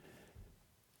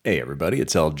Hey everybody,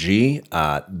 it's LG.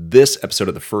 This episode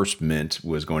of the First Mint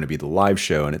was going to be the live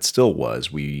show, and it still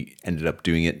was. We ended up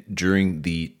doing it during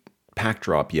the pack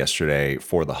drop yesterday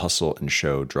for the Hustle and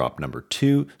Show drop number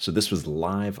 2. So this was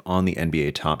live on the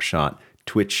NBA Top Shot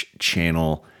Twitch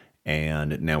channel,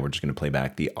 and now we're just going to play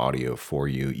back the audio for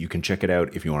you. You can check it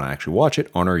out if you want to actually watch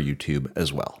it on our YouTube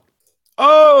as well.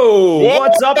 Oh,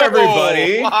 what's up,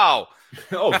 everybody? Wow.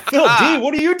 Oh, Phil D,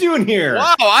 what are you doing here?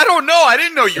 Wow, I don't know. I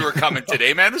didn't know you were coming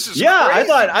today, man. This is crazy.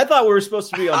 I thought we were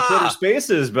supposed to be on Twitter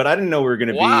Spaces, but I didn't know we were going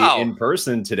to be in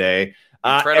person today.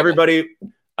 Everybody,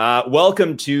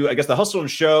 welcome to, I guess, the Hustle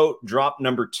and Show drop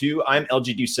number 2. I'm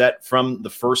LG Doucette from the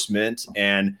First Mint,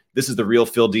 and this is the real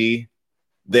Phil D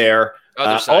there.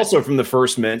 Also from the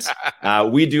First Mint.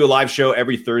 We do a live show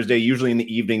every Thursday, usually in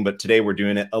the evening, but today we're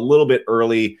doing it a little bit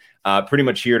early. Pretty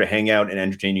much here to hang out and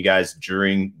entertain you guys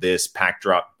during this pack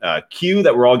drop queue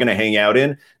that we're all going to hang out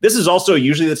in. This is also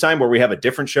usually the time where we have a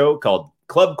different show called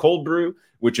Club Cold Brew,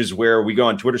 which is where we go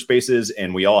on Twitter Spaces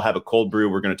and we all have a cold brew.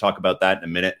 We're going to talk about that in a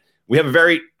minute. We have a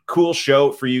very cool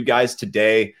show for you guys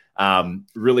today.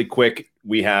 Really quick,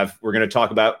 we're going to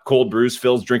talk about cold brews.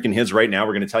 Phil's drinking his right now.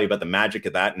 We're going to tell you about the magic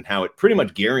of that and how it pretty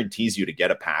much guarantees you to get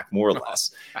a pack, more or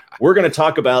less. We're going to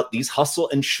talk about these Hustle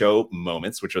and Show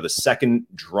moments, which are the second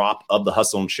drop of the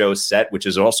Hustle and Show set, which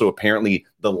is also apparently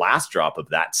the last drop of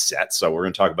that set. So we're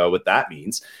going to talk about what that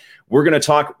means. We're going to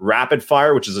talk Rapid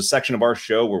Fire, which is a section of our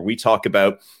show where we talk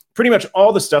about pretty much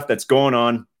all the stuff that's going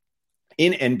on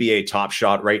in NBA Top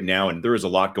Shot right now, and there is a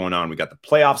lot going on. We got the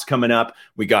playoffs coming up.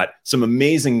 We got some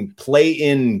amazing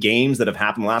play-in games that have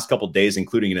happened the last couple of days,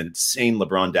 including an insane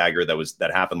LeBron dagger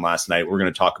that happened last night. We're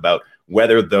going to talk about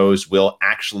whether those will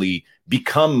actually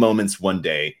become moments one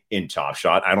day in Top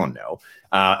Shot. I don't know.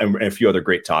 And a few other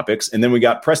great topics. And then we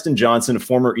got Preston Johnson, a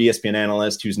former ESPN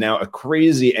analyst who's now a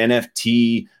crazy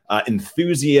NFT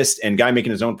enthusiast and guy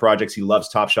making his own projects. He loves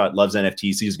Top Shot, loves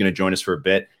NFTs. So he's going to join us for a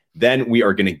bit. Then we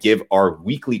are going to give our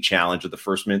weekly challenge of the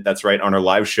First Mint. That's right. On our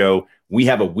live show, we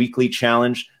have a weekly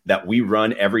challenge that we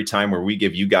run every time where we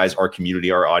give you guys, our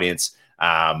community, our audience,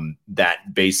 that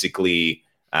basically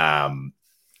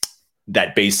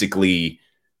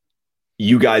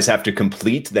you guys have to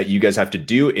complete, that you guys have to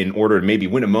do in order to maybe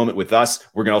win a moment with us.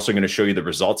 We're also going to show you the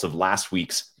results of last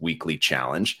week's weekly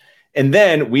challenge. And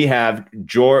then we have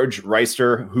George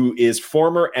Wrighster, who is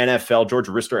former NFL. George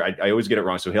Wrighster, I always get it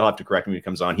wrong, so he'll have to correct me when he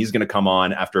comes on. He's going to come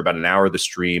on after about an hour of the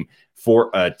stream for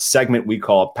a segment we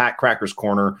call Pack Crackers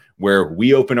Corner, where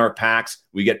we open our packs.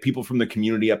 We get people from the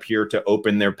community up here to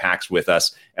open their packs with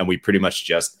us, and we pretty much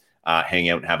just hang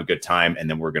out and have a good time, and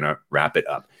then we're going to wrap it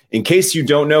up. In case you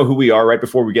don't know who we are, right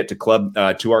before we get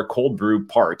to our cold brew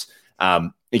part,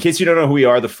 in case you don't know who we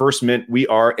are, the First Mint, we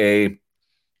are a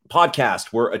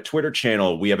podcast. We're a Twitter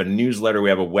channel. We have a newsletter. We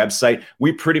have a website.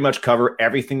 We pretty much cover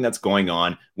everything that's going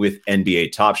on with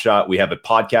NBA Top Shot. We have a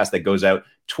podcast that goes out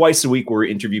twice a week where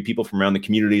we interview people from around the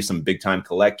community, some big time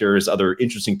collectors, other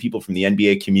interesting people from the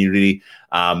NBA community.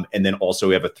 And then also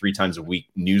we have a 3 times a week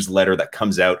newsletter that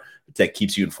comes out that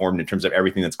keeps you informed in terms of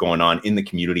everything that's going on in the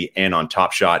community and on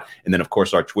Top Shot. And then of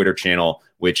course our Twitter channel,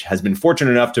 which has been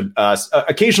fortunate enough to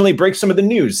occasionally break some of the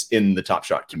news in the Top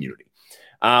Shot community.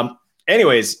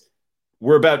 Anyways,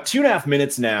 we're about 2.5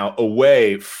 minutes now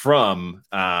away from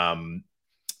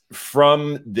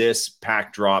this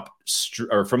pack drop,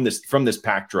 or from this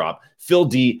pack drop. Phil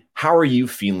D, how are you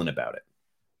feeling about it?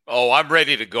 Oh, I'm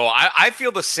ready to go. I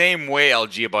feel the same way,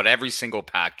 LG, about every single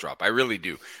pack drop. I really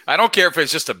do. I don't care if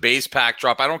it's just a base pack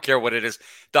drop. I don't care what it is.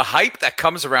 The hype that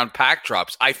comes around pack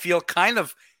drops, I feel kind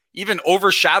of even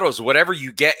overshadows whatever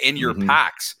you get in your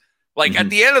packs. Like at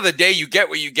the end of the day, you get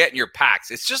what you get in your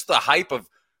packs. It's just the hype of,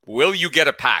 will you get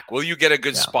a pack? Will you get a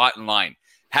good spot in line?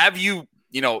 Have you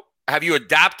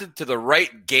adapted to the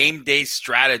right game day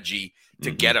strategy to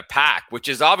get a pack, which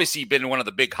has obviously been one of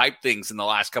the big hype things in the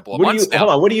last couple of months now. Hold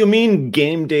on. What do you mean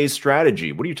game day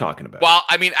strategy? What are you talking about? Well,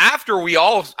 I mean, after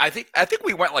I think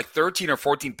we went like 13 or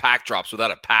 14 pack drops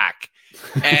without a pack.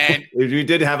 And we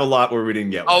did have a lot where we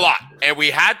didn't get one. A lot. And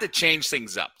we had to change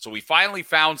things up. So we finally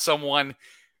found someone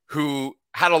who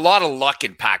had a lot of luck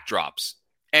in pack drops.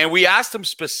 And we asked him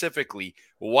specifically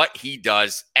what he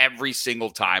does every single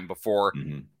time before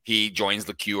he joins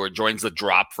the queue or joins the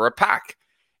drop for a pack.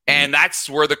 And that's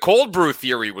where the cold brew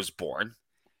theory was born.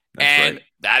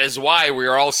 That is why we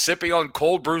are all sipping on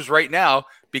cold brews right now,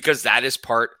 because that is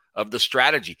part of the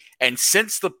strategy. And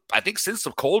since the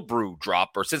cold brew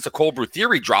drop, or since the cold brew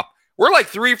theory drop, We're like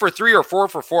 3 for 3 or 4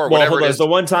 for 4. Well, whatever hold it on. is. The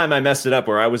one time I messed it up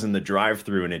where I was in the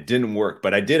drive-through and it didn't work,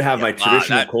 but I did have my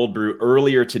traditional cold brew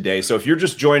earlier today. So if you're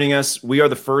just joining us, we are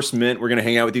the First Mint. We're going to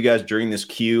hang out with you guys during this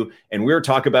queue, and we're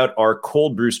talking about our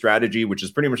cold brew strategy, which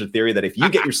is pretty much a theory that if you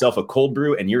get yourself a cold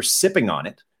brew and you're sipping on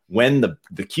it when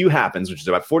the queue happens, which is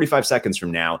about 45 seconds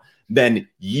from now, then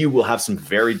you will have some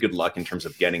very good luck in terms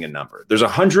of getting a number. There's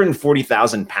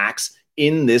 140,000 packs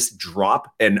in this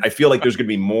drop, and I feel like there's going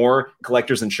to be more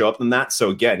collectors than show up than that. So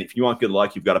again, if you want good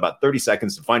luck, you've got about 30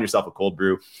 seconds to find yourself a cold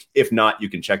brew. If not, you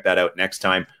can check that out next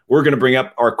time. We're going to bring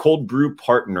up our cold brew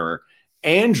partner,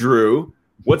 Andrew.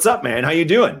 What's up, man? How you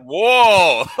doing?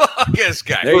 Whoa. Look at this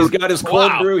guy. There, he's got his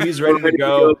cold brew. He's ready to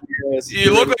go.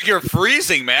 You look like you're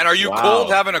freezing, man. Are you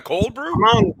cold having a cold brew?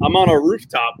 I'm on a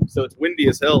rooftop, so it's windy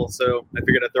as hell. So I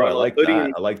figured I'd throw a hoodie.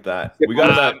 I like that. We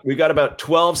got about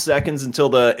 12 seconds until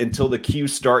the queue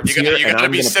starts here, and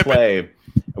I'm going to play.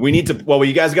 We need to. Well,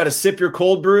 you guys got to sip your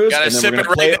cold brews, and then we're going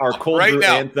to play our cold brew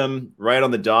anthem right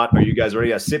on the dot. Are you guys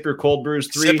ready? Sip your cold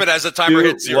brews. 3, sip it as the timer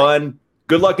hits 0. 1.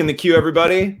 Good luck in the queue,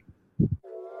 everybody.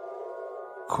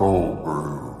 Cold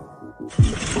brew.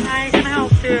 Hi, can I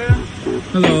help you?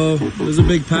 Hello, there's a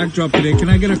big pack drop today. Can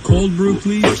I get a cold brew,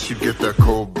 please? First you get that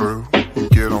cold brew, you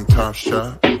get on Top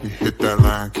Shot, you hit that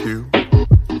line queue.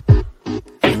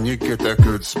 Then you get that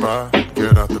good spot,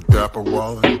 get out the Dapper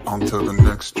wallet, onto the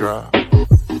next drop.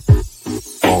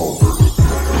 Cold brew.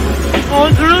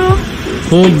 Cold brew?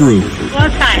 Cold brew.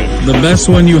 What size? The best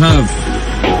one you have.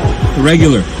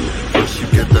 Regular. First you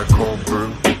get that cold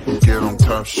brew, you get on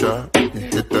Top Shot, you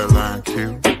hit that line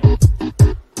queue.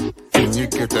 Then you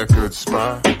get that good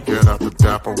spot, get out the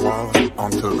Dapper wallet,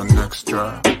 onto the next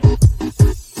drop.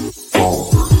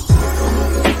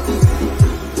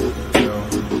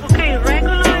 Okay,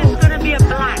 regular is gonna be a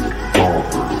black.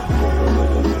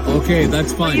 Okay,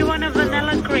 that's fine. Or you want a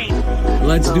vanilla cream?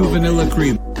 Let's do vanilla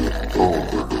cream.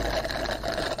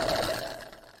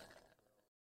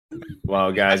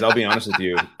 Wow, guys, I'll be honest with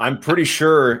you. I'm pretty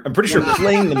sure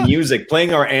playing the music,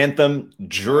 playing our anthem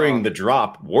during the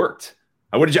drop worked.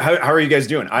 How are you guys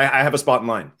doing? I have a spot in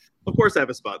line. Of course I have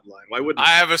a spot in line. Why wouldn't I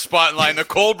have a spot in line? The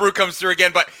cold brew comes through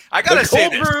again, but I got to say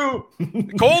this.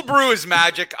 Cold brew is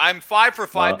magic. I'm 5 for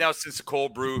 5 now since the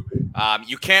cold brew.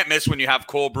 You can't miss when you have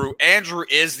cold brew. Andrew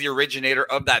is the originator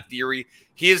of that theory.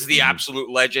 He is the absolute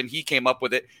legend. He came up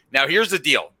with it. Now, here's the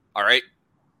deal. All right.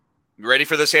 You ready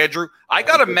for this, Andrew? I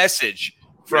got a message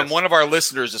from one of our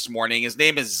listeners this morning. His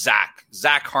name is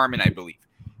Zach Harmon, I believe.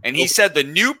 And he said the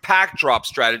new pack drop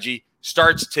strategy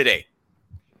starts today.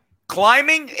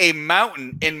 Climbing a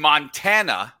mountain in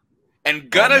Montana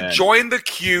and gonna join the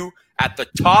queue at the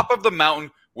top of the mountain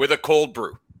with a cold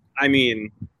brew. I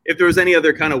mean, if there was any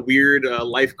other kind of weird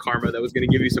life karma that was going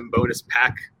to give you some bonus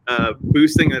pack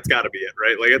boosting, that's got to be it,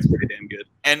 right? Like, that's pretty damn good.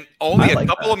 And only a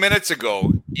couple of minutes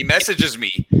ago, he messages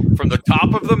me from the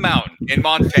top of the mountain in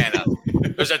Montana.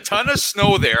 There's a ton of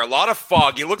snow there, a lot of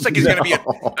fog. He looks like he's going to be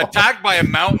attacked by a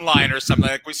mountain lion or something.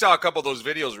 Like we saw a couple of those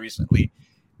videos recently.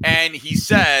 And he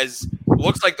says,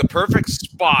 looks like the perfect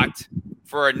spot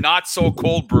for a not so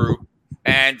cold brew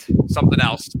and something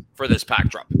else for this pack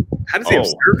drop. How does he have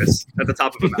service at the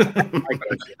top of the mountain?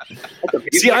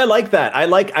 See, I like that. I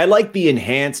like the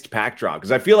enhanced pack drop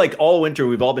because I feel like all winter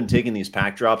we've all been taking these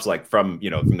pack drops like from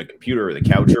the computer or the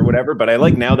couch or whatever. But I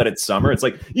like now that it's summer, it's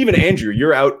like even Andrew,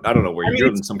 you're out. I don't know where you're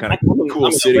in some kind of cool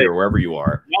city or wherever you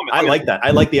are. I like that.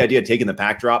 I like the idea of taking the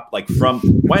pack drop like from.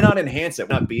 Why not enhance it?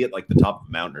 Why not be at like the top of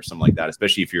the mountain or something like that,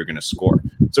 especially if you're going to score.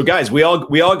 So guys, we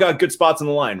all got good spots in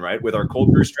the line, right? With our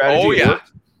cold brew strategy. Oh yeah,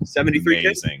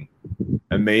 73.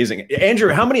 Amazing.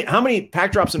 Andrew, how many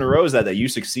pack drops in a row is that you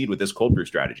succeed with this cold brew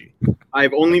strategy?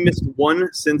 I've only missed one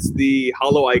since the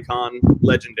Hollow Icon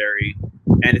Legendary,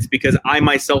 and it's because I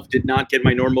myself did not get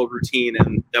my normal routine,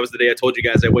 and that was the day I told you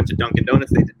guys I went to Dunkin'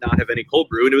 Donuts. They did not have any cold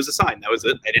brew, and it was a sign. That was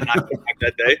it. I did not come back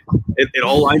that day. It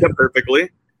all lined up perfectly.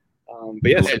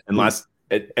 But yes.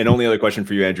 And only other question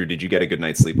for you, Andrew, did you get a good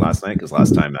night's sleep last night? Because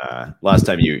last time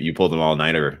you pulled an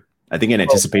all-nighter, I think in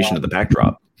anticipation of the pack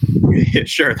drop. Yeah,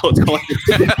 sure. Let's call it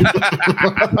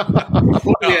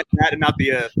that and not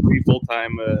the 3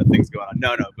 full-time things going on.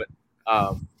 No, but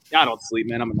I don't sleep,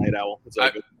 man. I'm a night owl. It's all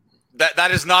good.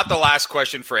 That is not the last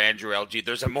question for Andrew, LG.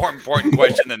 There's a more important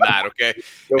question than that, okay?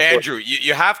 Andrew,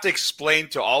 you have to explain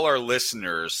to all our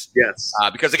listeners. Yes.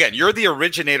 Because, again, you're the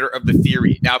originator of the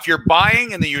theory. Now, if you're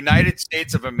buying in the United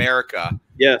States of America,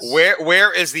 yes,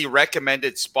 where is the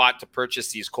recommended spot to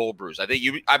purchase these cold brews?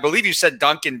 I believe you said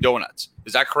Dunkin' Donuts.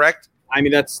 Is that correct? I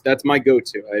mean, that's my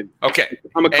go-to. Okay.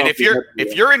 And if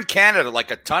you're in Canada,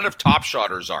 like a ton of Top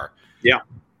Shotters are, yeah,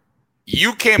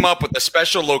 you came up with a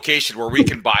special location where we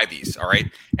can buy these, all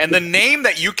right? And the name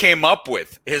that you came up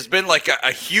with has been like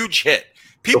a huge hit.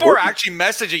 People are actually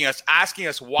messaging us, asking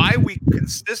us why we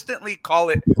consistently call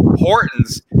it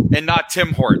Hortons and not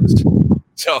Tim Hortons.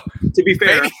 So to be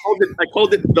fair, I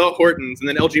called it the Hortons, and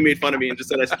then LG made fun of me and just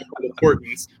said I should call it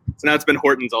Hortons. So now it's been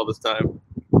Hortons all this time.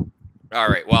 All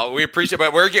right. Well, we appreciate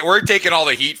it, but we're taking all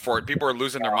the heat for it. People are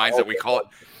losing their minds that we call it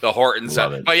the Hortons.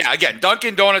 But yeah, again,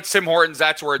 Dunkin' Donuts, Tim Hortons,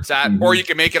 that's where it's at. Mm-hmm. Or you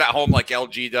can make it at home like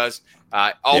LG does.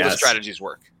 All the strategies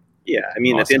work. Yeah, I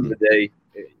mean, At the end of the day,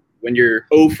 when you're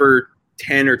 0 for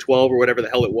 10 or 12 or whatever the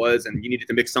hell it was, and you needed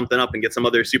to mix something up and get some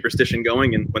other superstition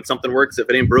going, and when something works, if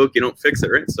it ain't broke, you don't fix it,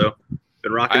 right? So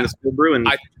been rocking this cold brew, and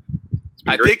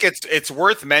I think it's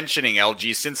worth mentioning,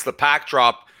 LG, since the pack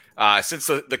drop, since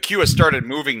the queue has started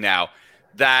moving now,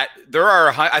 that there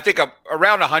are, I think,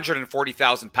 around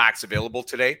 140,000 packs available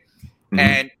today. Mm-hmm.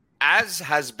 And as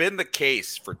has been the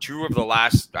case for 3 or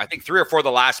 4 of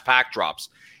the last pack drops,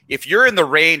 if you're in the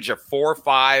range of 4,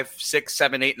 5, 6,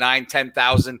 7, 8, 9,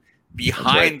 10,000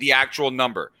 behind the actual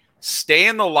number, stay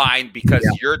in the line because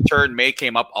your turn may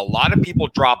come up. A lot of people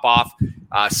drop off.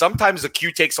 Sometimes the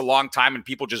queue takes a long time and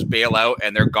people just bail out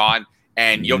and they're gone,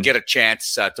 and you'll get a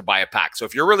chance to buy a pack. So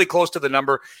if you're really close to the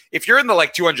number, if you're in the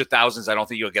 200,000s, I don't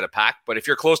think you'll get a pack. But if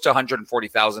you're close to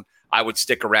 140,000, I would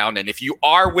stick around. And if you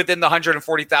are within the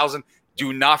 140,000,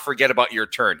 do not forget about your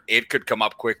turn. It could come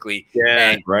up quickly.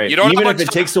 Yeah, right. You don't even if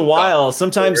it takes a while.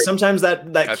 Sometimes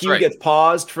that queue gets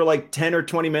paused for 10 or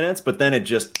 20 minutes, but then it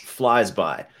just flies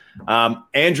by.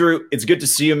 Andrew, it's good to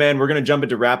see you, man. We're going to jump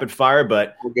into rapid fire,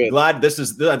 but glad I think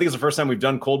it's the first time we've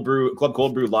done Club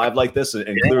Cold Brew live like this,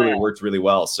 and clearly it worked really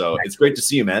well. So it's great to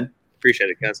see you, man. Appreciate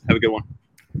it, guys. Have a good one.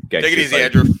 Okay, take it easy,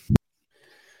 Andrew.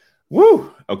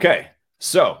 Woo. Okay.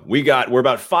 So we're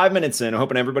about 5 minutes in. I'm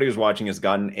hoping everybody who's watching has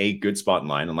gotten a good spot in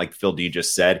line. And like Phil D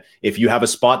just said, if you have a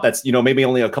spot that's, maybe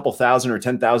only a couple thousand or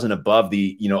 10,000 above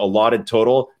the, allotted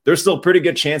total, there's still a pretty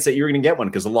good chance that you're going to get one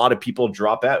because a lot of people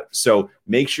drop out. So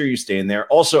make sure you stay in there.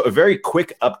 Also, a very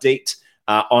quick update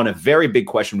on a very big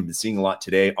question we've been seeing a lot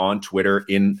today on Twitter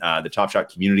in the Top Shot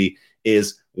community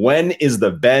is, when is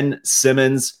the Ben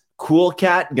Simmons Cool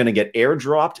Cat going to get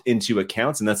airdropped into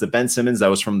accounts? And that's the Ben Simmons that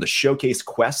was from the Showcase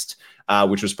Quest,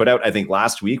 which was put out, I think,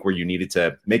 last week, where you needed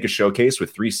to make a showcase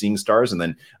with 3 Seeing Stars and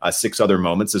then 6 other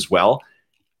moments as well.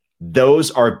 Those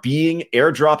are being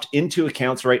airdropped into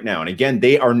accounts right now. And again,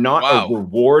 they are not a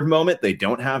reward moment. They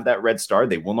don't have that red star.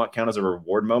 They will not count as a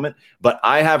reward moment. But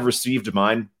I have received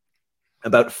mine.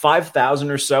 About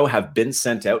 5,000 or so have been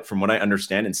sent out from what I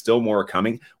understand, and still more are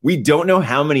coming. We don't know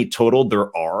how many total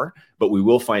there are, but we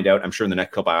will find out, I'm sure, in the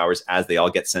next couple hours as they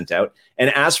all get sent out.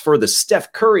 And as for the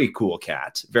Steph Curry Cool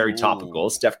Cat, very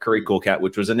topical, Steph Curry Cool Cat,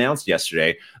 which was announced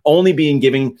yesterday, only being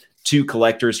given to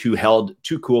collectors who held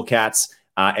 2 Cool Cats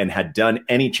and had done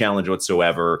any challenge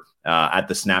whatsoever at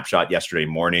the snapshot yesterday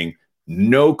morning.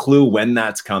 No clue when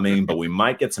that's coming, but we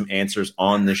might get some answers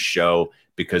on this show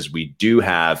because we do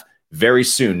have very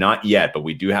soon, not yet, but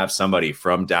we do have somebody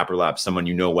from Dapper Labs, someone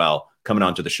you know well, coming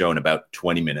onto the show in about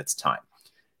 20 minutes time.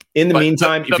 In the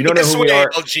meantime, if you don't know who we are,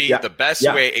 LG, the best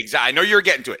way, I know you're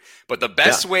getting to it, but the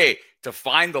best way to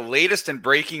find the latest and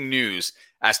breaking news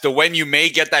as to when you may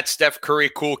get that Steph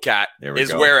Curry Cool Cat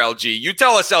is where, LG? You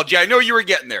tell us, LG. I know you were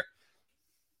getting there.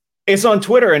 It's on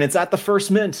Twitter, and it's at the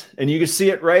First Mint, and you can see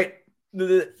it right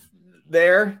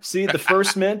there. See the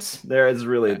First Mint there is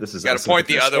really, this is got to point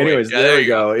the other way. Anyways, there we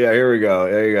go. Yeah, here we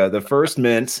go. There you go. The First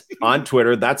Mint on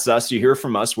Twitter. That's us. You hear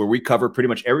from us where we cover pretty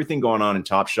much everything going on in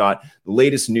Top Shot, the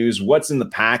latest news, what's in the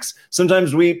packs.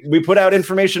 Sometimes we put out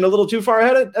information a little too far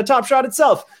ahead of Top Shot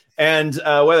itself. And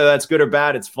whether that's good or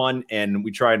bad, it's fun. And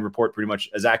we try and report pretty much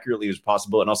as accurately as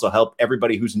possible, and also help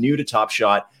everybody who's new to Top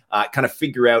Shot kind of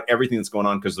figure out everything that's going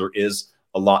on, because there is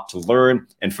a lot to learn.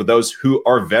 And for those who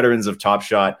are veterans of Top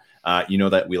Shot, you know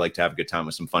that we like to have a good time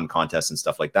with some fun contests and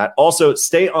stuff like that. Also,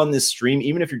 stay on this stream.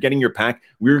 Even if you're getting your pack,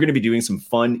 we're going to be doing some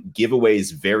fun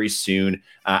giveaways very soon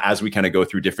as we kind of go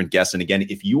through different guests. And again,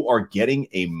 if you are getting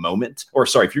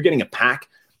if you're getting a pack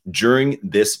during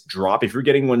this drop, if you're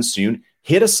getting one soon,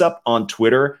 hit us up on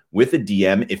Twitter with a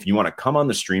DM if you want to come on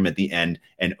the stream at the end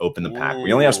and open the pack.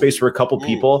 We only have space for a couple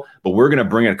people, but we're going to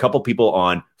bring a couple people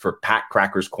on for Pack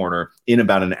Crackers Corner in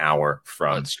about an hour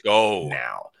from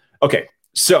now. Okay.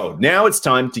 So now it's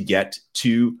time to get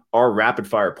to our rapid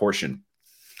fire portion,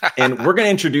 and we're going to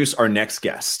introduce our next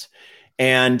guest.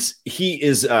 And he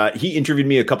interviewed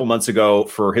me a couple months ago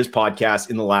for his podcast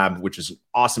In the Lab, which is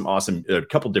awesome. A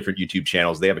couple different YouTube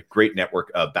channels. They have a great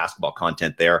network of basketball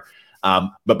content there.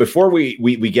 But before we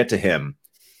get to him,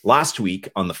 last week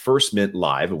on the First Mint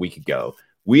Live a week ago,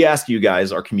 we asked you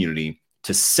guys, our community,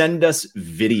 to send us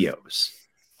videos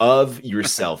of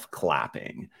yourself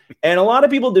clapping. And a lot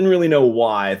of people didn't really know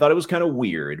why. I thought it was kind of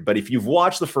weird. But if you've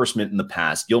watched the First Mint in the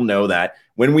past, you'll know that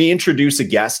when we introduce a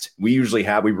guest, we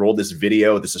roll this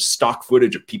video. This is stock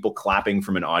footage of people clapping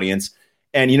from an audience.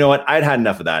 And you know what? I'd had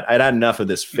enough of that. I'd had enough of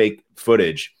this fake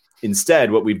footage.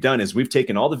 Instead, what we've done is we've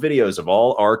taken all the videos of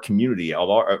all our community, of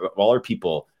all our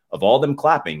people, of all them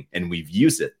clapping, and we've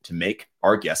used it to make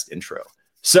our guest intro.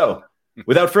 So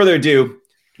without further ado,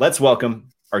 let's welcome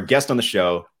our guest on the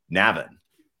show, Navin.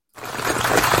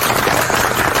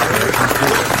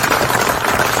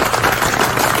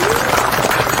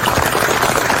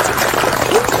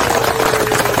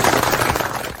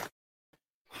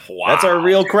 Wow. That's our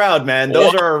real crowd, man.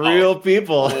 Those are our real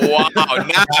people. Wow,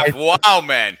 Nav, wow,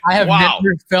 man. I have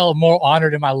never felt more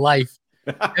honored in my life.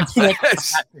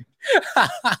 That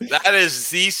is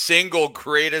the single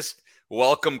greatest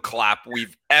welcome clap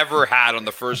we've ever had on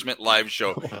the First Mint live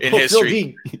show in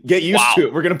history. Get used to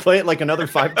it. We're going to play it like another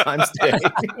 5 times today.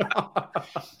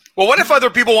 Well, what if other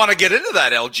people want to get into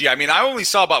that, LG? I mean, I only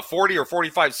saw about 40 or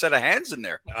 45 set of hands in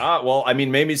there. Well, I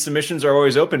mean, maybe submissions are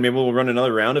always open. Maybe we'll run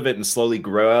another round of it and slowly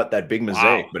grow out that big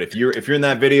mosaic. Wow. But if you're in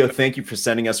that video, thank you for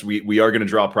sending us. We are going to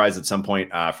draw a prize at some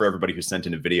point for everybody who sent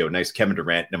in a video. Nice Kevin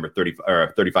Durant, number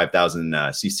 35,000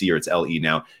 CC, or it's LE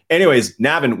now. Anyways,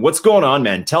 Navin, what's going on,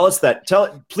 man?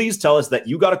 Please tell us that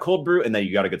you got a cold brew and that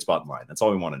you got a good spot in line. That's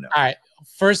all we want to know. All right.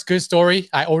 First good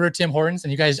I ordered Tim Hortons,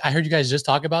 and I heard you guys just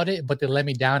talk about it, but they let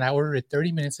me down. I ordered it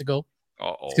 30 minutes ago.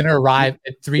 Uh-oh. It's gonna arrive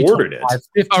at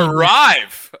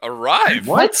 3:25. Arrive.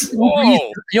 What?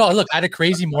 Whoa. Yo, look, I had a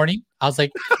crazy morning. I was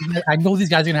like, I know these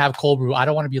guys are gonna have cold brew. I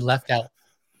don't want to be left out.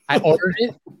 I ordered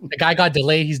it. The guy got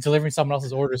delayed. He's delivering someone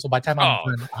else's order. So by the time I'm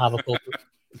done, I'll have a cold brew.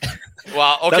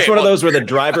 Well, okay. That's one of those where the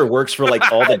driver works for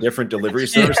like all the different delivery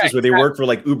services, where they work for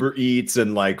like Uber Eats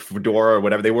and like Fedora or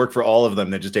whatever. They work for all of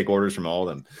them. They just take orders from all of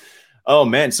them. Oh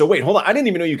man. So wait, hold on. I didn't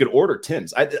even know you could order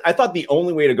Tim's. I thought the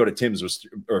only way to go to Tim's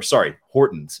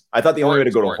Hortons. I thought the only way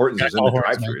to go to Hortons was in the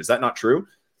drive-thru. Is that not true?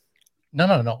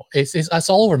 No. It's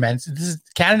all over, man. This is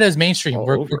Canada's mainstream.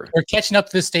 We're catching up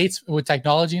to the States with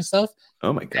technology and stuff.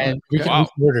 Oh my God. And we can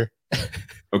order.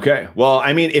 Okay. Well,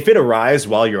 I mean, if it arrives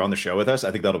while you're on the show with us,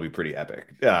 I think that'll be pretty epic.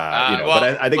 But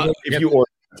I think if you order,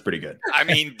 that's pretty good. I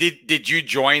mean, did you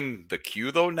join the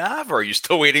queue though, Nav, or are you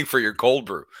still waiting for your cold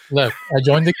brew? Look, I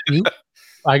joined the queue.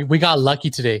 We got lucky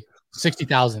today.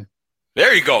 60,000.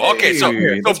 There you go. Okay, so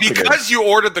because you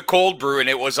ordered the cold brew and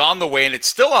it was on the way and it's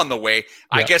still on the way,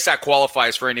 I guess that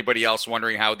qualifies for anybody else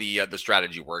wondering how the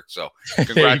strategy works. So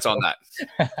congrats on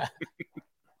that.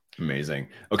 Amazing.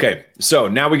 Okay, so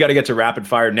now we got to get to rapid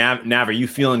fire. Nav, are you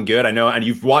feeling good? I know, and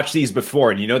you've watched these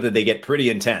before, and you know that they get pretty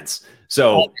intense.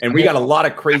 So, and we got a lot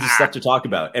of crazy stuff to talk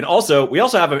about. And also, we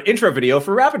also have an intro video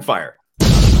for rapid fire.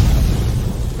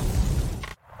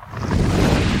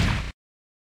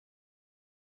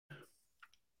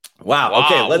 Wow.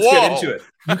 Okay, let's get into it.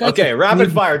 Okay,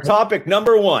 rapid fire. Topic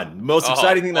number 1. Most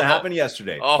exciting thing that happened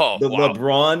yesterday.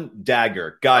 LeBron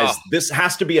dagger. Guys, this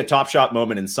has to be a Top Shot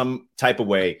moment in some type of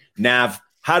way. Nav,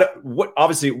 what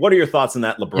are your thoughts on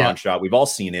that LeBron shot? We've all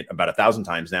seen it about 1,000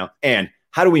 times now. And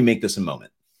how do we make this a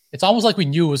moment? It's almost like we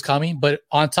knew it was coming, but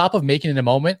on top of making it a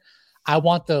moment, I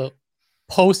want the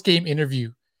post-game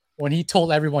interview when he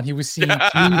told everyone he was seeing he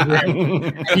just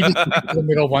the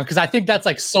middle one, because I think that's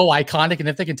like so iconic, and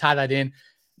if they can tie that in,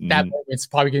 that moment's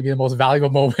probably going to be the most valuable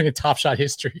moment in Top Shot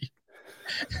history.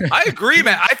 I agree,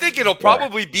 man. I think it'll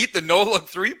probably beat the no-look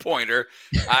three-pointer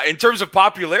in terms of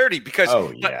popularity because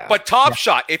but Top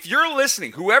Shot, if you're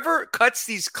listening, whoever cuts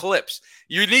these clips,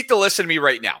 you need to listen to me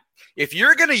right now. If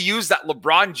you're going to use that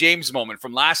LeBron James moment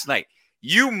from last night,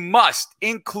 you must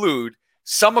include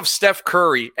some of Steph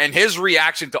Curry and his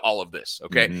reaction to all of this,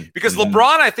 okay? Because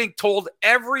LeBron, I think, told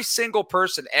every single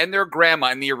person and their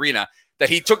grandma in the arena that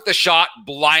he took the shot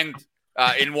blind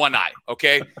in one eye,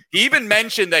 okay? He even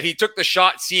mentioned that he took the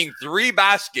shot seeing 3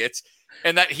 baskets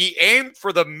and that he aimed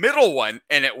for the middle one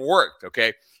and it worked,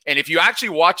 okay? And if you actually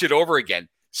watch it over again,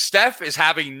 Steph is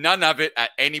having none of it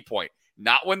at any point.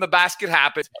 Not when the basket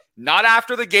happens, not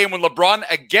after the game when LeBron,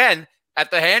 again, at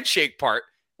the handshake part,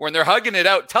 when they're hugging it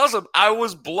out, tells him, I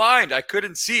was blind. I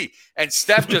couldn't see. And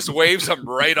Steph just waves him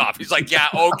right off. He's like, yeah,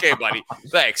 okay, buddy.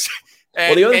 Thanks.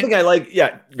 And, the other thing I like,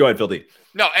 go ahead, Phil D.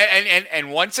 No,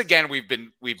 and once again, we've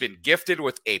been gifted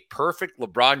with a perfect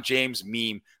LeBron James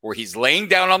meme where he's laying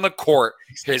down on the court.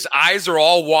 His eyes are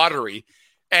all watery.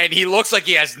 And he looks like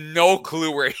he has no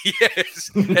clue where he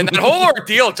is. And that whole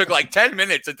ordeal took like 10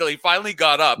 minutes until he finally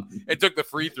got up and took the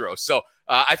free throw. So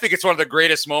I think it's one of the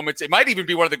greatest moments. It might even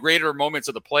be one of the greater moments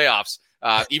of the playoffs,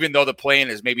 even though the play-in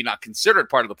is maybe not considered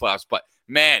part of the playoffs. But,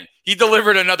 man, he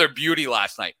delivered another beauty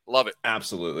last night. Love it.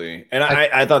 Absolutely. And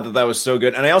I thought that was so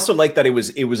good. And I also like that it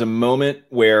was a moment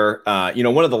where,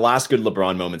 one of the last good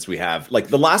LeBron moments we have, like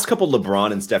the last couple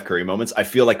LeBron and Steph Curry moments, I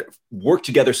feel like work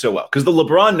together so well. Because the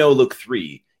LeBron no-look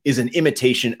three is an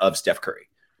imitation of Steph Curry,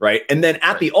 right? And then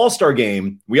at the All-Star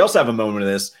game, we also have a moment of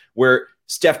this where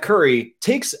Steph Curry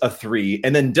takes a three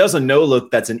and then does a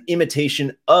no-look that's an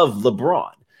imitation of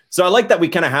LeBron. So I like that we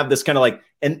kind of have this kind of like,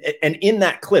 and in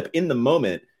that clip, in the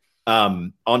moment,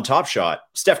 on Top Shot,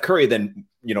 Steph Curry then,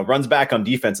 runs back on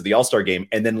defense at the All-Star game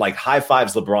and then like high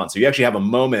fives LeBron. So you actually have a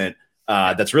moment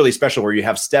that's really special where you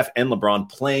have Steph and LeBron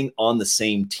playing on the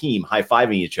same team, high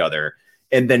fiving each other.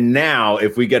 And then now,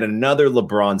 if we get another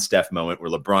LeBron Steph moment where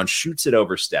LeBron shoots it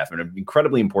over Steph in an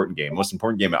incredibly important game, most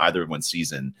important game of either one's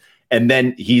season, and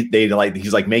then he's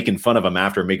like making fun of him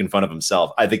after making fun of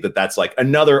himself. I think that's like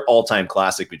another all-time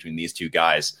classic between these two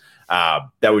guys. That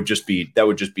would just be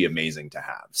amazing to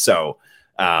have. So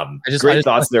great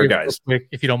thoughts there, guys. Quick,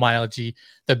 if you don't mind, LG.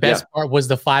 The best part was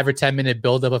the 5 or 10 minute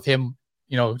buildup of him,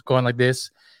 going like this,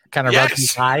 kind of rubbing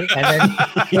his eye, and then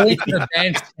going to the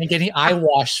bench and getting eye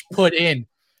wash put in.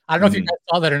 I don't know if you guys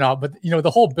saw that or not, but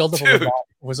the whole buildup of LeBron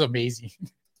was amazing.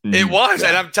 It was,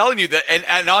 and I'm telling you that,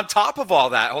 and on top of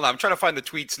all that, hold on, I'm trying to find the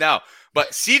tweets now,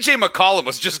 but CJ McCollum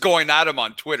was just going at him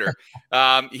on Twitter.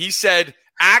 He said,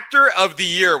 "Actor of the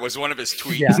Year" was one of his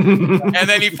tweets. And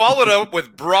then he followed up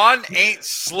with, "Bron ain't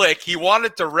slick. He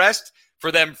wanted to rest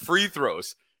for them free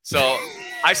throws." So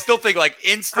I still think like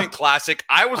instant classic.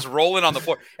 I was rolling on the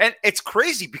floor. And it's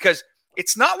crazy because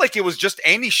it's not like it was just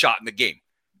any shot in the game,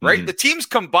 right? Mm-hmm. The teams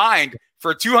combined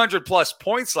for 200 plus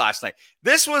points last night.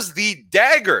 This was the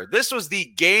dagger. This was the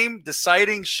game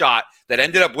deciding shot that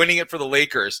ended up winning it for the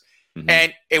Lakers. Mm-hmm.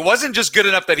 And it wasn't just good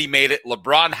enough that he made it.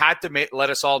 LeBron had to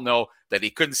let us all know that he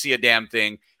couldn't see a damn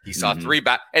thing. He saw three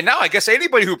and now I guess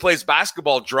anybody who plays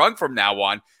basketball drunk from now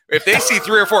on, if they see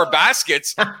 3 or 4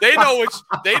 baskets, they know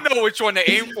which one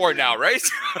to aim for now, right?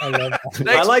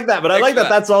 I like that, but I like that.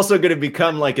 That's also going to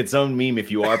become like its own meme if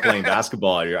you are playing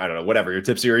basketball. Or I don't know, whatever. You're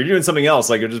tipsy or you're doing something else.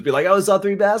 Like you'll just be like, "Oh, I saw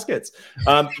 3 baskets."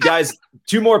 Guys,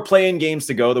 2 more play-in games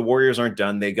to go. The Warriors aren't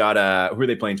done. They got who are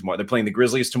they playing tomorrow? They're playing the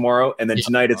Grizzlies tomorrow, and then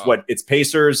tonight it's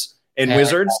Pacers and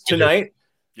Wizards tonight.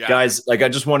 Yeah. Guys, like I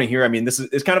just want to hear. I mean, this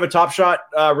is kind of a Top Shot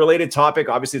related topic.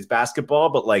 Obviously, it's basketball,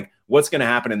 but like, what's going to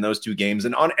happen in those 2 games?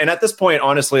 And at this point,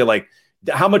 honestly, like,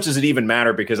 how much does it even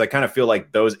matter? Because I kind of feel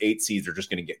like those 8 seeds are just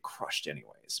going to get crushed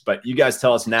anyways. But you guys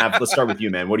tell us, Nav. Let's start with you,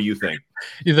 man. What do you think?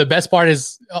 The best part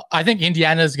is, I think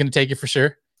Indiana is going to take it for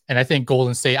sure, and I think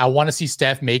Golden State. I want to see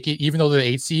Steph make it, even though they're the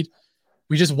 8 seed.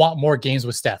 We just want more games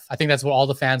with Steph. I think that's what all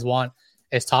the fans want.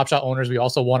 As Top Shot owners, we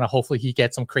also want to hopefully he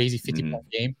gets some crazy 50-point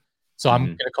game. So I'm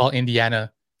going to call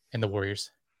Indiana and the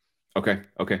Warriors. Okay.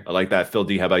 I like that. Phil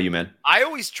D, how about you, man? I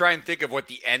always try and think of what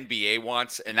the NBA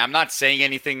wants, and I'm not saying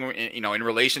anything, in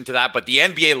relation to that, but the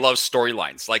NBA loves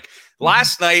storylines. Like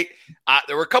last night,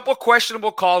 there were a couple of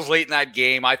questionable calls late in that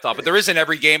game, I thought, but there isn't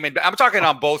every game, and I'm talking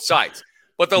on both sides.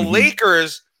 But the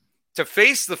Lakers to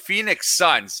face the Phoenix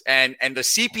Suns and the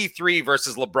CP3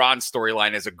 versus LeBron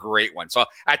storyline is a great one. So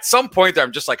at some point there,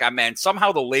 I'm just like, man,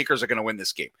 somehow the Lakers are going to win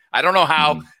this game. I don't know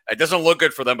how. It doesn't look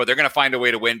good for them, but they're going to find a way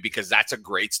to win because that's a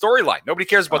great storyline. Nobody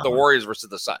cares about the Warriors versus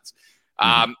the Suns.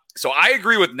 So I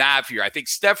agree with Nav here. I think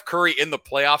Steph Curry in the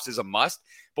playoffs is a must.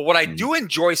 But what I do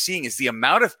enjoy seeing is the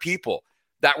amount of people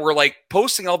that were like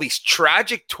posting all these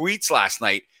tragic tweets last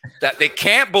night that they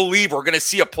can't believe we're going to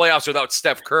see a playoffs without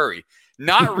Steph Curry.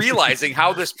 Not realizing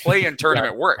how this play-in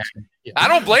tournament works. I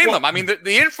don't blame them. I mean,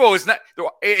 the info is not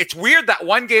 – it's weird that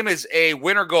one game is a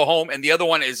win or go home and the other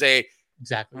one is a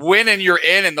win and you're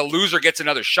in and the loser gets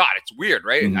another shot. It's weird,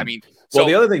 right? I mean – well,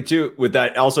 the other thing, too, with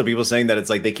that, also people saying that it's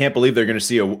like they can't believe they're going to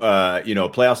see a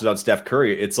playoffs without Steph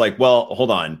Curry. It's like, well,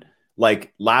 hold on.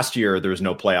 Like last year, there was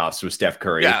no playoffs with Steph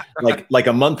Curry. Yeah. like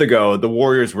a month ago, the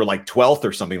Warriors were like 12th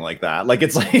or something like that. Like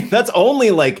it's like that's only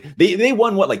like they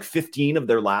won like 15 of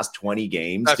their last 20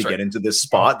 games to get into this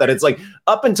spot. That it's like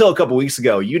up until a couple weeks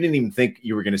ago, you didn't even think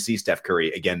you were going to see Steph Curry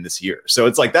again this year. So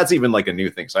it's like that's even like a new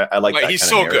thing. So I like that. He's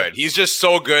so good. He's just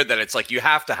so good that it's like you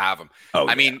have to have him.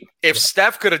 I mean, if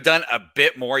Steph could have done a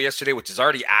bit more yesterday, which is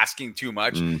already asking too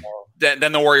much.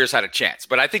 Then the Warriors had a chance.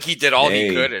 But I think he did all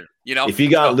he could. And, if he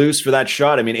got loose for that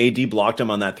shot, I mean, AD blocked him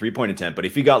on that 3-point attempt. But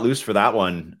if he got loose for that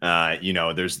one,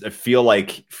 there's I feel like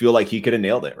he could have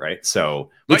nailed it, right? So,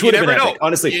 which would have been epic.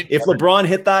 Honestly, if LeBron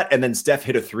hit that and then Steph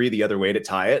hit a 3 the other way to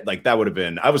tie it, like that would have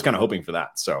been. I was kind of hoping for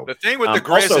that. So the thing with the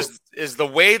Grizz is the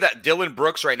way that Dylan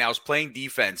Brooks right now is playing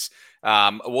defense.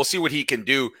 We'll see what he can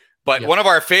do. But one of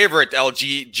our favorite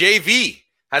LG, JV,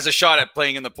 has a shot at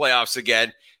playing in the playoffs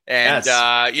again. And,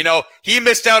 he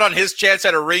missed out on his chance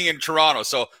at a ring in Toronto.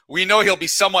 So we know he'll be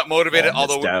somewhat motivated.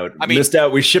 Missed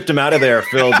out. We shipped him out of there,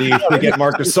 Phil D, to get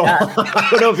Marc Gasol. I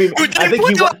don't know if I think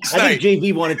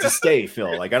JV wanted to stay,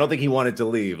 Phil. Like, I don't think he wanted to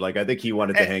leave. Like, I think he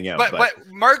wanted to hang out. But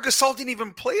Marc Gasol didn't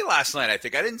even play last night, I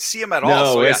think. I didn't see him at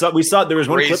all. No, so we saw there was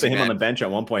one clip of him on the bench at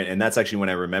one point, and that's actually when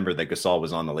I remembered that Gasol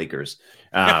was on the Lakers,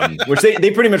 which they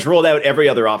pretty much rolled out every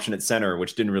other option at center,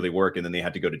 which didn't really work, and then they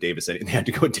had to go to Davis. And they had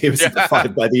to go Davis at the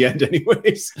 5 by the end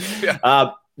anyways.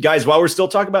 Guys, while we're still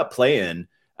talking about play-in,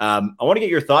 I want to get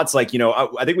your thoughts. Like,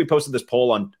 I think we posted this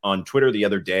poll on Twitter the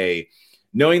other day,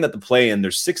 knowing that the play-in,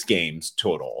 there's 6 games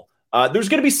total. There's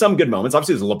going to be some good moments.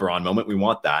 Obviously, there's a LeBron moment. We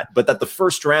want that. But that the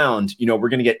first round, we're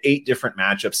going to get 8 different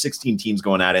matchups, 16 teams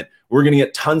going at it. We're going to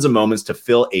get tons of moments to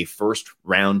fill a first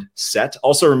round set.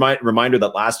 Also, reminder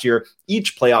that last year,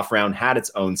 each playoff round had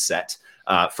its own set.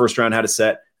 First round had a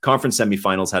set. Conference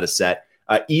semifinals had a set.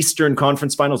 Eastern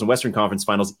Conference Finals and Western Conference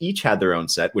Finals each had their own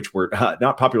set, which were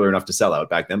not popular enough to sell out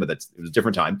back then, but it was a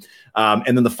different time.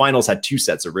 And then the finals had 2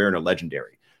 sets, a rare and a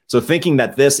legendary. So thinking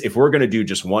that if we're going to do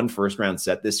just one first round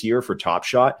set this year for Top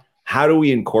Shot, how do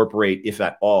we incorporate, if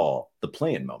at all, the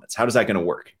play-in moments? How is that going to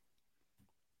work?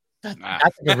 That's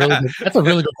a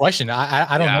really good question.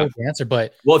 I don't know the answer,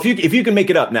 but if you can make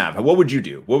it up, Nav, what would you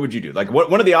do? What would you do? Like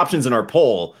one of the options in our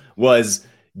poll was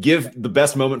give the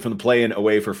best moment from the play-in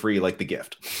away for free, like the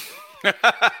gift. That's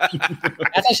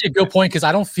actually a good point, because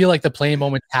I don't feel like the play-in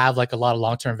moments have like a lot of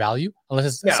long-term value,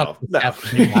 unless it's something.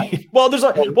 Well, there's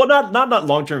not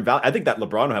long-term value. I think that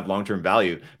LeBron will have long-term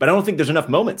value, but I don't think there's enough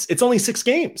moments. It's only 6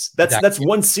 games. That's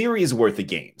one series worth of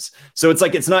games. So it's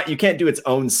like you can't do its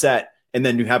own set and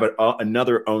then you have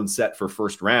another own set for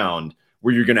first round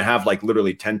where you're going to have like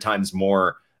literally 10 times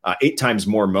more, 8 times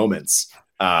more moments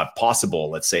possible.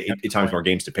 Let's say 8 times more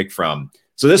games to pick from.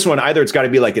 So this one, either it's got to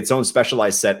be like its own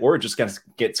specialized set, or it just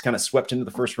gets kind of swept into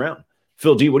the first round.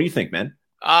 Phil D, what do you think, man?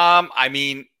 I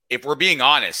mean, if we're being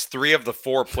honest, 3 of the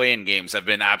 4 play-in games have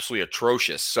been absolutely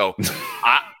atrocious. So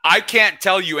I can't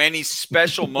tell you any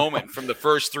special moment from the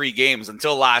first 3 games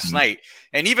until last night.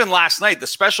 And even last night, the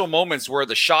special moments were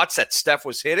the shots that Steph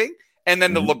was hitting, and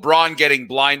then the LeBron getting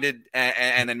blinded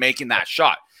and then making that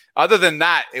shot. Other than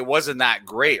that, it wasn't that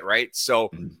great, right? So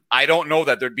I don't know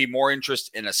that there'd be more interest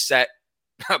in a set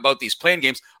about these play-in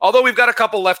games, although we've got a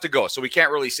couple left to go. So we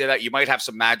can't really say that. You might have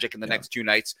some magic in the next 2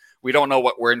 nights. We don't know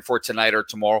what we're in for tonight or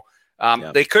tomorrow.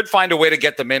 They could find a way to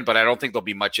get them in, but I don't think there'll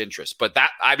be much interest. But that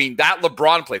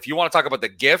LeBron play, if you want to talk about the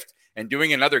gift and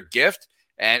doing another gift,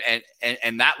 and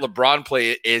that LeBron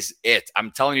play is it.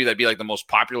 I'm telling you, that'd be like the most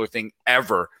popular thing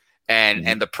ever.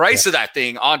 And the price of that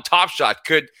thing on Top Shot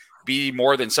could be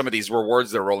more than some of these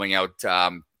rewards they're rolling out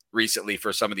recently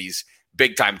for some of these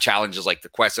big time challenges like the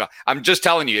Quest. I'm just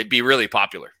telling you, it'd be really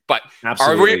popular. But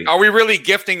are we really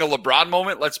gifting a LeBron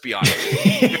moment? Let's be honest.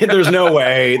 There's no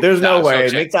way. There's no way.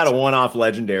 Make that a one-off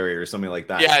legendary or something like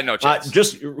that. Yeah, no chance.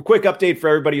 Just a quick update for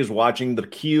everybody who's watching. The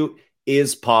queue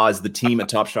is paused. The team at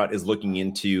Top Shot is looking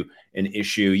into an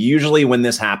issue. Usually when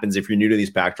this happens, if you're new to these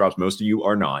pack drops, most of you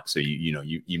are not. So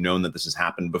you've known that this has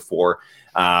happened before.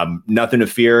 Nothing to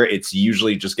fear. It's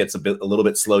usually just gets a little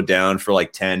bit slowed down for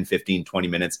like 10, 15, 20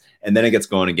 minutes, and then it gets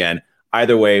going again.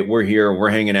 Either way, we're here, we're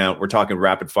hanging out, we're talking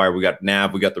rapid fire. We got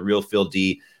Nav, we got the real Phil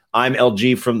D. I'm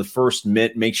LG from the First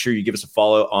Mint. Make sure you give us a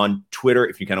follow on Twitter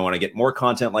if you kind of want to get more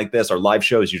content like this. Our live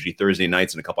show is usually Thursday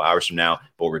nights in a couple hours from now,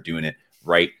 but we're doing it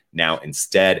right now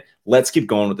instead. Let's keep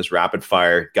going with this rapid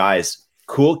fire. Guys,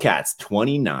 Cool Cats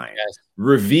 29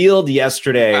 revealed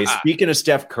yesterday. Speaking of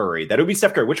Steph Curry, that would be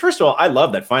Steph Curry, which first of all, I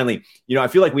love that finally, I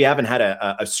feel like we haven't had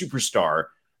a superstar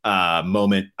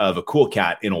moment of a Cool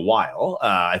Cat in a while.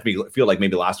 I feel like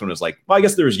maybe the last one was like, well, I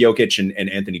guess there was Jokic and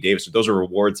Anthony Davis. So those are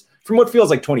rewards from what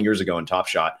feels like 20 years ago in Top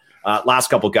Shot. Last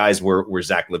couple guys were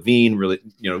Zach LaVine, really,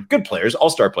 good players,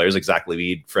 all-star players like Zach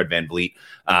LaVine, Fred VanVleet,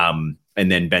 and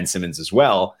then Ben Simmons as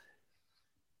well.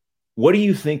 What do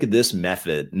you think of this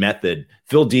method?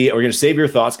 Phil D, we're going to save your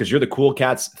thoughts because you're the Cool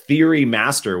Cats theory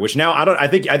master, which now I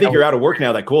think you're out of work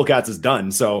now that Cool Cats is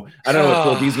done. So I don't know what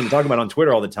Phil D is going to talk about on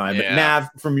Twitter all the time. But Nav,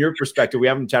 from your perspective, we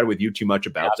haven't chatted with you too much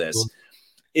about this.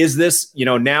 Is this,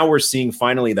 now we're seeing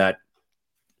finally that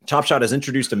Top Shot has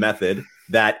introduced a method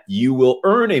that you will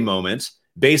earn a moment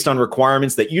based on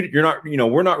requirements that you're not,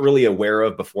 we're not really aware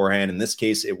of beforehand. In this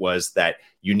case, it was that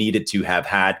you needed to have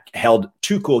held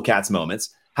 2 Cool Cats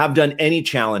moments, have done any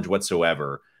challenge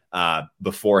whatsoever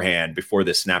beforehand, before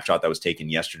this snapshot that was taken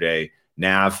yesterday.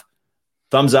 Nav,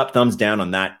 thumbs up, thumbs down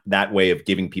on that way of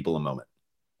giving people a moment.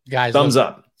 Guys, thumbs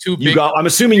up. two You got. I'm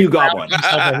assuming you got one.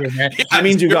 That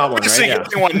means you got one, right? Yeah.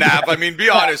 One nap. I mean, be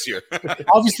honest here.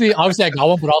 obviously, I got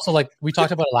one, but also like we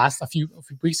talked about it a few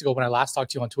weeks ago when I last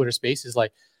talked to you on Twitter Spaces.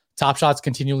 Like Top Shot's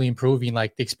continually improving,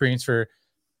 like the experience for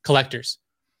collectors,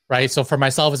 right? So for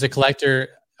myself as a collector,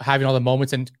 having all the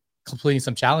moments and completing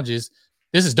some challenges,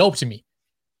 this is dope to me.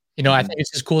 You know, I think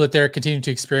it's just cool that they're continuing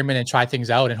to experiment and try things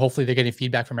out, and hopefully they're getting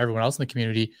feedback from everyone else in the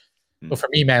community. But for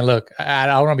me, man, look, I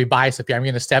don't want to be biased up here. I'm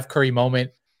getting a Steph Curry moment.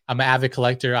 I'm an avid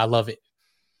collector. I love it.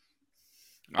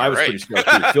 I was pretty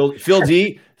stoked too. Phil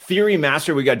D, Theory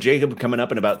Master. We got Jacob coming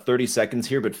up in about 30 seconds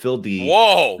here, but Phil D.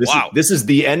 Whoa, this is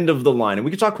the end of the line. And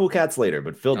we can talk Cool Cats later,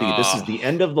 but Phil D, this is the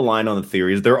end of the line on the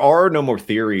theories. There are no more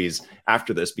theories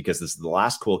after this because this is the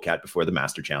last Cool Cat before the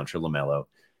Master Challenge for LaMelo.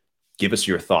 Give us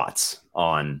your thoughts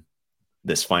on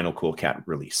this final Cool Cat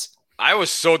release. I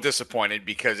was so disappointed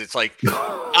because it's like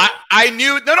I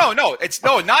knew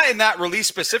not in that release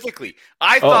specifically.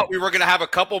 I thought we were going to have a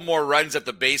couple more runs at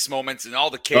the base moments and all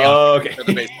the chaos for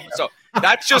the base moments. So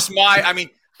that's just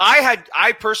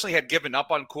I personally had given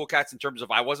up on Cool Cats in terms of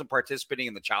I wasn't participating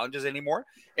in the challenges anymore,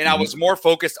 and I was more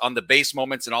focused on the base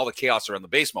moments and all the chaos around the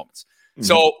base moments.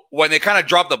 So when they kind of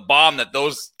dropped the bomb that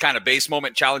those kind of base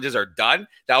moment challenges are done,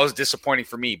 that was disappointing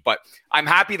for me. But I'm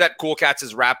happy that Cool Cats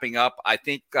is wrapping up. I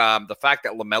think the fact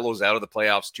that LaMelo's out of the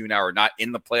playoffs too now, or not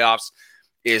in the playoffs,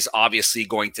 is obviously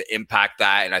going to impact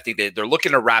that. And I think they're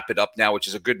looking to wrap it up now, which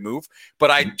is a good move.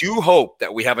 But I do hope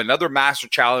that we have another Master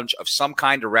Challenge of some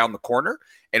kind around the corner.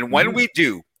 And when we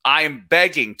do, I am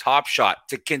begging Top Shot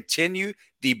to continue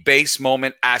the base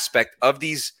moment aspect of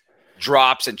these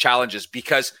drops and challenges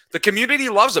because the community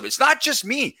loves them. It's not just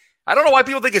me. I don't know why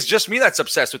people think it's just me that's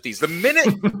obsessed with these. The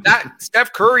minute that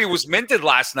Steph Curry was minted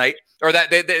last night, or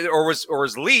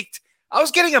was leaked, I was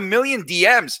getting a million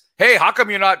DMs. Hey, how come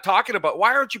you're not talking about?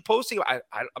 Why aren't you posting?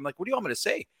 I'm like, what do you want me to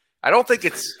say? I don't think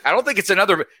it's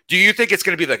another. Do you think it's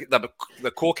going to be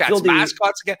the Cool Cats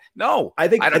mascots again? No, I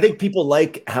think people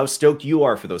like how stoked you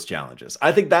are for those challenges.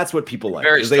 I think that's what people like.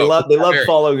 They love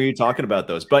following you talking about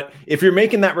those. But if you're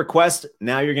making that request,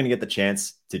 now you're going to get the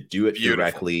chance to do it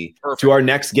directly to our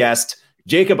next guest,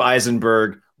 Jacob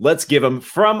Eisenberg. Let's give him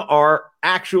from our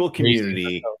actual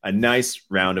community a nice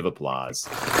round of applause.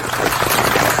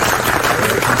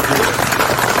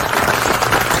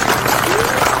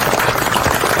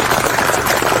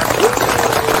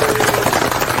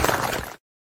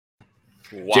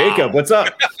 Wow. Jacob, what's up?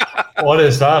 What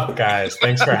is up, guys?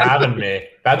 Thanks for having me.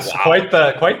 That's quite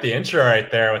the intro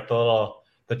right there with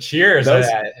the cheers.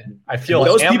 I feel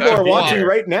those people are watching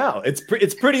right now.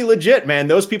 It's pretty legit, man.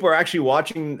 Those people are actually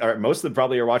watching, or most of them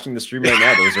probably are watching the stream right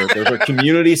now. Those are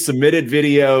community submitted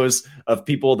videos of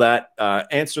people that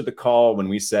answered the call when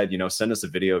we said, send us a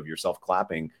video of yourself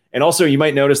clapping. And also, you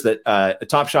might notice that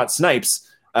Top Shot Snipes,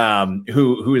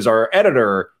 who is our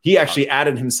editor, he actually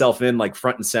added himself in like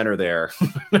front and center there.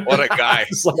 What a guy.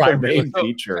 It's like our main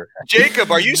feature. Jacob,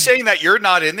 are you saying that you're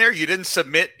not in there? You didn't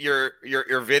submit your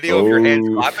video of your hands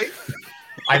clapping?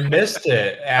 I missed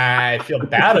it. I feel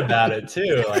bad about it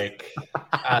too. Like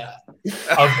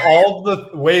of all the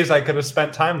ways I could have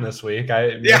spent time this week,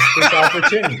 I missed this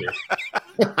opportunity.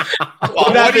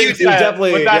 There's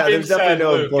definitely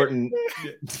no important.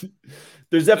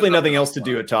 There's definitely nothing else to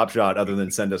do at Top Shot other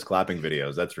than send us clapping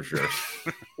videos. That's for sure.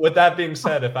 With that being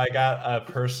said, if I got a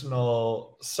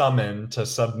personal summon to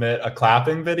submit a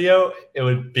clapping video, it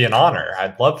would be an honor.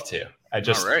 I'd love to. I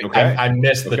just I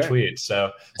missed the tweet,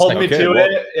 so hold me to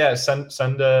it. Yeah,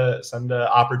 send a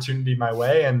opportunity my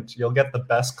way, and you'll get the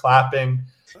best clapping.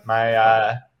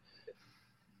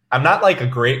 I'm not like a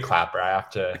great clapper, I have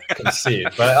to concede,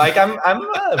 but like I'm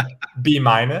a B-.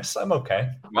 I'm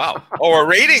okay. Wow. Oh, a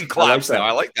rating claps now.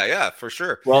 I like that. Yeah, for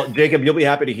sure. Well, Jacob, you'll be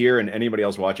happy to hear, and anybody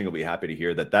else watching will be happy to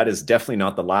hear that is definitely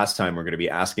not the last time we're going to be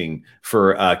asking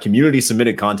for community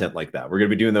submitted content like that. We're going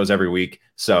to be doing those every week.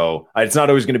 So it's not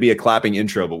always going to be a clapping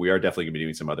intro, but we are definitely going to be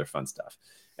doing some other fun stuff.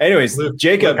 Anyways, Luke,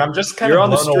 Jacob, I'm just kind of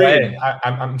blown away.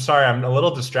 I'm sorry, I'm a little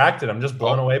distracted. I'm just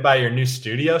blown away by your new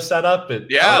studio setup.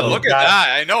 Look at that.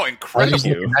 I know, incredible.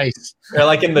 Nice. They're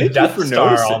like in the Death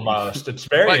Star almost. It's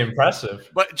very impressive.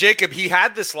 But Jacob, he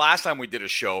had this last time we did a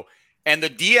show, and the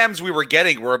DMs we were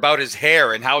getting were about his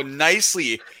hair and how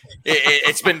nicely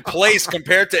it's been placed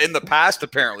compared to in the past,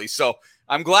 apparently. So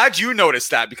I'm glad you noticed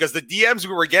that, because the DMs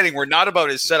we were getting were not about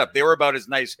his setup. They were about his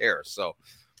nice hair. So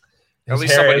at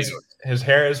least somebody knew. His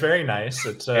hair is very nice.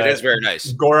 It is very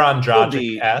nice. Goran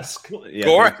Dragic-esque. Yeah,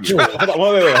 Goran.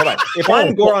 Hold on. If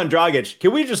I'm Goran Dragic,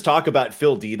 can we just talk about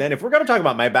Phil D then? If we're going to talk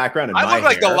about my background and I look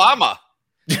like the llama.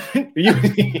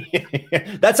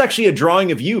 That's actually a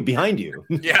drawing of you behind you.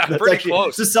 Yeah, that's pretty actually,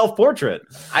 close. It's a self-portrait.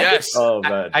 Yes.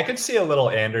 I could see a little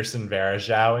Anderson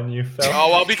Varejao in you, Phil. Oh,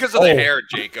 well, because of the hair,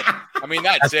 Jacob. I mean,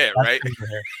 that's it, right?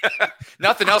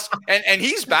 Nothing else. And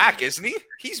he's back, isn't he?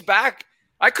 He's back.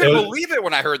 I couldn't believe it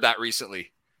when I heard that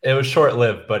recently. It was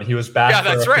short-lived, but he was back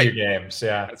for a few games.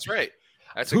 Yeah, that's right.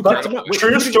 That's incredible.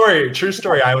 True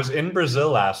story. I was in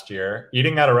Brazil last year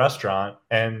eating at a restaurant,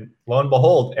 and lo and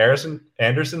behold, Anderson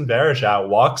Varejao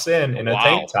walks in a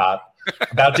tank top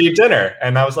about to eat dinner.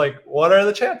 And I was like, what are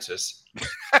the chances?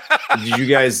 Did you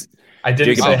guys? I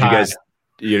didn't say hi.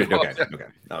 Okay.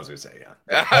 I was going to say,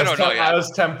 yeah. I don't know. I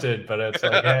was tempted, but it's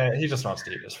like, he just wants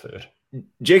to eat his food.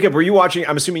 Jacob, were you watching?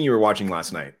 I'm assuming you were watching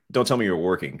last night. Don't tell me you were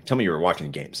working. Tell me you were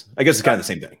watching games. I guess it's kind of the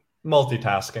same thing.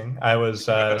 Multitasking. I was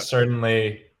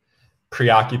certainly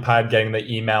preoccupied getting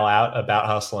the email out about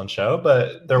Hustle and Show,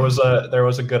 but there was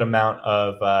a good amount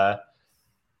of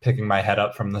picking my head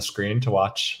up from the screen to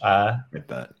watch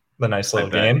the nice little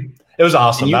game. It was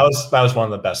awesome. That was one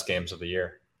of the best games of the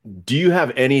year. Do you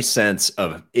have any sense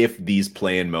of if these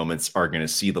play-in moments are going to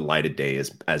see the light of day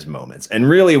as moments? And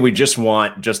really, we just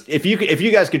want if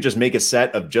you guys could just make a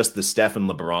set of just the Steph and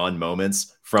LeBron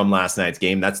moments from last night's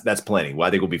game, that's plenty. Well,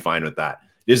 I think we'll be fine with that.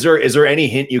 Is there any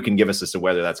hint you can give us as to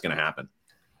whether that's going to happen?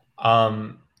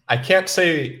 I can't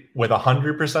say with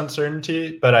 100%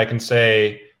 certainty, but I can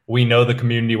say we know the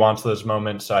community wants those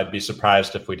moments. So I'd be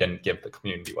surprised if we didn't give the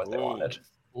community what they wanted.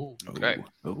 Ooh, okay.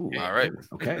 Ooh, all right.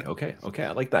 Okay.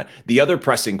 I like that. The other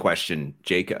pressing question,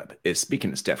 Jacob, is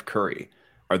speaking of Steph Curry,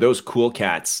 are those Cool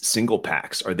Cats single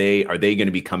packs? Are they going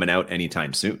to be coming out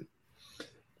anytime soon?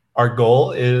 Our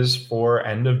goal is for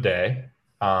end of day.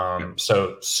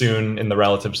 So soon in the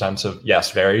relative sense of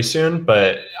yes, very soon,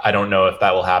 but I don't know if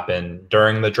that will happen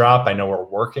during the drop. I know we're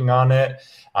working on it.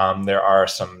 There are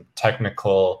some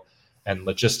technical and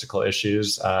logistical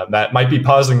issues that might be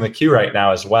pausing the queue right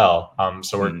now as well.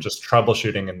 So we're just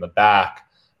troubleshooting in the back,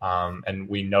 and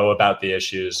we know about the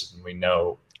issues, and we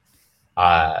know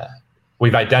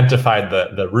we've identified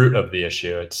the root of the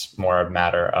issue. It's more a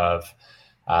matter of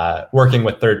working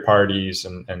with third parties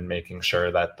and making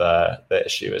sure that the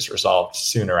issue is resolved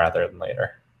sooner rather than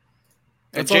later.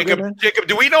 And Jacob,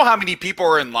 do we know how many people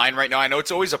are in line right now? I know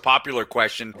it's always a popular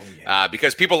question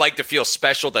because people like to feel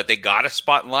special that they got a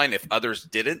spot in line if others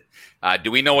didn't.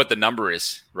 Do we know what the number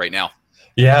is right now?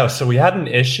 Yeah, so we had an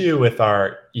issue with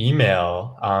our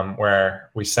email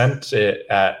where we sent it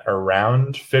at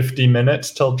around 50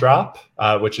 minutes till drop,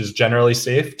 which is generally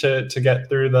safe to get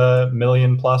through the 1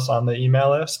 million plus on the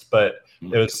email list, but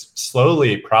it was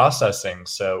slowly processing.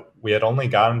 So we had only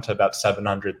gotten to about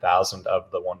 700,000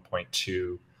 of the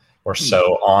 1.2 or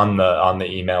so on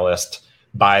the email list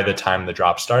by the time the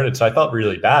drop started. So I felt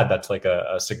really bad. That's like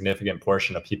a significant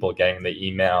portion of people getting the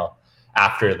email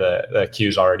after the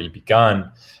queue's already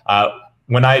begun.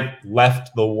 When I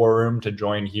left the war room to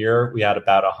join here, we had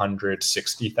about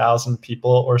 160,000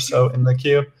 people or so in the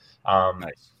queue.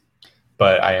 Nice.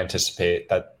 But I anticipate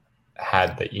that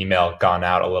had the email gone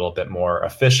out a little bit more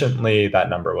efficiently, that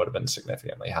number would have been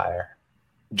significantly higher.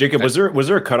 Jacob, was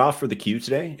there a cutoff for the queue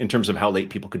today in terms of how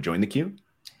late people could join the queue?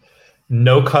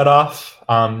 No cutoff.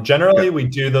 Generally, we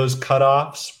do those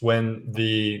cutoffs when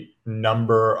the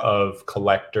number of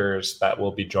collectors that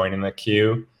will be joining the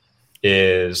queue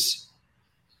is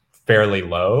fairly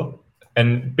low.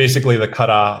 And basically the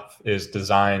cutoff is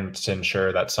designed to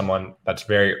ensure that someone that's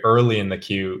very early in the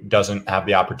queue doesn't have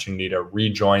the opportunity to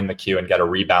rejoin the queue and get a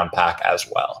rebound pack as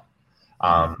well.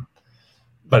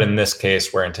 But in this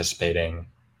case, we're anticipating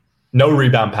no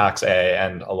rebound packs,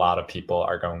 and a lot of people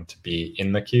are going to be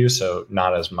in the queue, so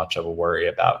not as much of a worry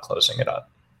about closing it up.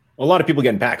 A lot of people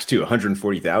getting packs too,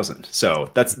 140,000. So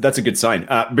that's a good sign.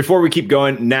 Before we keep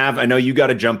going, Nav, I know you got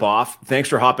to jump off. Thanks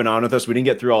for hopping on with us. We didn't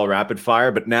get through all rapid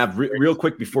fire, but Nav, real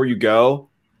quick before you go,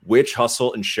 which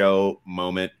Hustle and Show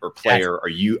moment or player are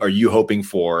you hoping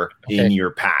for in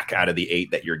your pack out of the 8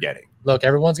 that you're getting? Look,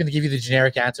 everyone's going to give you the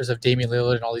generic answers of Damian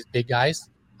Lillard and all these big guys.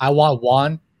 I want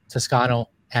Juan Toscano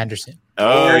Anderson.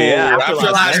 Oh yeah, after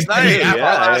last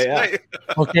night.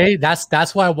 Okay,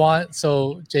 that's what I want.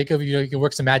 So Jacob, you can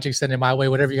work some magic, send it my way,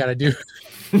 whatever you got to do.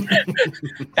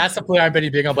 That's the player I'm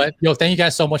betting big on. But thank you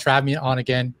guys so much for having me on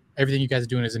again. Everything you guys are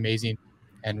doing is amazing,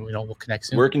 and we'll connect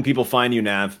soon. Where can people find you,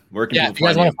 Nav? If you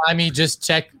guys want to find me, just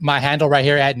check my handle right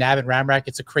here at Nav and Ramrack.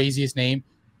 It's the craziest name,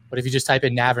 but if you just type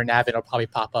in Nav or Nav, it'll probably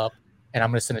pop up. And I'm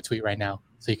going to send a tweet right now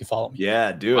so you can follow me.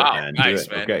 Yeah, do it, man. Nice,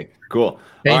 do it. Man. Okay, cool.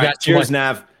 Thank you guys. Cheers,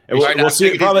 Nav. We'll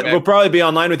see. We'll probably be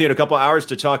online with you in a couple hours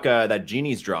to talk that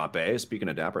Genie's drop. Speaking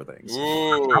of dapper things.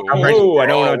 Ooh, I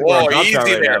don't know. Easy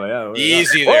there.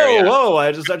 Easy there. Whoa!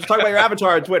 I just talk about your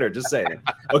avatar on Twitter. Just saying.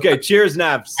 Okay. Cheers,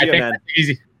 Nav. See you, man.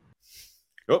 Easy.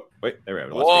 Oh, wait. There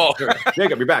we go. Whoa,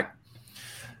 Jacob, you're back.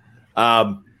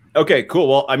 Okay, cool.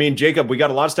 Well, I mean, Jacob, we got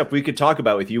a lot of stuff we could talk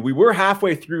about with you. We were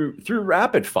halfway through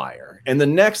rapid fire, and the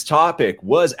next topic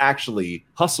was actually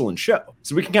hustle and show.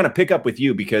 So we can kind of pick up with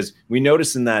you because we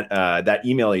noticed in that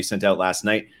email you sent out last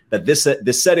night that this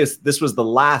was the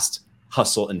last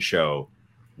hustle and show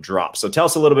drop. So tell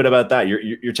us a little bit about that.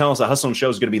 You're telling us that hustle and show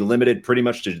is going to be limited pretty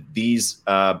much to these.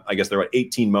 I guess there were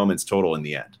 18 moments total in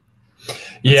the end.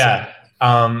 Yeah,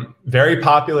 very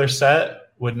popular set.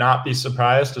 Would not be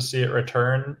surprised to see it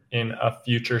return in a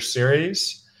future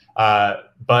series.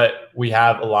 But we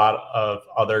have a lot of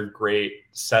other great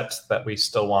sets that we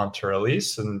still want to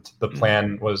release. And the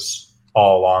plan was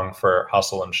all along for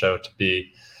Hustle and Show to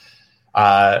be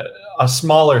a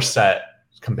smaller set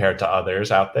compared to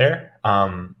others out there.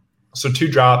 So 2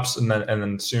 drops, and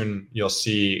then soon you'll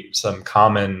see some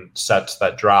common sets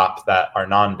that drop that are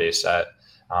non-base set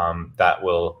that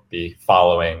will be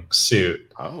following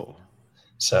suit. Oh.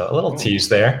 So a little tease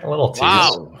there, a little tease.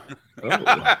 Wow.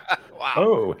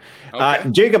 Wow. Okay.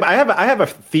 Jacob, I have a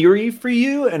theory for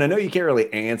you, and I know you can't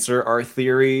really answer our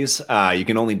theories. You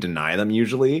can only deny them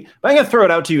usually, but I'm going to throw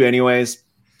it out to you anyways.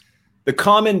 The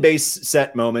common base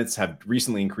set moments have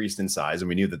recently increased in size, and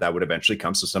we knew that would eventually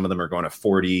come. So some of them are going to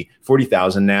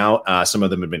 40,000 now. Some of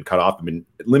them have been cut off, have been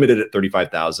limited at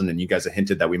 35,000, and you guys have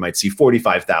hinted that we might see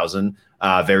 45,000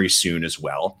 very soon as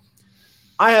well.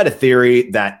 I had a theory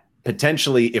that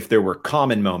potentially, if there were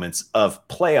common moments of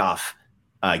playoff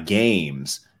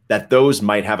games, that those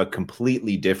might have a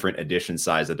completely different edition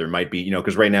size. That there might be,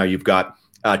 because right now you've got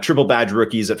triple badge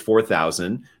rookies at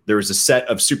 4,000. There was a set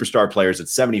of superstar players at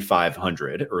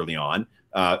 7,500 early on.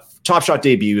 Top Shot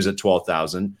debuts at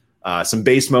 12,000. Some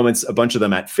base moments, a bunch of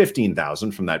them at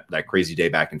 15,000 from that crazy day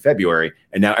back in February,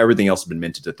 and now everything else has been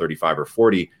minted to 35 or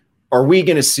 40. Are we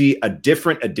going to see a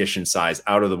different edition size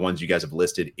out of the ones you guys have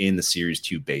listed in the Series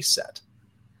 2 base set?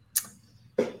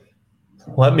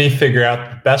 Let me figure out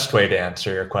the best way to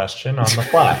answer your question on the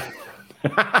fly.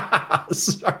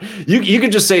 You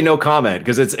can just say no comment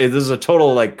because this is a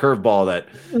total curveball that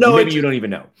maybe you don't even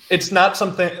know. It's not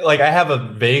something I have a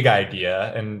vague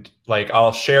idea and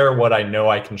I'll share what I know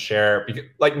I can share. Because,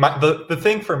 the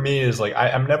thing for me is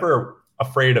I'm never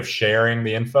afraid of sharing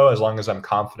the info as long as I'm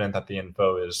confident that the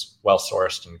info is well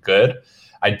sourced and good.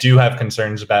 I do have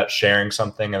concerns about sharing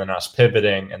something and then us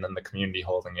pivoting and then the community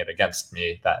holding it against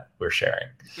me that we're sharing.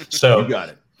 So you got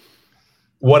it.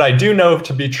 What I do know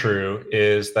to be true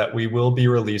is that we will be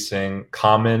releasing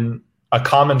a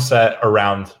common set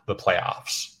around the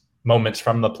playoffs, moments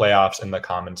from the playoffs in the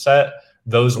common set.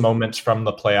 Those moments from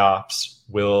the playoffs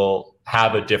will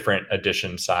have a different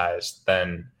edition size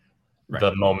than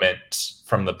the moments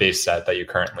from the base set that you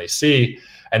currently see.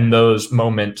 And those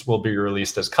moments will be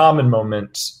released as common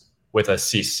moments with a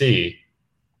CC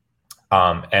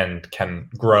and can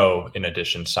grow in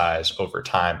edition size over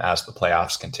time as the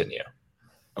playoffs continue.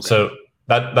 Okay. So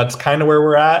that's kind of where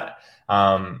we're at.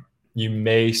 You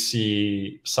may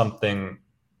see something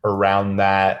around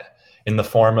that in the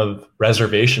form of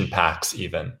reservation packs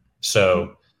even.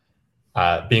 So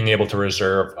being able to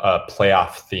reserve a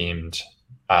playoff themed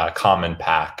common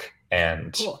pack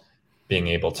and being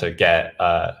able to get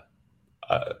a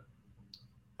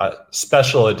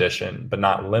special edition, but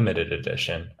not limited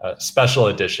edition, a special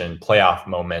edition playoff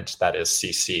moment that is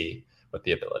CC with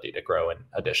the ability to grow in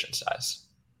edition size.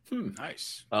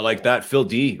 Nice. I like that. Phil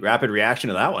D, rapid reaction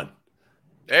to that one.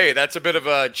 Hey, that's a bit of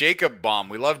a Jacob bomb.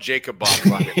 We love Jacob bombs.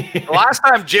 The last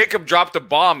time Jacob dropped a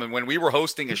bomb and when we were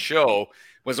hosting a show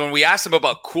was when we asked him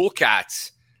about Cool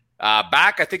Cats.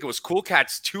 Back, I think it was Cool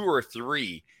Cats 2 or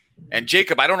 3. And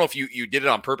Jacob, I don't know if you did it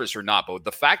on purpose or not, but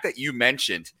the fact that you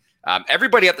mentioned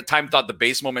everybody at the time thought the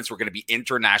base moments were going to be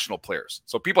international players.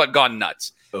 So people had gone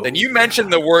nuts. Then you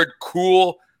mentioned the word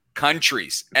cool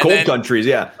countries. Cold countries,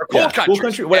 yeah. Cold countries. Cool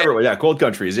country, whatever, yeah, cold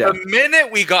countries, yeah. The minute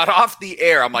we got off the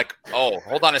air, I'm like, oh,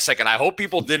 hold on a second. I hope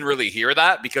people didn't really hear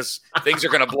that because things are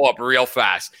going to blow up real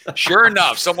fast. Sure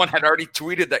enough, someone had already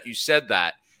tweeted that you said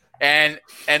that. And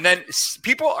then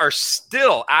people are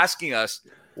still asking us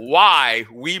why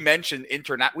we mentioned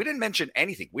internet. We didn't mention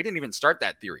anything. We didn't even start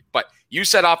that theory. But you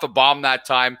set off a bomb that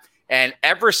time. And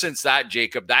ever since that,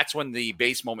 Jacob, that's when the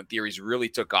base moment theories really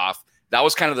took off. That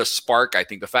was kind of the spark, I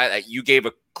think, the fact that you gave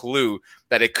a clue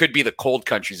that it could be the cold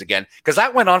countries again. Because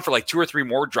that went on for 2 or 3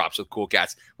 more drops with Cool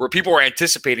Cats where people were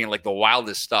anticipating the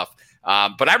wildest stuff.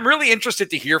 But I'm really interested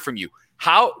to hear from you.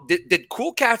 how did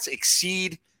Cool Cats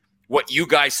exceed what you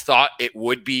guys thought it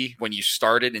would be when you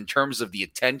started in terms of the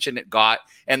attention it got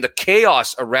and the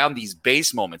chaos around these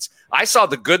base moments? I saw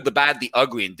the good, the bad, the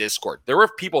ugly in Discord. There were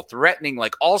people threatening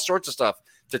like all sorts of stuff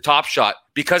to Top Shot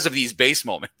because of these base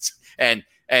moments and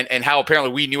how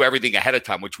apparently we knew everything ahead of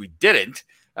time, which we didn't.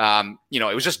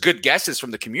 It was just good guesses from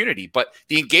the community, but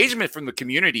the engagement from the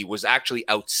community was actually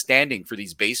outstanding for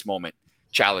these base moment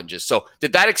challenges. So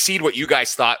did that exceed what you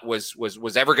guys thought was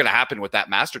ever going to happen with that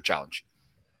Master Challenge?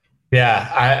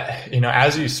 Yeah,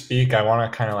 as you speak, I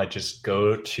want to kind of like just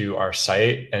go to our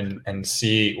site and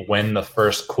see when the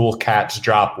first Cool Cats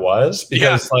drop was,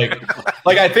 because like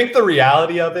I think the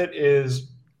reality of it is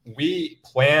we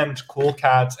planned Cool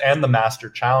Cats and the Master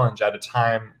Challenge at a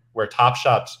time where Top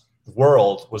Shot's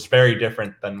world was very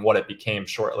different than what it became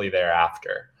shortly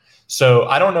thereafter. So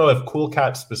I don't know if Cool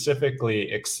Cats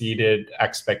specifically exceeded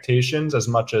expectations as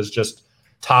much as just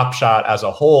Top Shot as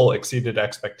a whole exceeded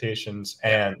expectations,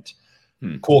 and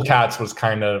Cool Cats was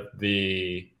kind of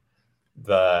the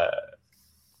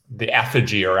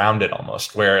effigy around it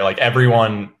almost, where like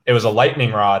everyone, it was a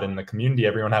lightning rod in the community.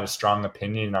 Everyone had a strong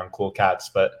opinion on Cool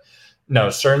Cats, but no,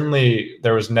 certainly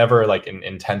there was never like an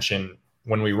intention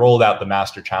when we rolled out the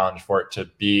Master Challenge for it to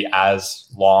be as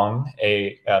long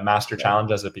a Master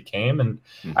Challenge as it became. And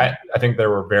I think there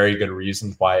were very good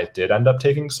reasons why it did end up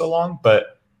taking so long,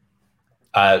 but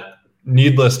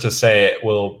needless to say, it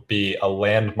will be a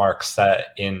landmark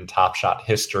set in Top Shot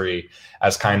history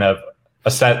as kind of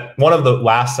a set, one of the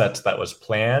last sets that was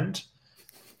planned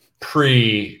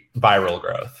pre-viral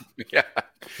growth.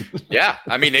 Yeah.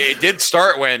 I mean, it did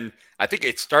start when, I think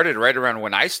it started right around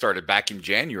when I started back in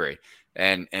January.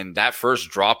 And that first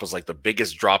drop was like the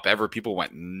biggest drop ever. People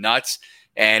went nuts.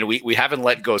 And we haven't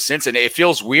let go since. And it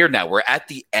feels weird now. We're at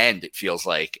the end, it feels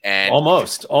like. And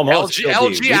almost.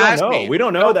 LG we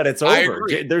don't know that it's over.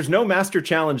 There's no Master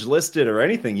Challenge listed or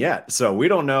anything yet. So we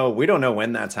don't know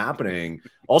when that's happening.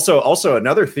 Also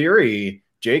another theory,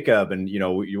 Jacob, and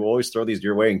you always throw these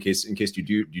your way in case you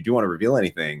do want to reveal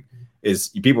anything, is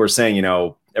people are saying,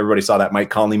 everybody saw that Mike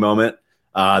Conley moment.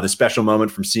 The special moment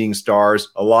from Seeing Stars.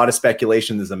 A lot of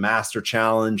speculation. There's a Master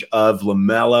Challenge of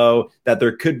LaMelo, that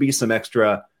there could be some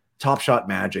extra Top Shot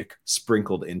magic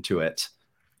sprinkled into it.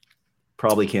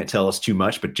 Probably can't tell us too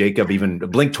much, but Jacob, even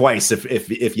blink twice if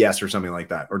yes or something like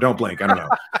that, or don't blink. I don't know.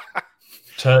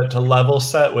 To level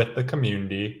set with the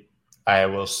community, I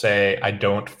will say I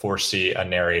don't foresee a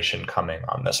narration coming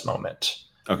on this moment.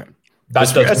 Okay,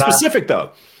 that's specific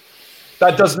though.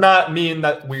 That does not mean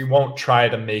that we won't try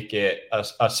to make it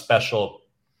a special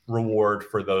reward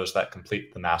for those that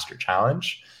complete the Master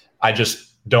Challenge. I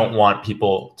just don't want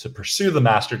people to pursue the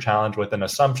Master Challenge with an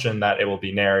assumption that it will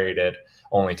be narrated,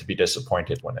 only to be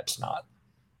disappointed when it's not.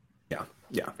 Yeah.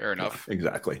 Fair enough. Yeah,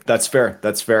 exactly. That's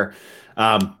fair.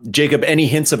 Jacob, any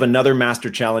hints of another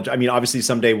Master Challenge? I mean, obviously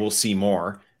someday we'll see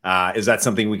more. Is that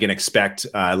something we can expect,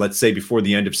 let's say, before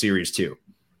the end of Series 2?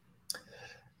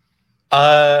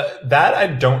 That I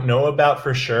don't know about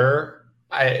for sure.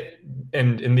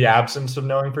 In the absence of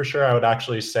knowing for sure, I would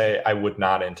actually say I would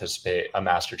not anticipate a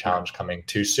Master Challenge coming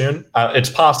too soon. It's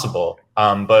possible,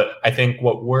 but I think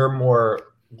what we're more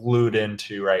glued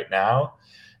into right now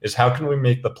is how can we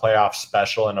make the playoffs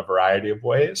special in a variety of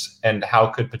ways, and how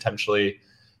could potentially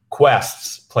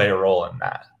quests play a role in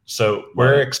that. So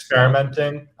we're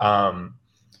experimenting.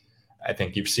 I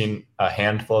think you've seen a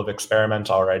handful of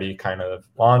experiments already kind of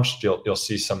launched. You'll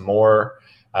see some more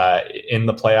in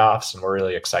the playoffs, and we're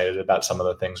really excited about some of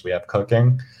the things we have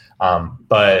cooking.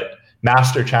 But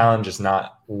Master Challenge is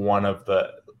not one of the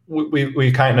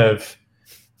we kind of,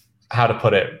 how to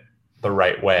put it the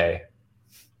right way.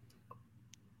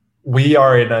 We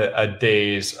are in a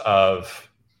days of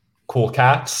Cool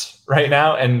Cats right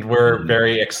now, and we're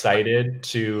very excited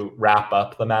to wrap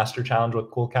up the Master Challenge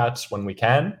with Cool Cats when we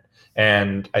can.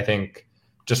 And I think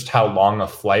just how long a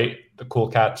flight the Cool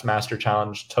Cats Master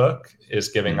Challenge took is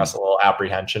giving us a little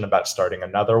apprehension about starting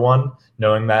another one,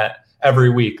 knowing that every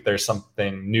week there's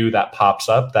something new that pops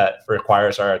up that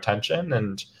requires our attention.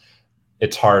 And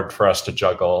it's hard for us to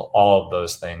juggle all of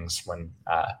those things when,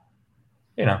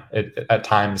 at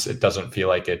times it doesn't feel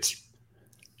like it's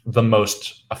the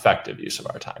most effective use of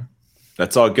our time.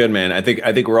 That's all good, man. I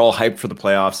think we're all hyped for the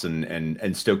playoffs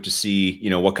and stoked to see,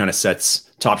 what kind of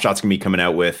sets Top Shot's gonna be coming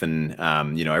out with. And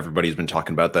everybody's been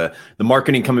talking about the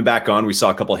marketing coming back on. We saw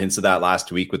a couple of hints of that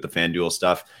last week with the FanDuel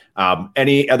stuff. Are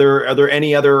there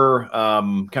any other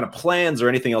kind of plans or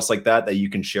anything else like that you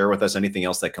can share with us? Anything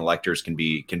else that collectors can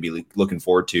be looking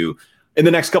forward to in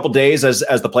the next couple of days as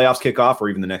the playoffs kick off, or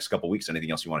even the next couple of weeks? Anything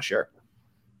else you want to share?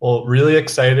 Well, really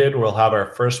excited. We'll have our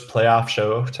first playoff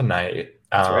show tonight.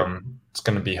 Right. It's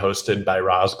going to be hosted by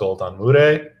Rosgold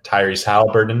Onwure, Tyrese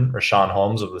Halliburton, Rashawn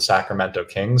Holmes of the Sacramento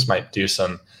Kings might do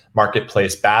some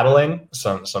marketplace battling,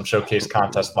 some showcase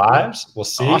contest lives. We'll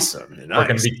see. Awesome. Nice. We're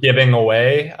going to be giving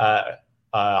away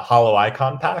a Hollow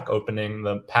Icon pack, opening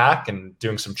the pack and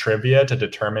doing some trivia to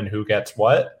determine who gets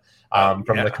what from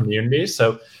the community.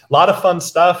 So a lot of fun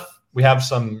stuff. We have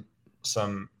some,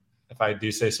 if I do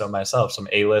say so myself, some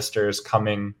A-listers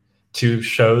coming to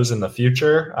shows in the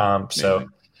future. So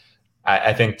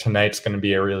I think tonight's going to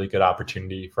be a really good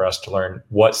opportunity for us to learn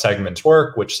what segments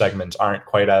work, which segments aren't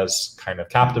quite as kind of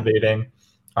captivating.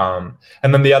 And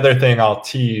then the other thing I'll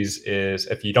tease is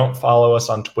if you don't follow us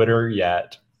on Twitter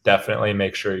yet, definitely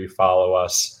make sure you follow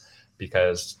us,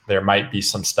 because there might be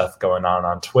some stuff going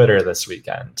on Twitter this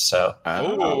weekend. So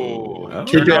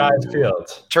keep your eyes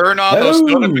peeled. Turn on those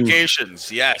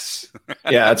notifications. Yes.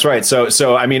 Yeah, that's right. So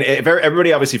I mean, if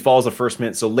everybody obviously follows the First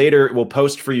Mint. So later we'll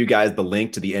post for you guys the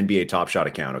link to the NBA Top Shot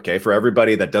account. Okay, for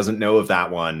everybody that doesn't know of that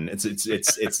one,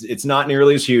 it's not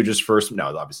nearly as huge as First.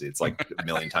 No, obviously it's like a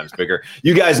million times bigger.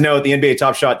 You guys know the NBA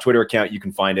Top Shot Twitter account. You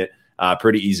can find it.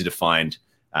 Pretty easy to find.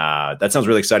 That sounds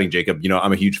really exciting, Jacob. You know,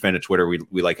 I'm a huge fan of Twitter.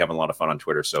 We like having a lot of fun on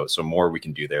Twitter. So more we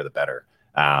can do there, the better.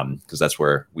 Because that's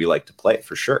where we like to play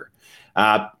for sure.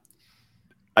 I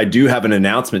do have an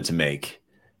announcement to make.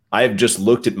 I have just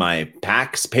looked at my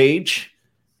packs page,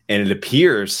 and it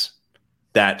appears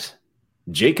that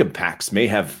Jacob packs may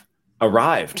have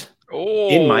arrived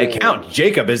in my account.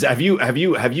 Jacob, have you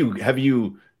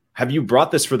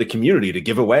brought this for the community to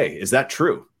give away? Is that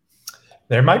true?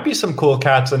 There might be some cool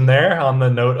cats in there. On the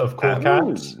note of cool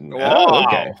cats,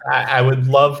 okay. I would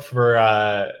love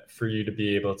for you to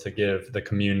be able to give the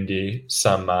community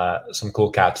some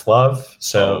cool cats love.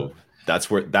 So that's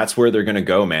where they're going to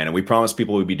go, man. And we promised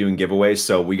people we'd be doing giveaways.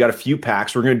 So we got a few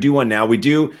packs. We're going to do one now. We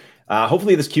do.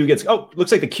 Hopefully this queue gets. Oh,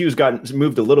 looks like the queue's gotten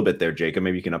moved a little bit there, Jacob.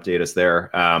 Maybe you can update us there.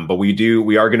 But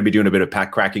we are going to be doing a bit of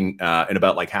pack cracking in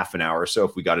about like half an hour or so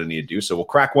if we got any to do. So we'll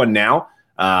crack one now.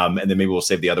 And then maybe we'll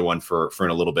save the other one for in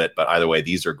a little bit. But either way,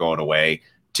 these are going away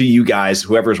to you guys,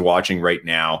 whoever's watching right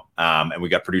now. And we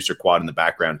got producer Quad in the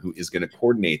background who is going to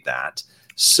coordinate that.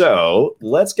 So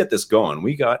let's get this going.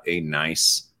 We got a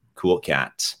nice Cool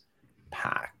Cat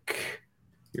pack.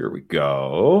 Here we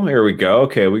go.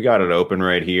 Okay, we got it open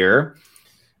right here.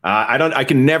 I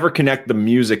can never connect the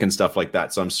music and stuff like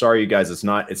that. So I'm sorry, you guys. It's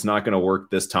not going to work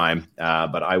this time.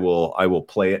 But I will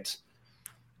play it.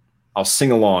 I'll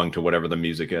sing along to whatever the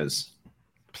music is.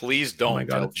 Please don't. Oh my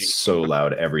God, it's so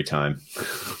loud every time.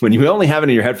 When you only have it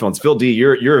in your headphones. Phil D,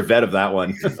 you're a vet of that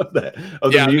one.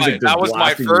 The music that was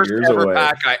my first ever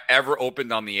pack I ever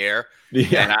opened on the air.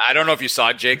 Yeah. And I don't know if you saw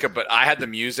it, Jacob, but I had the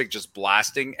music just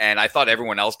blasting, and I thought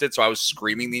everyone else did, so I was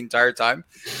screaming the entire time.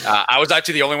 I was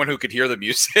actually the only one who could hear the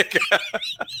music.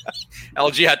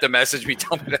 LG had to message me,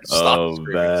 tell me to stop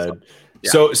screaming. Bad.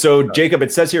 So Jacob,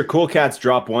 it says here Cool Cats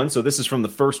drop one. So this is from the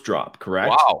first drop, correct?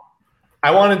 Wow.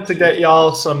 I wanted to get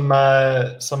y'all some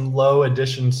low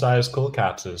edition size Cool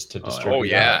Catses to distribute. Oh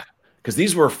yeah. Because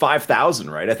these were 5,000,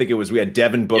 right? I think we had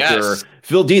Devin Booker,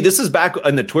 Phil D. This is back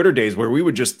in the Twitter days where we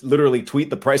would just literally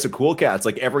tweet the price of Cool Cats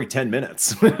like every 10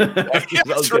 minutes.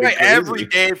 That's right. Every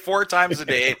day, 4 times a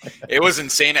day. It was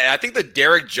insane. I think the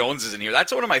Derek Jones is in here.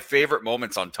 That's one of my favorite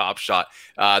moments on Top Shot.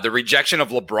 The rejection of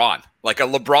LeBron, like a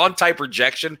LeBron type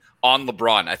rejection on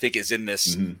LeBron, I think is in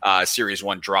this Series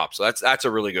 1 drop. So that's a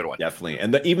really good one. Definitely.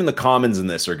 And even the commons in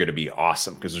this are going to be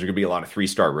awesome because there's going to be a lot of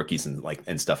 3-star rookies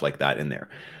and stuff like that in there.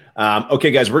 Okay,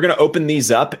 guys, we're going to open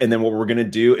these up, and then what we're going to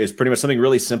do is pretty much something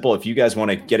really simple. If you guys want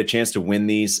to get a chance to win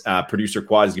these, producer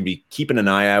Quad is going to be keeping an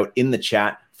eye out in the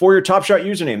chat for your Top Shot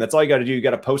username. That's all you got to do. You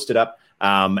got to post it up,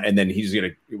 and then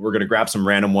we're going to grab some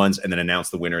random ones and then announce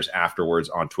the winners afterwards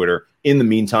on Twitter. In the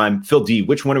meantime, Phil D,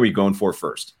 which one are we going for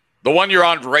first? The one you're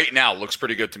on right now looks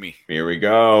pretty good to me. Here we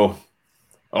go.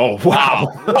 Oh,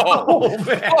 wow. Oh,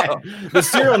 man. The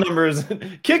serial number is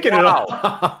kicking it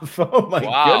off. Oh,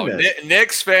 my goodness.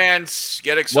 Knicks fans,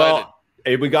 get excited. Well,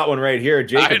 hey, we got one right here.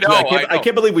 Jacob, I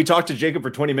can't believe we talked to Jacob for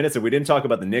 20 minutes and we didn't talk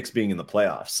about the Knicks being in the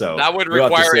playoffs. So that would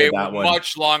require a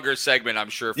much longer segment, I'm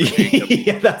sure, for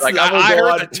Jacob. I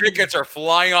heard the tickets are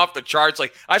flying off the charts.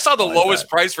 Like, I saw the lowest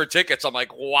price for tickets. I'm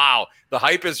like, wow, the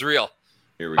hype is real.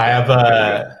 Here we go. I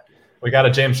have we got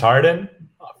a James Harden.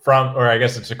 Or I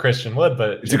guess it's a Christian Wood,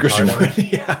 but it's a Christian Wood,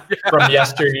 from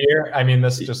yesteryear. I mean,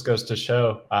 this just goes to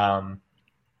show. How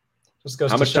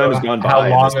much time has gone by? How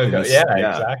long ago?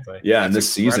 Exactly. Yeah, in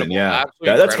this season,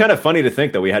 that's kind of funny to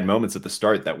think that we had moments at the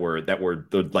start that were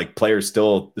the like players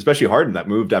still, especially Harden, that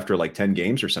moved after like 10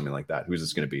 games or something like that. Who's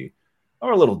this going to be?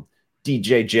 Or a little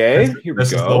DJJ. Here we go.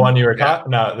 This is the one you were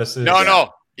talking. No, this is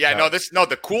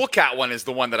the Cool Cat one is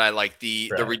the one that I like.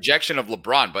 The rejection of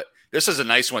LeBron, but this is a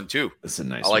nice one too. This is a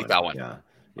nice. I like that one.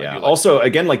 Yeah. Also,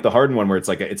 again, like the Harden one, where it's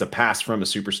like it's a pass from a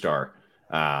superstar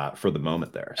for the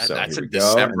moment there. So that's here we a go.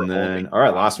 December And then, holding. all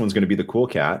right, last one's going to be the Cool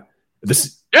Cat. This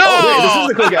is this is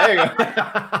the Cool Cat. There you go.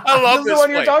 I love this is the one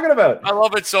you're talking about. I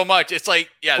love it so much. It's like,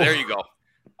 there you go.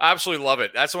 I absolutely love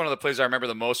it. That's one of the plays I remember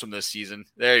the most from this season.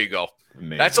 There you go.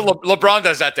 Amazing. That's LeBron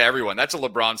does that to everyone. That's a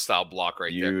LeBron style block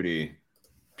right there.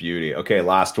 Beauty. Okay,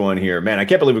 last one here. Man, I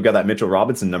can't believe we've got that Mitchell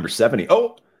Robinson number 70.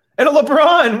 Oh, and a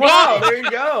LeBron. Wow, there you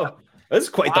go. This is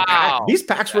quite the pack. These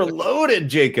packs were loaded,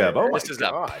 Jacob. Oh, this is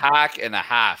a pack and a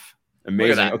half.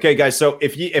 Amazing. Okay, guys. So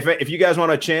if you guys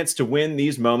want a chance to win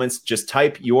these moments, just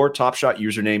type your Top Shot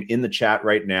username in the chat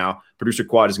right now. Producer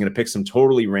Quad is going to pick some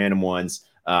totally random ones.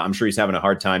 I'm sure he's having a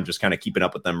hard time just kind of keeping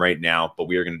up with them right now, but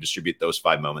we are going to distribute those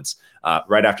 5 moments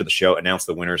right after the show, announce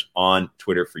the winners on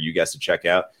Twitter for you guys to check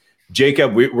out.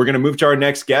 Jacob, we're going to move to our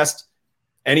next guest.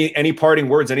 Any parting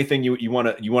words, anything you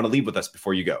want to leave with us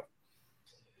before you go?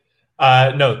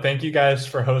 No, thank you guys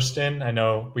for hosting. I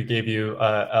know we gave you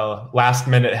a last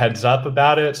minute heads up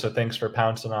about it, so thanks for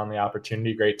pouncing on the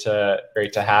opportunity. Great to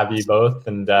have you both.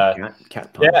 And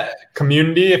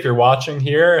community, if you're watching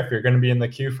here, if you're going to be in the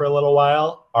queue for a little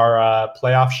while, our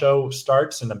playoff show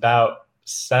starts in about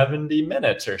 70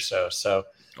 minutes or so. So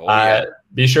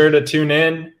be sure to tune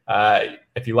in.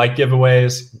 If you like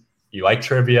giveaways, you like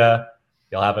trivia,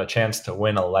 you'll have a chance to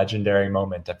win a legendary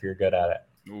moment if you're good at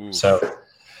it. Ooh. So.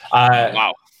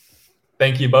 Wow.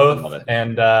 Thank you both.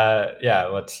 And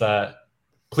let's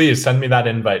please send me that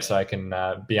invite so I can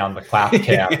be on the clap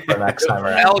cam for next time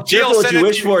around. Careful what you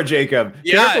wish for, Jacob.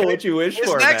 Yeah, careful what you wish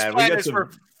for, next man. plan is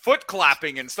for foot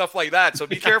clapping and stuff like that. So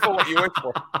be careful what you wish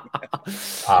for.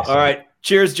 Awesome. All right.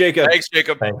 Cheers, Jacob. Thanks,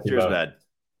 Jacob. Cheers, man.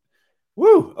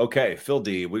 Woo. Okay, Phil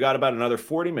D. We got about another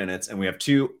 40 minutes, and we have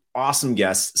 2 awesome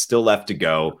guests still left to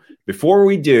go. Before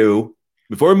we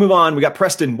move on, we got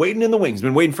Preston waiting in the wings.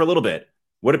 Been waiting for a little bit.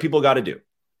 What do people got to do?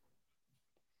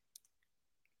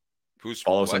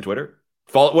 Follow us on Twitter.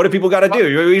 What do people got to do?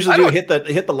 You usually do hit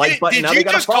the like button. Now they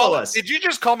got to follow us. Did you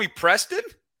just call me Preston?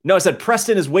 No, I said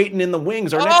Preston is waiting in the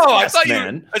wings. Our next guest,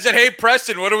 man. I said, hey,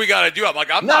 Preston, what do we got to do? I'm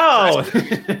like, I'm not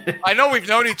Preston. I know we've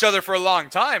known each other for a long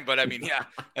time, but I mean,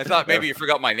 I thought maybe you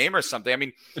forgot my name or something. I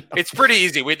mean, it's pretty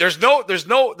easy. There's no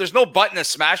button to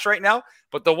smash right now.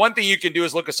 But the one thing you can do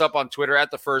is look us up on Twitter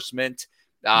at The First Mint.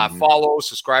 Follow,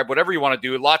 subscribe, whatever you want to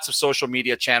do. Lots of social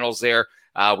media channels there.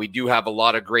 We do have a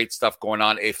lot of great stuff going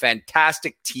on. A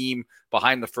fantastic team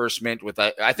behind The First Mint.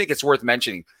 I think it's worth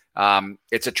mentioning.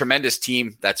 It's a tremendous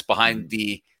team that's behind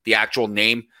the actual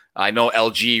name. I know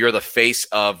LG, you're the face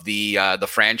of the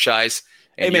franchise.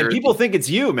 Hey, man, people think it's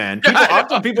you, man.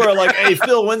 People are like, hey,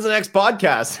 Phil, when's the next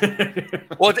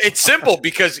podcast? Well, it's simple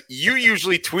because you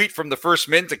usually tweet from the First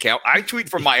Mint account. I tweet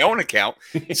from my own account.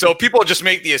 So people just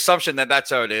make the assumption that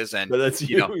that's how it is. And that's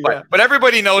you. But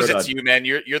everybody knows it's you, man.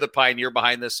 You're the pioneer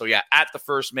behind this. So, at the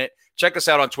First Mint. Check us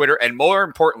out on Twitter. And more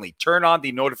importantly, turn on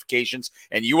the notifications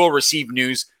and you will receive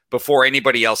news before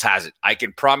anybody else has it. I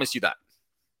can promise you that.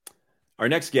 Our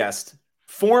next guest,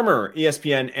 former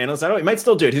ESPN analyst. I don't know, he might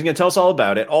still do it. He's going to tell us all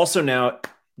about it. Also now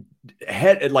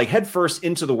head first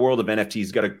into the world of NFTs.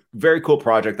 He's got a very cool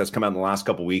project that's come out in the last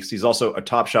couple of weeks. He's also a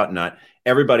Top Shot nut.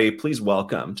 Everybody, please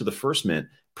welcome to the First Mint,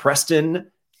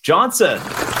 Preston Johnson.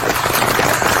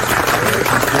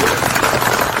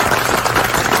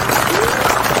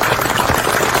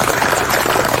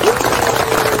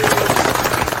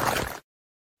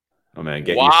 Oh man,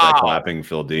 get used to that clapping,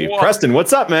 Phil D. Whoa. Preston,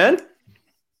 what's up, man?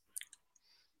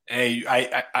 Hey,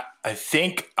 I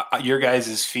think your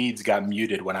guys' feeds got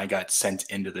muted when I got sent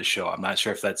into the show. I'm not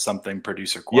sure if that's something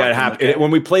producer. Yeah, it happened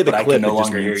when we play the clip. I can no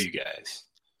longer hear you guys.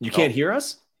 You can't hear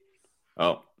us?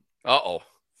 Oh.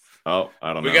 Oh,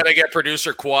 I don't know. We got to get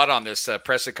producer Quad on this.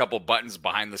 Press a couple buttons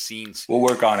behind the scenes. We'll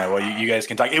work on it. Well, you guys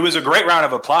can talk. It was a great round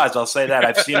of applause. I'll say that.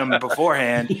 I've seen them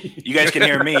beforehand. You guys can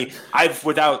hear me. I've,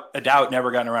 without a doubt,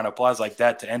 never gotten a round of applause like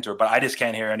that to enter, but I just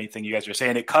can't hear anything you guys are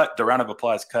saying. The round of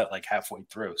applause cut like halfway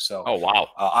through. So, oh, wow.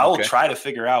 I will try to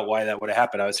figure out why that would have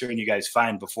happened. I was hearing you guys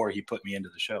fine before he put me into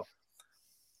the show.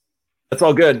 That's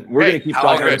all good. We're going to keep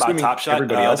talking about Top Shot.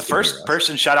 The first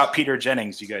person, shout out Peter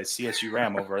Jennings, you guys, CSU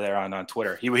Ram over there on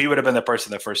Twitter. He would have been the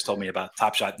person that first told me about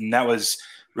Top Shot. And that was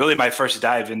really my first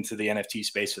dive into the NFT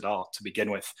space at all to begin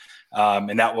with.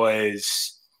 And that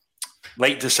was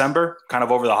late December, kind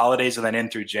of over the holidays and then in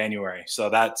through January. So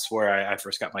that's where I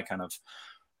first got my kind of,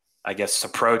 I guess,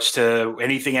 approach to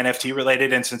anything NFT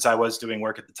related. And since I was doing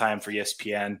work at the time for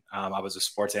ESPN, I was a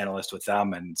sports analyst with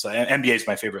them. And so NBA is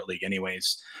my favorite league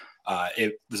anyways.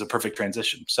 it was a perfect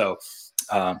transition. So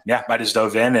I just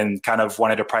dove in and kind of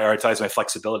wanted to prioritize my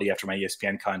flexibility after my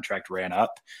ESPN contract ran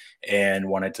up, and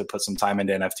wanted to put some time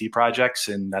into NFT projects.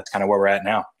 And that's kind of where we're at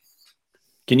now.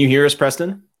 Can you hear us,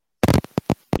 Preston?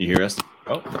 You hear us?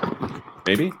 Oh,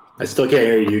 maybe. I still can't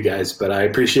hear you guys, but I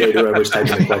appreciate whoever's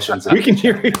typing the questions. We can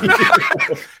hear you.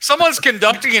 Someone's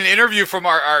conducting an interview from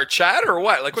our chat or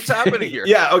what? Like, what's happening here?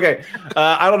 Yeah. Okay.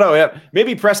 I don't know. Yeah.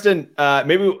 Maybe Preston.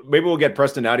 Maybe we'll get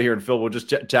Preston out of here, and Phil, we'll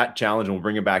just chat challenge, and we'll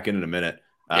bring him back in a minute.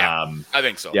 Yeah, I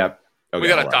think so. Yeah. Okay, we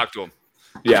got to talk to him.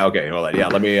 Yeah. Okay. Hold on. Yeah.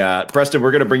 Let me. Preston,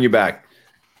 we're gonna bring you back.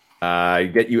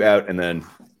 Get you out, and then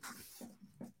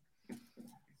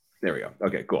there we go.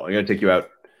 Okay. Cool. I'm gonna take you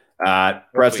out.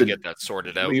 Preston, get that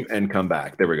sorted out, leave and come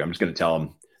back. There we go. I'm just going to tell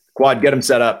him, Quad, get him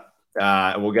set up,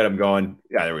 and we'll get him going.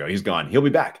 Yeah, there we go. He's gone. He'll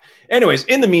be back. Anyways,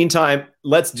 in the meantime,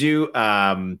 let's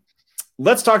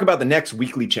talk about the next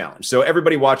weekly challenge. So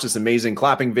everybody watch this amazing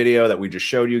clapping video that we just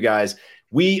showed you guys.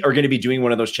 We are going to be doing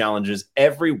one of those challenges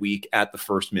every week at the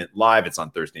First Mint Live. It's on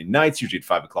Thursday nights, usually at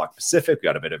 5 o'clock Pacific. We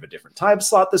got a bit of a different time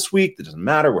slot this week. That doesn't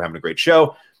matter. We're having a great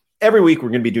show. Every week, we're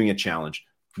going to be doing a challenge.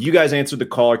 You guys answered the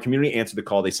call. Our community answered the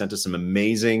call. They sent us some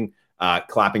amazing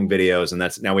clapping videos,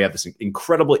 and now we have this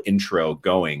incredible intro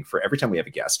going for every time we have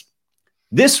a guest.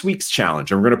 This week's challenge,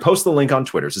 and we're going to post the link on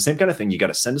Twitter. It's the same kind of thing. You got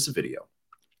to send us a video.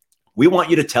 We want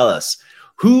you to tell us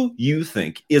who you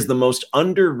think is the most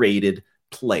underrated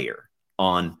player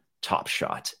on Top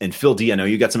Shot. And Phil D, I know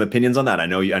you got some opinions on that. I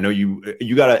know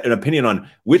you got an opinion on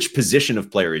which position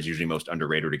of player is usually most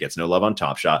underrated or gets no love on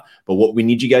Top Shot. But what we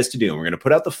need you guys to do, and we're going to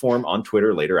put out the form on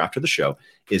Twitter later after the show,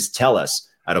 is tell us,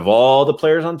 out of all the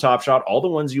players on Top Shot, all the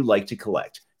ones you like to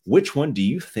collect, which one do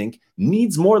you think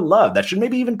needs more love? That should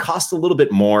maybe even cost a little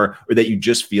bit more, or that you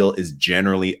just feel is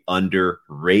generally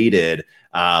underrated.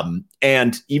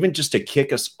 And even just to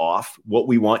kick us off, what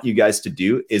we want you guys to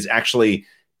do is actually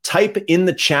type in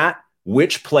the chat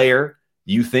which player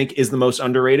you think is the most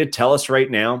underrated. Tell us right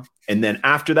now. And then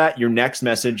after that, your next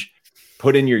message,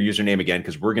 put in your username again,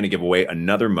 because we're going to give away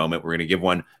another moment. We're going to give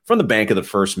one from the bank of the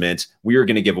First Mint. We are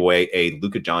going to give away a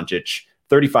Luka Doncic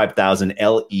 35,000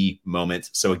 LE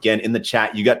moment. So again, in the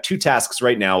chat, you got two tasks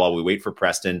right now while we wait for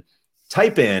Preston.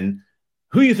 Type in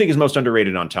who you think is most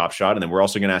underrated on Top Shot. And then we're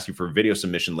also going to ask you for a video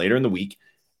submission later in the week.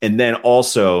 And then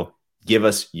also give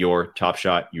us your Top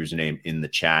Shot username in the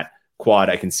chat. Quad,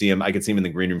 I can see him. I can see him in the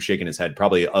green room shaking his head.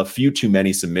 Probably a few too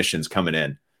many submissions coming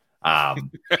in.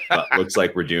 But looks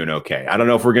like we're doing okay. I don't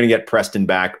know if we're going to get Preston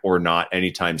back or not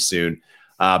anytime soon.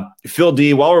 Phil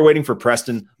D, while we're waiting for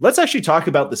Preston, let's actually talk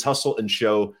about this Hustle and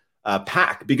Show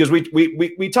pack, because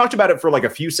we talked about it for like a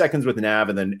few seconds with Nav,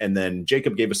 and then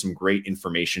Jacob gave us some great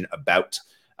information about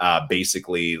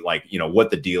basically like, you know,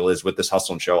 what the deal is with this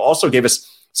Hustle and Show. Also gave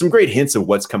us some great hints of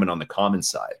what's coming on the common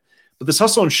side. But this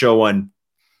Hustle and Show one,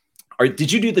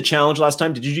 did you do the challenge last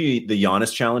time? Did you do the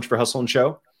Giannis challenge for Hustle and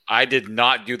Show? I did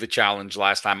not do the challenge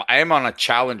last time. I am on a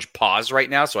challenge pause right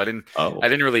now, so I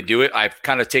didn't really do it. I've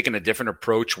kind of taken a different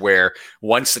approach where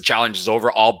once the challenge is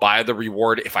over, I'll buy the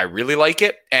reward if I really like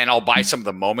it, and I'll buy some of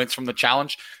the moments from the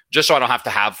challenge just so I don't have to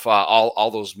have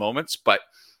all those moments. But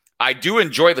I do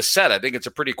enjoy the set. I think it's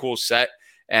a pretty cool set.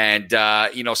 And,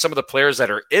 you know, some of the players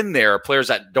that are in there are players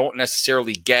that don't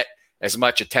necessarily get as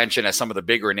much attention as some of the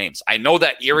bigger names. I know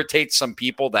that irritates some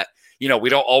people that, you know,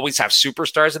 we don't always have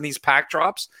superstars in these pack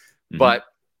drops, but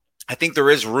I think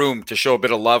there is room to show a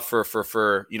bit of love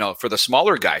for you know, for the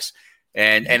smaller guys.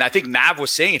 And I think Nav was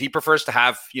saying it. He prefers to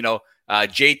have, you know,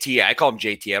 JTA. I call him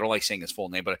JTA. I don't like saying his full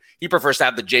name, but he prefers to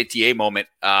have the JTA moment.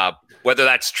 Whether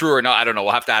that's true or not, I don't know.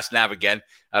 We'll have to ask Nav again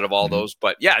out of all those.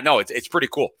 But yeah, no, it's pretty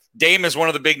cool. Dame is one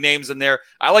of the big names in there.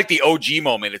 I like the OG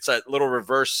moment. It's a little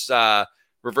reverse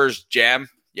jam.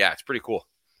 Yeah, it's pretty cool.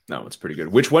 No, it's pretty good.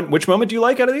 Which moment do you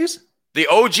like out of these? The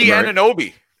OG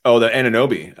Anunoby. Oh, the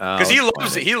Anunoby. Because he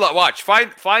loves it. Watch,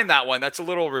 find that one. That's a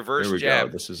little reverse there we jam.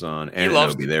 Go. This is on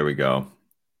Anunoby. There we go.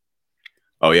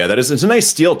 Oh yeah, it's a nice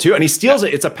steal too, and he steals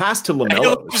it. It's a pass to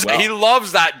LaMelo. He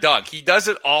loves that dunk. He does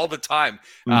it all the time.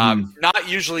 Not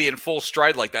usually in full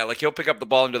stride like that. Like he'll pick up the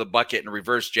ball into the bucket and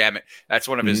reverse jam it. That's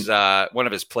one of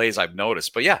his plays I've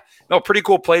noticed. But yeah, no, pretty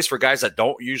cool plays for guys that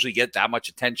don't usually get that much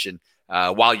attention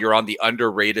while you're on the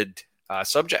underrated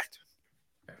subject.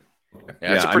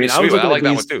 Yeah, it's a pretty sweet one. I like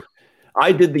that one too.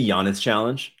 I did the Giannis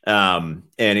challenge, and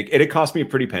it cost me a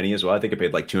pretty penny as well. I think I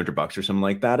paid like $200 or something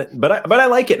like that. But I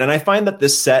like it, and I find that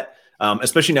this set,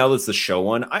 especially now that it's the show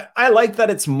one, I like that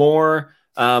it's more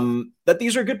that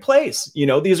these are good plays. You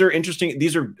know, these are interesting.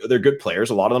 They're good players.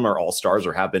 A lot of them are all stars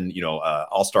or have been, you know,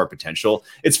 all-star potential.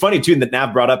 It's funny too that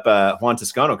Nav brought up Juan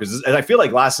Toscano, because I feel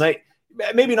like last night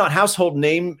maybe not household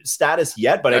name status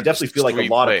yet, but I definitely feel like a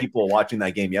lot of people watching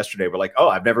that game yesterday were like, oh,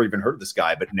 I've never even heard of this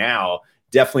guy, but now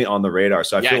definitely on the radar.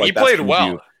 So I feel like he played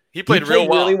well. He played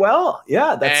really well.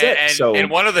 Yeah, that's it. And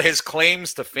one of his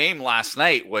claims to fame last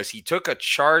night was he took a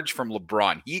charge from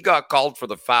LeBron. He got called for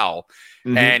the foul,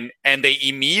 and they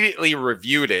immediately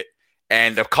reviewed it,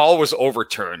 and the call was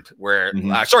overturned. Where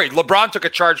LeBron took a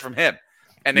charge from him,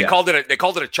 and they called it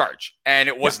a charge, and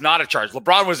it was not a charge.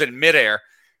 LeBron was in midair,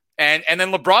 and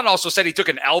then LeBron also said he took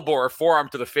an elbow or forearm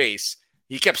to the face.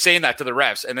 He kept saying that to the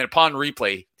refs, and then upon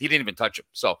replay, he didn't even touch him.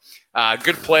 So,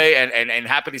 good play, and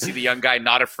happy to see the young guy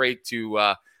not afraid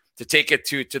to take it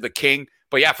to the king.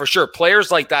 But yeah, for sure,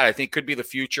 players like that I think could be the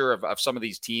future of some of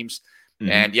these teams.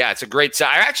 And yeah, it's a great set.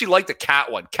 I actually like the Cat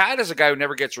one. Cat is a guy who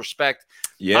never gets respect.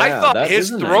 Yeah, I thought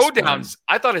his throwdowns.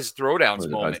 I thought his throwdowns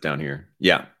moment down here,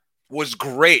 was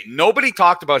great. Nobody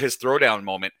talked about his throwdown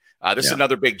moment. This is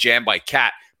another big jam by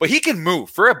Cat. But he can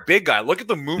move for a big guy. Look at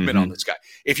the movement on this guy.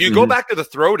 If you go back to the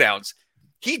throwdowns,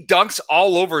 he dunks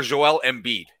all over Joel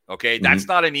Embiid. Okay, that's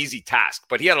not an easy task,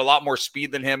 but he had a lot more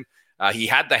speed than him. He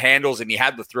had the handles and he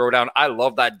had the throwdown. I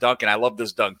love that dunk, and I love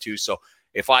this dunk too. So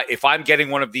if I'm getting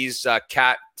one of these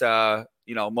Cat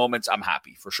moments, I'm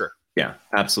happy for sure. Yeah,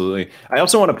 absolutely. I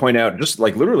also want to point out, just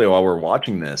like literally while we're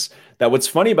watching this, that what's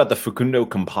funny about the Facundo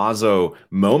Campazzo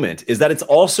moment is that it's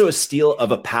also a steal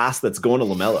of a pass that's going to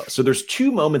LaMelo. So there's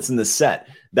two moments in the set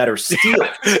that are steals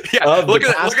of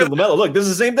the pass to LaMelo. Look, this is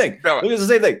the same thing. Look, this is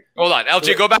the same thing. Hold on,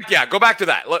 LJ, go back. Yeah, go back to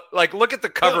that. Look at the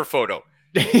cover photo.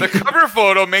 The cover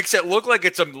photo makes it look like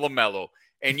it's a LaMelo.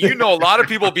 And a lot of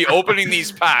people will be opening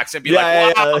these packs and be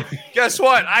wow, guess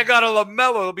what? I got a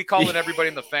LaMelo. They'll be calling everybody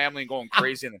in the family and going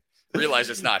crazy and realize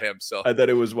it's not him. So I thought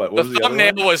it was what the was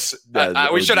thumbnail was.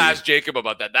 We should ask Jacob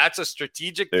about that. That's a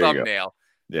strategic thumbnail.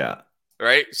 Yeah.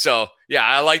 Right. So yeah,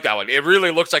 I like that one. It really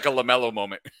looks like a LaMelo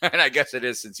moment, and I guess it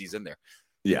is since he's in there.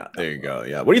 Yeah, there you go.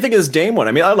 Yeah. What do you think of this Dame one?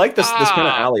 I mean, I like this kind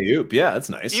of alley-oop. Yeah, that's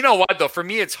nice. You know what, though? For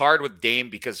me, it's hard with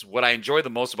Dame because what I enjoy the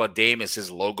most about Dame is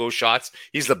his logo shots.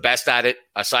 He's the best at it,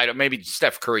 aside of maybe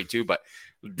Steph Curry too, but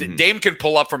Dame can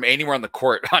pull up from anywhere on the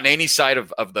court, on any side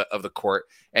of the court,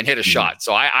 and hit a shot.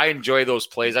 So I enjoy those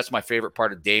plays. That's my favorite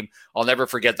part of Dame. I'll never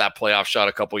forget that playoff shot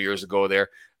a couple years ago there.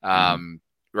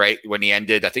 Right when he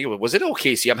ended, I think was it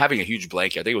OKC? I'm having a huge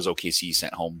blank. I think it was OKC he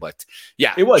sent home, but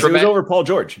yeah, it was. It was over Paul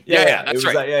George. Yeah, that's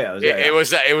right. It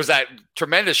was that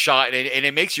tremendous shot, and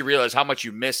it makes you realize how much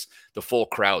you miss the full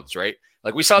crowds. Right,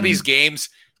 like we saw these games.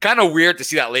 Kind of weird to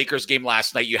see that Lakers game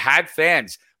last night. You had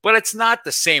fans, but it's not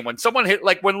the same when someone hit.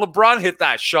 Like when LeBron hit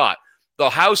that shot, the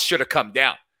house should have come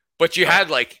down, but you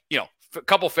had a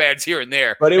couple fans here and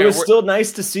there. But it was still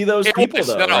nice to see those people,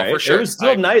 though. No, for sure. It was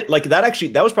still nice. Like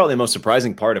that was probably the most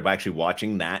surprising part of actually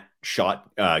watching that shot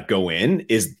go in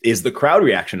is the crowd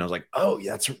reaction. I was like, oh,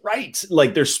 yeah, that's right.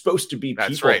 Like there's supposed to be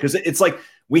people. Because it's like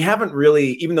we haven't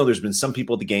really, even though there's been some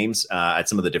people at the games, at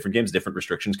some of the different games, different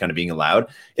restrictions kind of being allowed.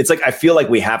 It's like I feel like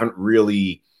we haven't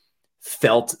really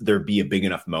felt there be a big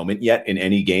enough moment yet in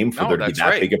any game for there to be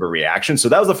that big of a reaction. So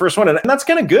that was the first one. And that's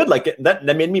kind of good. Like that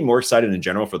made me more excited in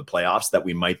general for the playoffs that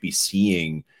we might be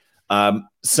seeing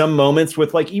some moments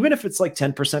with like, even if it's like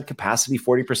 10% capacity,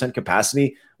 40%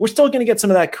 capacity, we're still going to get some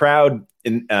of that crowd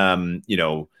in,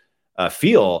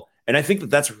 feel. And I think that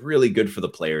that's really good for the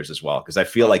players as well. Because I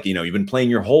feel like, you've been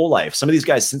playing your whole life. Some of these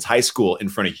guys since high school in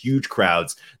front of huge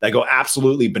crowds that go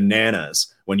absolutely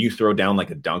bananas when you throw down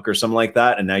like a dunk or something like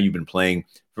that. And now you've been playing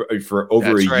for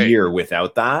over a year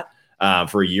without that,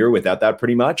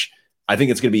 pretty much. I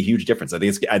think it's going to be a huge difference. I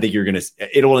think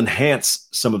it'll enhance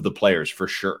some of the players for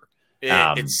sure.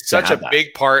 It's such a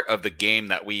big part of the game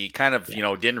that we kind of,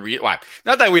 didn't realize.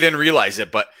 Not that we didn't realize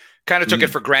it, but kind of took it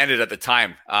for granted at the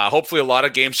time. Hopefully a lot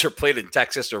of games are played in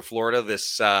Texas or Florida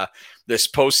this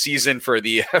postseason for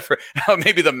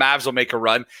maybe the Mavs will make a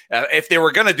run. If they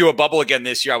were going to do a bubble again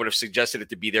this year, I would have suggested it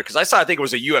to be there because I think it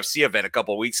was a UFC event a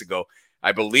couple of weeks ago.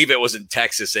 I believe it was in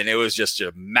Texas, and it was just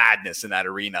a madness in that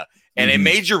arena. And it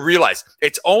made you realize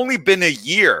it's only been a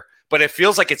year, but it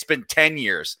feels like it's been 10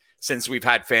 years since we've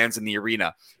had fans in the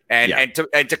arena. And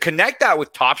to connect that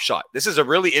with Top Shot, this is a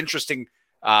really interesting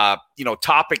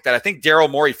topic that I think Daryl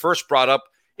Morey first brought up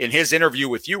in his interview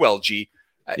with ULG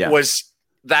was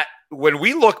that when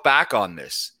we look back on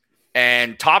this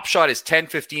and Top Shot is 10,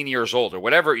 15 years old or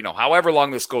whatever, however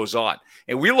long this goes on,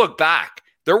 and we look back,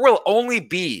 there will only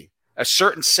be a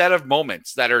certain set of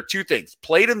moments that are two things: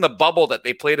 played in the bubble that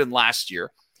they played in last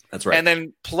year. That's right. And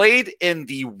then played in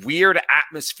the weird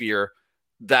atmosphere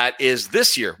that is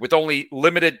this year with only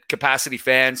limited capacity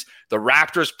fans, the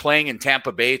Raptors playing in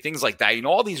Tampa Bay, things like that.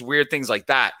 All these weird things like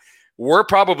that we're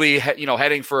probably,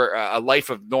 heading for a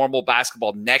life of normal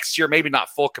basketball next year, maybe not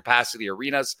full capacity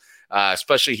arenas,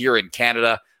 especially here in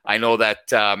Canada. I know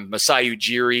that Masai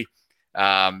Ujiri,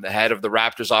 the head of the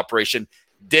Raptors operation,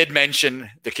 did mention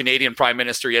the Canadian Prime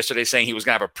Minister yesterday, saying he was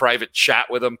going to have a private chat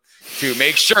with him to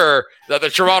make sure that the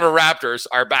Toronto Raptors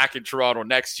are back in Toronto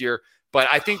next year. But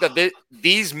I think that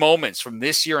these moments from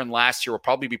this year and last year will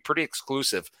probably be pretty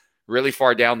exclusive really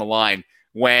far down the line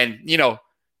when,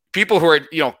 people who are,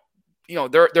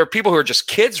 there are people who are just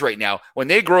kids right now. When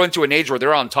they grow into an age where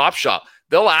they're on Top Shot,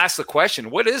 they'll ask the question,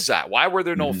 what is that? Why were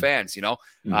there no fans?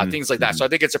 Things like that. So I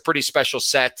think it's a pretty special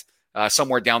set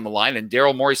somewhere down the line. And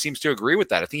Daryl Morey seems to agree with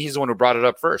that. I think he's the one who brought it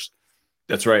up first.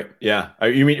 That's right. Yeah.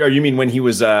 You mean when he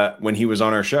was on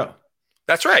our show?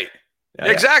 That's right. Yeah,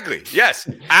 exactly. Yeah. Yes.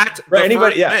 At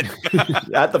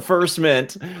at the First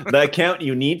Mint, the account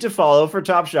you need to follow for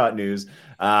Top Shot News.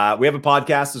 We have a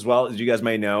podcast as well, as you guys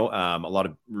may know. A lot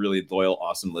of really loyal,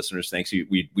 awesome listeners. Thanks.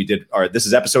 We did this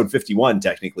is episode 51,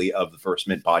 technically, of the First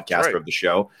Mint podcast of the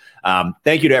show.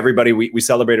 Thank you to everybody. We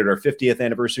celebrated our 50th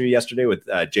anniversary yesterday with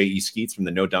J.E. Skeets from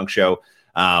the No Dunk Show.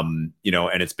 And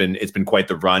it's been quite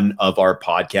the run of our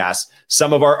podcast.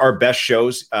 Some of our best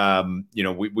shows,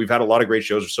 we've had a lot of great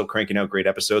shows. We're still cranking out great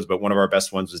episodes, but one of our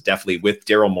best ones was definitely with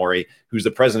Daryl Morey, who's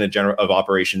the president of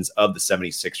operations of the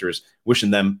 76ers,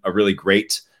 wishing them a really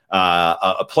great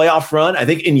a playoff run. I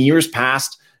think in years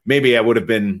past, maybe I would have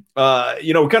been,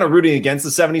 kind of rooting against the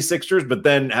 76ers, but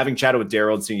then having chatted with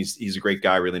Daryl and seeing he's a great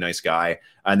guy, really nice guy,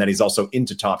 and that he's also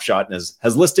into Top Shot and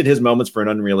has listed his moments for an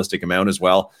unrealistic amount as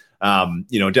well.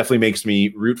 Definitely makes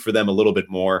me root for them a little bit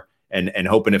more and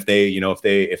hoping if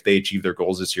they achieve their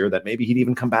goals this year, that maybe he'd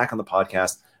even come back on the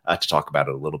podcast to talk about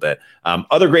it a little bit.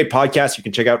 Other great podcasts you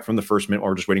can check out from the First Mint, or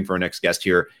we're just waiting for our next guest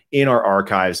here in our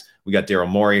archives. We got Daryl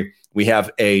Morey. We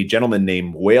have a gentleman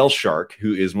named Whale Shark,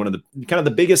 who is one of the kind of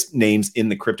the biggest names in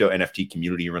the crypto NFT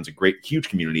community. He runs a huge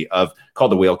community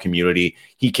called the Whale Community.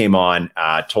 He came on,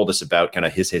 told us about kind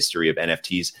of his history of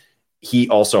NFTs. He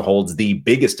also holds the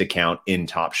biggest account in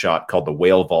Top Shot called the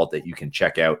Whale Vault that you can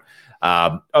check out.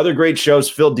 Other great shows.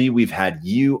 Phil D, we've had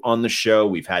you on the show.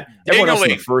 We've had everyone else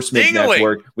in the First Mint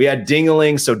Network. We had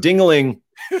Dingaling. So Dingaling,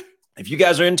 if you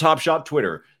guys are in Top Shot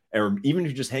Twitter, or even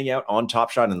if you just hang out on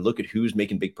Top Shot and look at who's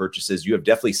making big purchases, you have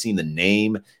definitely seen the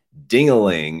name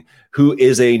Dingaling, who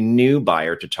is a new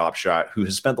buyer to Top Shot, who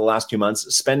has spent the last 2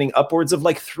 months spending upwards of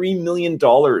like $3 million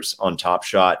on Top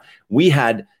Shot. We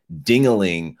had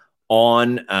Dingaling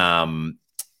on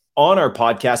our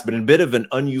podcast, but in a bit of an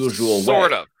unusual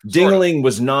way. Dingaling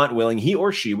was not willing, he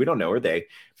or she, we don't know, or they.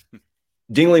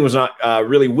 Dingaling was not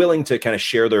really willing to kind of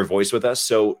share their voice with us.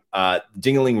 So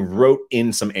Dingaling wrote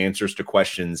in some answers to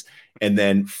questions. And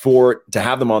then to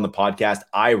have them on the podcast,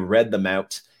 I read them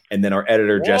out. And then our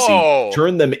editor, Jesse,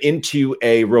 turned them into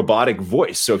a robotic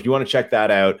voice. So if you want to check that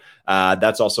out,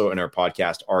 that's also in our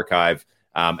podcast archive,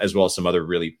 as well as some other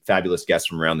really fabulous guests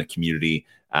from around the community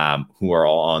who are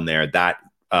all on there. That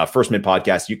First Mint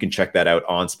podcast, you can check that out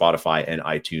on Spotify and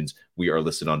iTunes. We are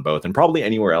listed on both, and probably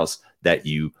anywhere else that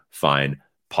you find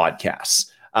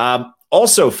podcasts.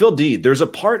 Also, Phil D, there's a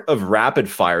part of Rapid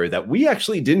Fire that we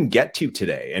actually didn't get to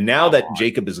today. And now that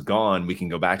Jacob is gone, we can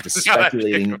go back to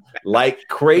speculating like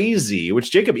crazy,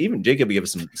 which Jacob gave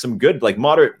us some good, like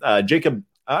moderate, Jacob,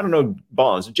 I don't know,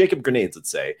 bombs, Jacob grenades, let's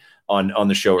say, on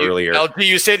the show earlier. LP,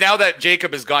 you say now that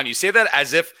Jacob is gone, you say that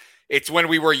as if it's when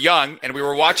we were young and we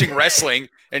were watching wrestling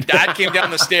and Dad came down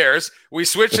the stairs. We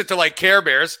switched it to like Care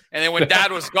Bears, and then when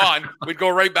Dad was gone, we'd go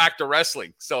right back to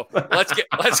wrestling. So let's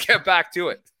get back to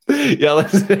it. Yeah,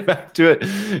 let's get back to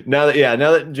it. Now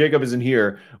that Jacob isn't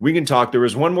here, we can talk. There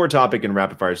was one more topic in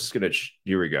Rapid Fire.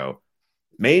 Here we go.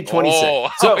 May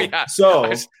 26th. So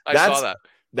I saw that.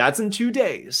 That's in 2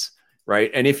 days,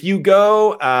 right? And if you go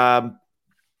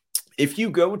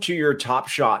to your Top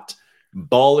Shot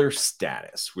Baller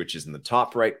status, which is in the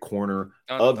top right corner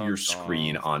of your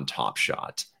screen on Top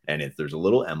Shot, and there's a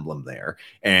little emblem there,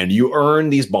 and you earn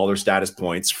these baller status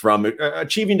points from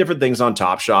achieving different things on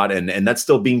Top Shot, and that's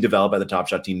still being developed by the Top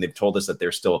Shot team. They've told us that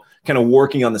they're still kind of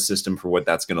working on the system for what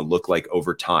that's going to look like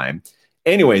over time.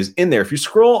 Anyways, in there, if you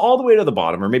scroll all the way to the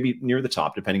bottom, or maybe near the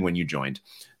top, depending when you joined,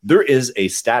 there is a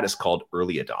status called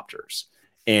Early Adopters,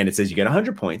 and it says you get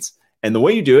 100 points. And the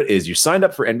way you do it is you signed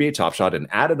up for NBA Top Shot and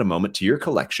added a moment to your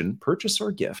collection, purchase,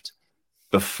 or gift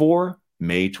before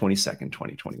May 22nd,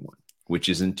 2021, which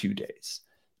is in 2 days.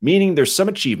 Meaning there's some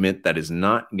achievement that is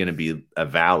not going to be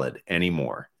valid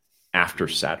anymore after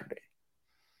Saturday.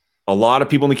 A lot of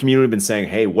people in the community have been saying,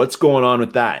 hey, what's going on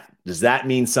with that? Does that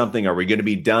mean something? Are we going to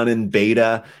be done in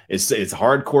beta? Is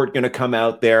Hardcourt going to come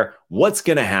out there? What's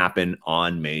going to happen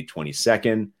on May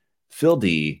 22nd? Phil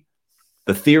D,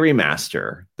 the theory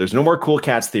master. There's no more Cool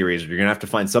Cats theories. You're gonna have to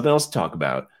find something else to talk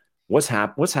about. What's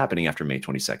happening after May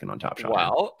 22nd on Top Shot?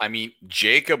 Well, I mean,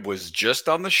 Jacob was just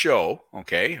on the show,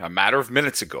 okay, a matter of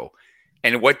minutes ago.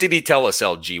 And what did he tell us,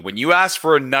 LG? When you asked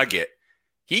for a nugget,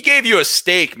 he gave you a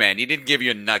steak, man. He didn't give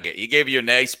you a nugget. He gave you a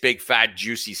nice, big, fat,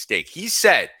 juicy steak. He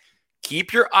said,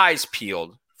 keep your eyes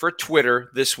peeled for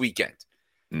Twitter this weekend.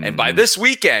 Mm-hmm. And by this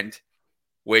weekend,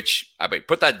 which, I mean,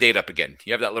 put that date up again.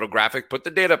 You have that little graphic? Put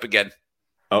the date up again.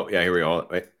 Oh, yeah, here we go.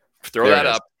 Wait. Throw that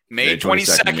up. May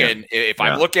 22nd, if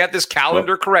I'm looking at this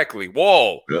calendar correctly.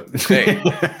 Whoa. Hey,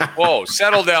 whoa,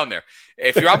 settle down there.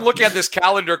 If I'm looking at this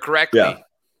calendar correctly,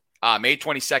 May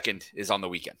 22nd is on the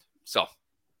weekend. So.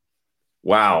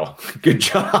 Wow. Good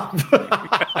job.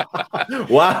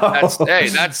 Wow. That's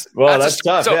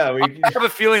tough. So yeah. I have a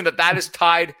feeling that is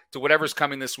tied to whatever's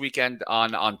coming this weekend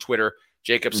on Twitter.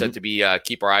 Jacob said to be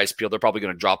keep our eyes peeled. They're probably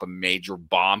going to drop a major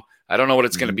bomb. I don't know what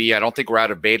it's going to be. I don't think we're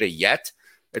out of beta yet.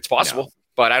 It's possible. No.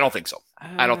 But I don't think so.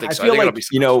 I don't think so. I feel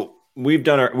like, we've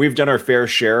done our fair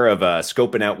share of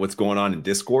scoping out what's going on in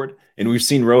Discord, and we've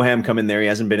seen Roham come in there. He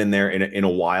hasn't been in there in a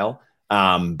while,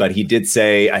 but he did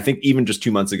say, I think even just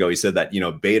 2 months ago, he said that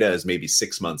beta is maybe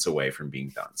 6 months away from being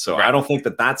done. So I don't think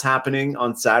that's happening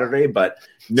on Saturday, but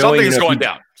something's going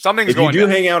down. Something's going down. If you do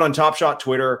hang out on Top Shot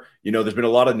Twitter, there's been a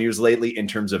lot of news lately in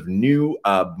terms of new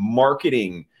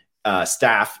marketing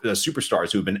staff,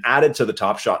 superstars who have been added to the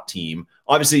Top Shot team.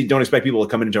 Obviously, don't expect people to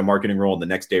come into a marketing role and the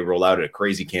next day roll out a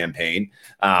crazy campaign.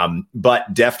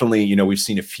 But definitely, we've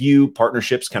seen a few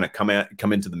partnerships kind of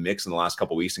come into the mix in the last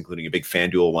couple of weeks, including a big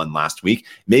FanDuel one last week.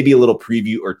 Maybe a little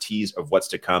preview or tease of what's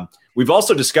to come. We've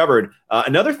also discovered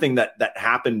another thing that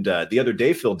happened the other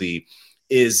day, Phil D,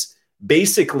 is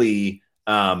basically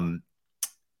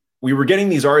we were getting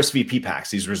these RSVP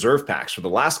packs, these reserve packs for the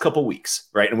last couple weeks,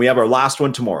 right? And we have our last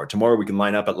one tomorrow. Tomorrow we can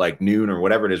line up at like noon or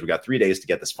whatever it is. We got 3 days to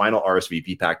get this final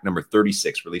RSVP pack, number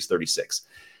 36, release 36.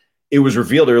 It was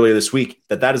revealed earlier this week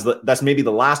that's maybe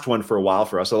the last one for a while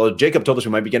for us. Although Jacob told us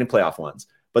we might be getting playoff ones,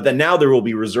 but then now there will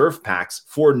be reserve packs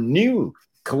for new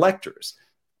collectors.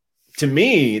 To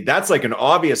me, that's like an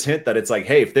obvious hint that it's like,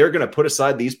 hey, if they're going to put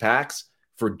aside these packs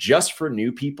for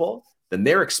new people, then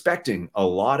they're expecting a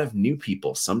lot of new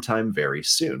people sometime very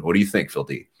soon. What do you think, Phil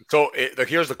D? So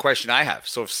here's the question I have.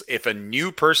 So if a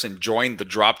new person joined the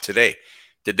drop today,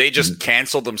 did they just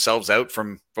cancel themselves out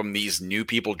from these new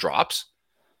people drops?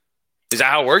 Is that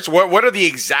how it works? What are the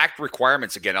exact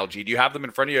requirements again, LG? Do you have them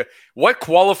in front of you? What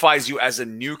qualifies you as a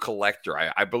new collector?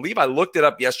 I believe I looked it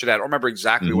up yesterday. I don't remember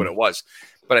exactly what it was,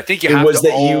 but I think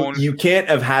you can't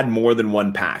have had more than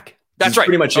one pack. That's right.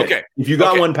 Pretty much it. If you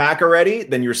got one pack already,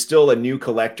 then you're still a new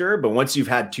collector. But once you've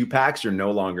had 2 packs, you're no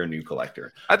longer a new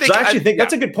collector. I think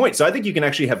that's a good point. So I think you can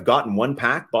actually have gotten one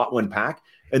pack, bought one pack,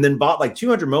 and then bought like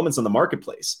 200 moments on the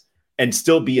marketplace and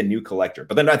still be a new collector.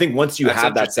 But then I think once you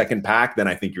have that second pack, then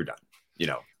I think you're done.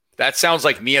 That sounds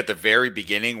like me at the very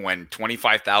beginning when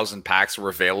 25,000 packs were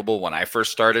available when I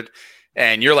first started.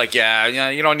 And you're like, yeah,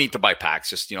 you don't need to buy packs.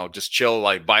 Just chill,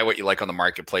 like buy what you like on the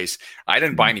marketplace. I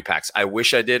didn't buy any packs. I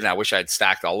wish I did. And I wish I had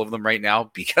stacked all of them right now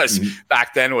because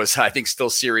back then was, I think, still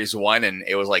Series 1 and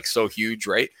it was like so huge,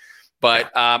 right?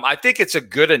 But I think it's a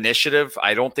good initiative.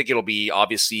 I don't think it'll be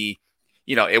obviously,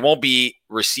 it won't be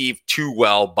received too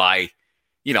well by,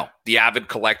 the avid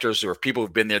collectors or people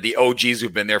who've been there, the OGs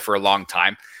who've been there for a long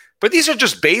time. But these are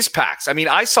just base packs. I mean,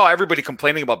 I saw everybody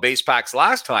complaining about base packs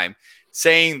last time,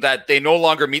 saying that they no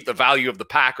longer meet the value of the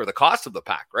pack or the cost of the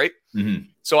pack, right?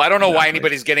 So I don't know why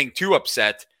anybody's getting too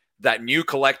upset that new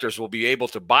collectors will be able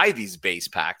to buy these base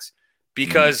packs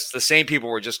because the same people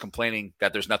were just complaining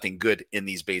that there's nothing good in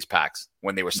these base packs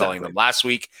when they were selling them last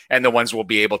week, and the ones we'll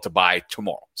be able to buy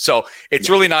tomorrow. So it's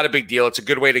really not a big deal. It's a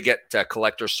good way to get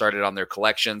collectors started on their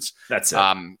collections. That's it.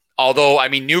 Although, I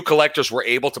mean, new collectors were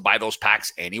able to buy those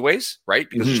packs anyways, right?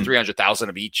 Because there's 300,000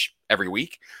 of each every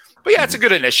week. But yeah, it's a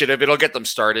good initiative. It'll get them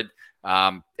started.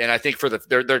 And I think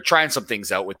they're trying some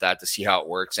things out with that to see how it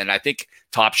works. And I think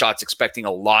Top Shot's expecting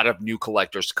a lot of new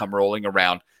collectors to come rolling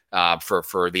around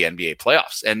for the NBA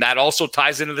playoffs. And that also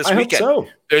ties into this weekend. Hope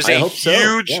so. There's a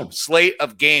huge slate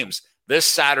of games this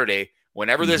Saturday.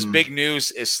 Whenever this big news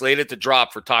is slated to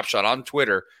drop for Top Shot on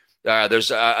Twitter,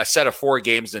 there's a set of 4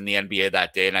 games in the NBA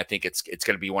that day. And I think it's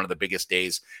going to be one of the biggest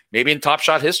days, maybe in Top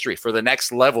Shot history, for the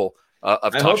next level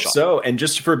of Top Shot. I hope so. And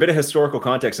just for a bit of historical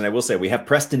context, and I will say we have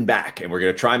Preston back, and we're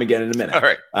going to try him again in a minute. All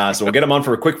right. So we'll get him on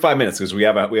for a quick 5 minutes because we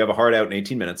have a hard out in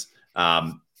 18 minutes.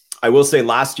 I will say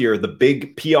last year, the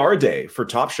big PR day for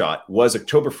Top Shot was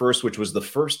October 1st, which was the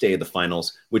first day of the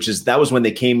finals, that was when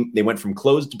they went from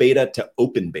closed beta to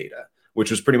open beta, which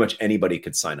was pretty much anybody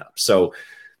could sign up. So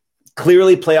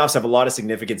clearly playoffs have a lot of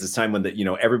significance this time when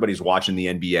everybody's watching the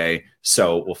NBA.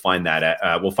 So we'll find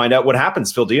that we'll find out what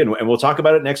happens, Phil D, and we'll talk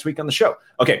about it next week on the show.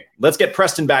 Okay, let's get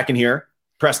Preston back in here.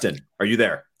 Preston, are you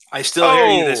there? I still hear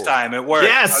you this time. It worked.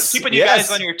 Yes, I was keeping you guys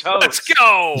on your toes. Let's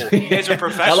go. You guys are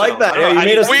professionals. I like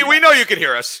that. We know you can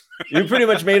hear us. You pretty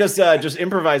much made us just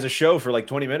improvise a show for like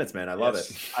 20 minutes, man. I love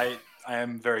it. I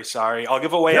am very sorry. I'll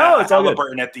give away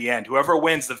Halliburton at the end. Whoever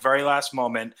wins the very last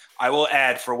moment, I will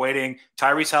add for waiting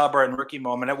Tyrese Halliburton rookie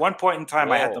moment. At one point in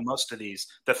time, I had the most of these.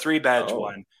 The 3-badge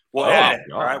one. We'll add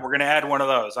it. All right, we're going to add one of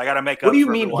those. I got to make up. What do you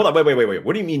mean? Hold on, wait.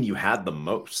 What do you mean you had the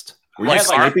most? Were you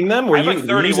sniping them? Were you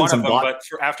 31 of them? But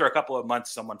after a couple of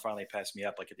months, someone finally passed me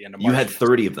up. Like at the end of March, you had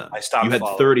 30 of them. I stopped. You had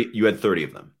following. 30. You had 30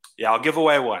 of them. Yeah, I'll give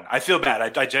away one. I feel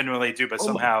bad. I genuinely do, but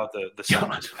somehow the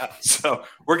so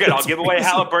we're good. I'll give away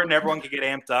Halliburton. Everyone can get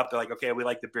amped up. They're like, okay, we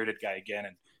like the bearded guy again,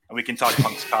 and we can talk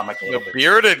Punk's comic a little bit.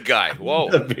 Bearded guy. Whoa.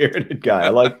 The bearded guy. I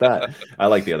like that. I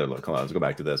like the other look. Hold on, let's go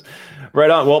back to this. Right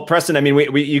on. Well, Preston, I mean,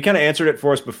 you kind of answered it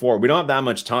for us before. We don't have that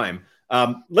much time.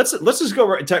 Let's just go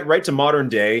right to modern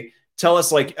day. Tell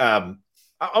us, like,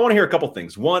 I want to hear a couple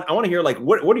things. One, I want to hear, like,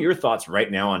 what are your thoughts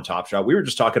right now on Top Shot? We were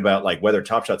just talking about, like, whether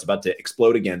Top Shot's about to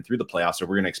explode again through the playoffs, or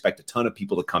we're going to expect a ton of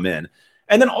people to come in.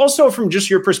 And then also from just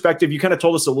your perspective, you kind of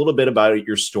told us a little bit about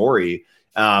your story.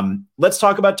 Let's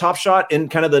talk about Top Shot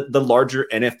and kind of the larger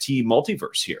NFT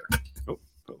multiverse here.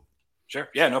 Sure.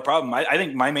 Yeah, no problem. I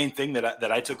think my main thing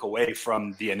that I took away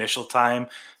from the initial time,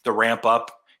 the ramp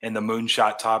up and the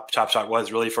moonshot Top Shot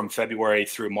was really from February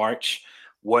through March,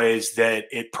 was that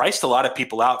it priced a lot of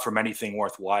people out from anything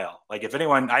worthwhile. Like if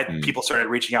anyone, people started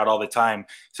reaching out all the time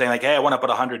saying like, hey, I want to put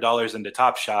 $100 into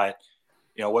Top Shot.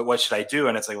 You know, what should I do?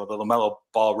 And it's like, well, the LaMelo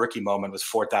Ball rookie moment was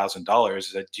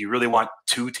 $4,000. Do you really want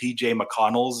 2 TJ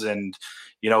McConnells and,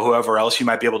 whoever else you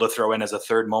might be able to throw in as a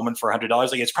third moment for $100?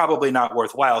 Like it's probably not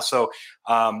worthwhile. So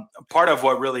part of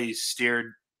what really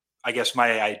steered, I guess,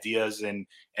 my ideas and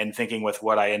thinking with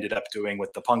what I ended up doing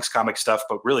with the Punks comic stuff,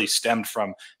 but really stemmed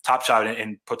from Top Shot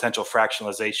and potential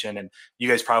fractionalization. And you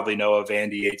guys probably know of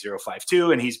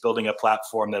Andy8052, and he's building a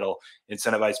platform that'll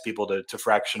incentivize people to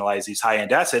fractionalize these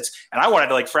high-end assets. And I wanted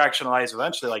to fractionalize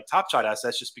eventually like Top Shot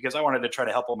assets, just because I wanted to try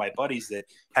to help all my buddies that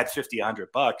had $50,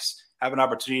 $100 have an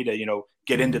opportunity to,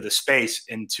 get into the space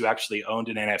and to actually own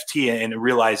an NFT and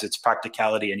realize its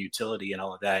practicality and utility and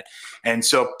all of that. And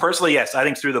so personally, yes, I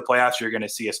think through the playoffs, you're going to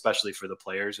see, especially for the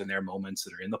players and their moments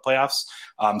that are in the playoffs,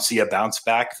 see a bounce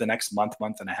back the next month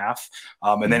and a half.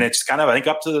 And then it's kind of, I think,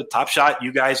 up to the Top Shot,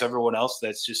 you guys, everyone else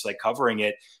that's just covering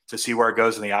it, to see where it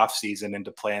goes in the off season and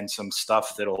to plan some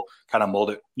stuff that'll kind of mold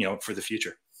it, for the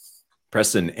future.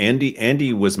 Preston,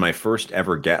 Andy was my first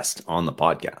ever guest on the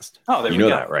podcast. Oh, there you know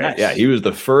that, right? Nice. Yeah, he was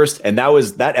the first, and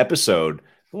that episode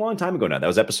a long time ago now. That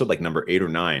was episode number 8 or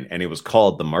 9, and it was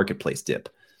called The Marketplace Dip.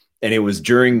 And it was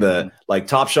during the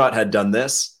Top Shot had done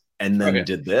this and then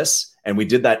did this, and we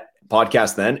did that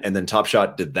podcast then, and then Top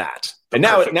Shot did that. And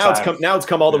now it's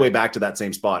come all the way back to that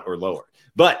same spot or lower.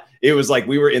 But it was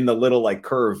we were in the little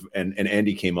curve, and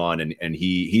Andy came on, and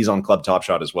he's on Club Top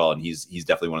Shot as well, and he's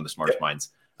definitely one of the smartest minds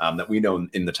that we know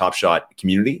in the Top Shot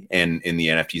community and in the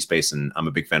NFT space. And I'm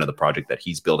a big fan of the project that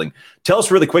he's building. Tell us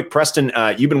really quick, Preston,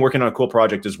 you've been working on a cool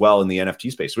project as well in the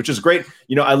NFT space, which is great.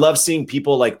 I love seeing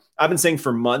people I've been saying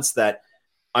for months that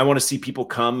I want to see people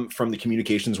come from the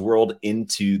communications world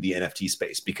into the NFT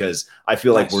space, because I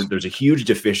feel there's a huge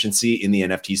deficiency in the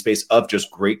NFT space of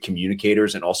just great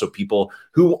communicators, and also people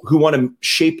who want to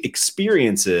shape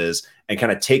experiences and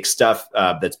kind of take stuff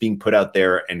that's being put out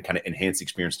there and kind of enhance the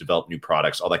experience, develop new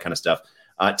products, all that kind of stuff.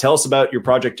 Tell us about your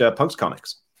project, Punks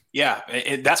Comics. Yeah,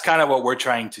 that's kind of what we're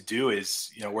trying to do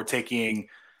is, we're taking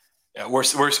 –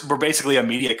 we're basically a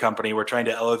media company. We're trying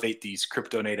to elevate these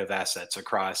crypto native assets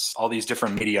across all these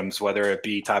different mediums, whether it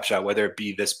be Top Shot, whether it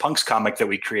be this Punks comic that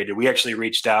we created. We actually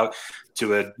reached out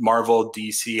to a Marvel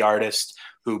DC artist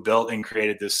who built and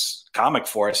created this comic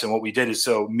for us. And what we did is,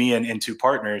 so me and 2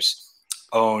 partners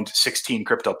owned 16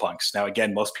 CryptoPunks. Now,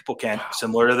 again, most people can't,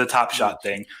 similar to the Top Shot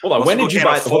thing. Hold on. When did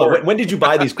you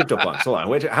buy these CryptoPunks? Hold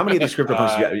on. How many of these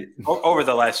CryptoPunks you got? Over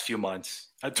the last few months.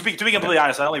 To be completely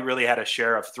honest, I only really had a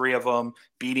share of 3 of them.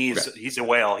 Beanie's, he's a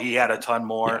whale. He had a ton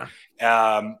more.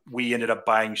 Yeah. We ended up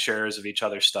buying shares of each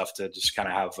other's stuff to just kind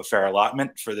of have a fair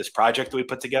allotment for this project that we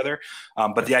put together.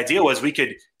 But the idea was we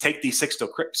could take these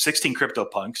 16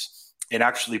 CryptoPunks and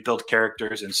actually build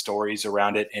characters and stories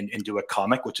around it and do a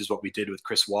comic, which is what we did with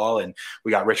Chris Wall. And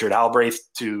we got Richard Albraith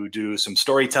to do some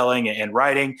storytelling and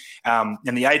writing.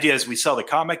 And the idea is we sell the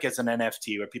comic as an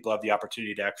NFT, where people have the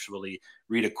opportunity to actually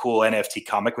read a cool NFT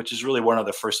comic, which is really one of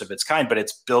the first of its kind, but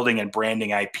it's building and branding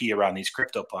IP around these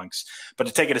CryptoPunks. But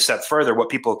to take it a step further, what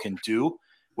people can do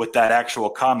with that actual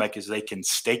comic is they can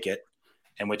stake it.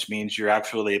 And which means you're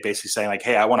actually basically saying like,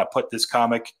 hey, I want to put this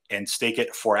comic and stake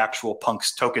it for actual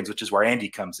Punks tokens, which is where Andy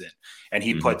comes in. And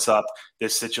he puts up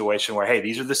this situation where, hey,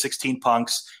 these are the 16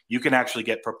 Punks. You can actually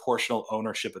get proportional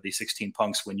ownership of these 16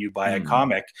 Punks when you buy a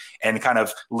comic and kind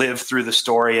of live through the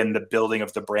story and the building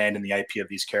of the brand and the IP of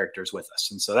these characters with us.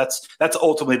 And so that's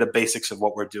ultimately the basics of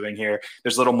what we're doing here.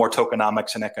 There's a little more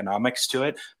tokenomics and economics to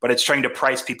it, but it's trying to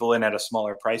price people in at a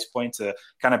smaller price point to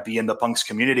kind of be in the Punks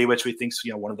community, which we think is,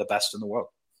 one of the best in the world.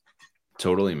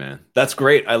 Totally, man. That's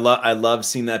great. I love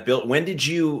seeing that build. When did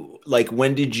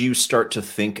you start to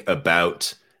think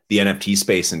about the NFT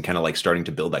space and kind of like starting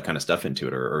to build that kind of stuff into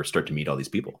it or start to meet all these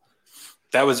people?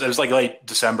 It was like late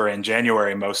December and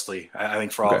January mostly, I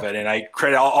think, for all of it. And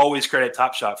I'll always credit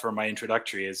Top Shot for my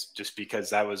introductory, is just because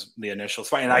that was the initial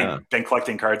spot. And I've been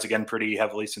collecting cards again pretty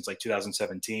heavily since like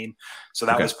 2017. So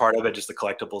that was part of it, just the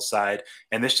collectible side.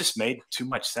 And this just made too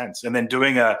much sense. And then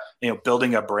doing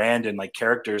building a brand and like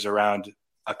characters around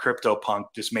a CryptoPunk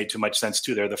just made too much sense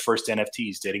too. They're the first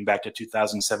NFTs dating back to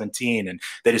 2017, and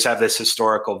they just have this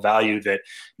historical value that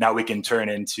now we can turn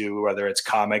into, whether it's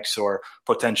comics or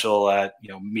potential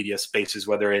media spaces,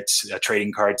 whether it's a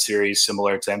trading card series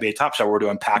similar to NBA Top Shot. We're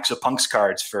doing packs of Punks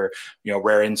cards for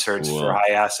rare inserts for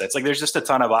high assets. Like there's just a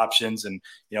ton of options, and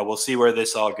we'll see where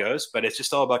this all goes. But it's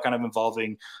just all about kind of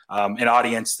involving an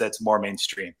audience that's more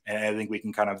mainstream, and I think we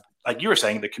can kind of, like you were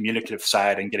saying, the communicative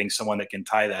side and getting someone that can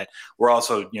tie that. We're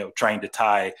also, trying to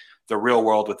tie the real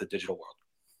world with the digital world.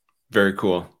 Very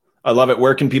cool. I love it.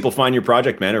 Where can people find your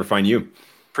project, man, or find you?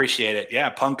 Appreciate it.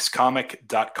 Yeah.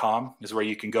 punkscomic.com is where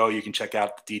you can go. You can check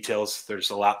out the details. There's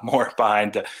a lot more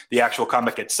behind the actual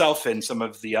comic itself and some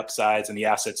of the upsides and the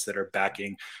assets that are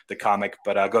backing the comic,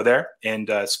 but go there. And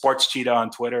Sports Cheetah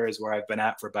on Twitter is where I've been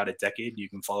at for about a decade. You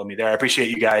can follow me there. I appreciate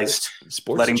you guys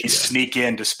letting me sneak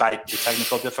in despite the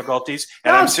technical difficulties.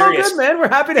 And I'm serious, good, man. We're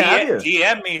happy to have you.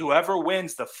 DM me whoever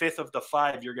wins the 5th of the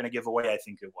 5 you're going to give away. I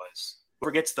think it was.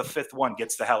 Whoever gets the 5th one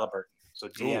gets the Halliburton. So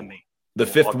DM me. The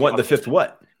fifth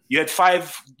what? You had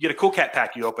 5. You had a Cool Cat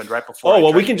pack you opened right before. Oh,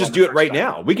 well, we can just do it right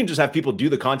now. We can just have people do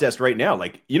the contest right now.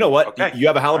 Like, you know what? Okay. You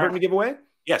have a Halliburton to give away?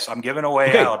 Yes, I'm giving away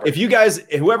Halliburton. If you guys,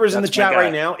 whoever's in the chat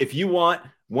right now, if you want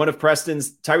one of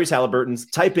Preston's Tyrese Halliburton's,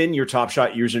 type in your Top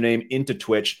Shot username into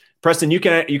Twitch. Preston, you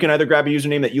can either grab a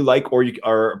username that you like, or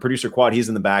our producer Quad, he's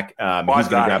in the back. He's going to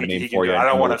grab a name for you. I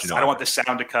don't want the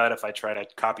sound to cut if I try to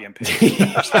copy and paste.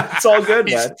 It's all good,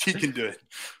 man. He can do it.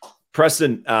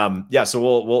 Preston, so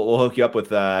we'll hook you up with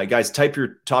guys. Type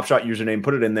your Top Shot username,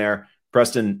 put it in there.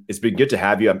 Preston, it's been good to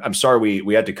have you. I'm sorry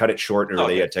we had to cut it short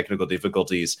early. Had technical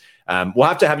difficulties. We'll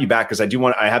have to have you back because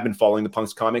I have been following the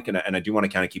Punks comic and I do want to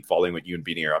kind of keep following what you and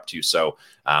Beanie are up to. So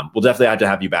we'll definitely have to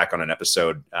have you back on an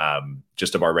episode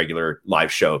just of our regular live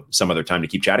show some other time to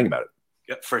keep chatting about it.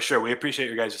 Yeah, for sure. We appreciate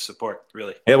your guys' support,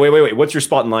 really. Hey, wait. What's your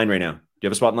spot in line right now? Do you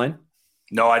have a spot in line?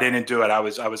 No, I didn't do it. I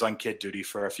was on kid duty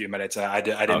for a few minutes. I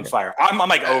didn't fire. I'm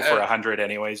like 0 for 100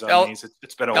 anyways on these.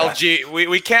 It's been a while. LG,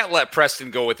 we can't let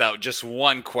Preston go without just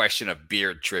one question of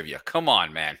beard trivia. Come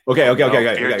on, man. Okay.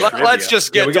 Let's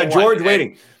just get. We got George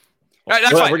waiting.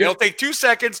 That's fine. It'll take 2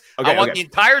 seconds. I want the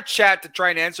entire chat to try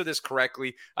and answer this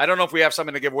correctly. I don't know if we have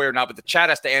something to give away or not, but the chat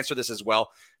has to answer this as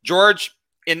well. George,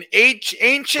 in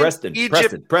ancient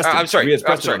Egypt. Preston. I'm sorry.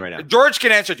 Right now. George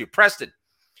can answer you. Preston.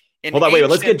 Hold on, wait.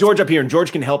 Let's get George up here, and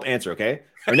George can help answer, okay?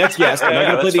 Our next guest, I'm not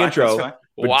going to play the intro,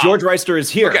 but George Reister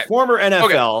is here, former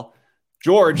NFL. Okay.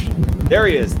 George, there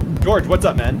he is. George, what's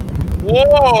up, man?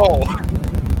 Whoa!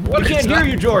 We can't hear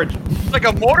you, George. It's like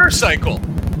a motorcycle.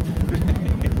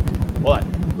 Hold on.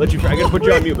 I'm going to put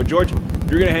you on mute, but George,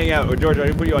 you're going to hang out. George, I'm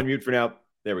going to put you on mute for now.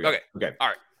 There we go. Okay. All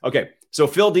right. Okay. So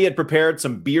Phil D had prepared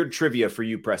some beard trivia for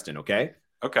you, Preston, okay?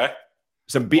 Okay.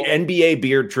 Some NBA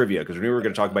beard trivia, because we knew we were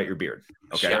going to talk about your beard.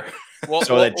 Okay.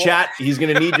 Sure. Chat, he's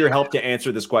going to need your help to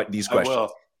answer these questions. I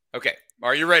will. Okay.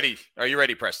 Are you ready?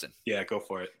 Preston? Yeah, go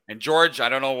for it. And George, I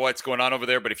don't know what's going on over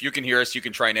there, but if you can hear us, you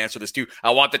can try and answer this too.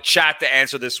 I want the chat to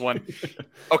answer this one.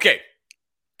 Okay.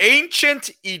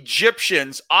 Ancient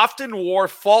Egyptians often wore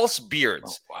false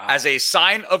beards as a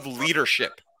sign of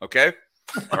leadership. Okay.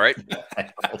 All right.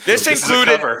 This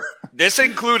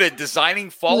included designing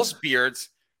false beards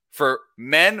for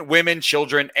men, women,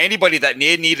 children, anybody that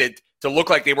needed to look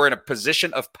like they were in a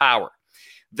position of power.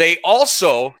 They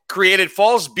also created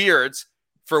false beards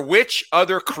for which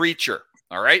other creature?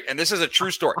 All right. And this is a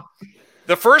true story.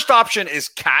 The first option is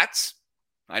cats.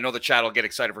 I know the chat will get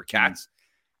excited for cats.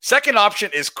 Second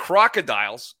option is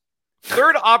crocodiles.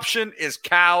 Third option is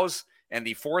cows. And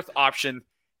the fourth option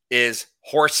is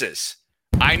horses.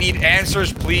 I need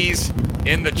answers, please,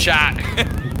 in the chat.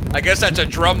 I guess that's a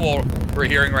drum roll we're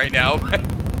hearing right now.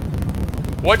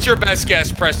 What's your best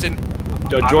guess, Preston?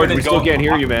 George, we still can't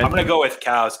hear you, man. I'm going to go with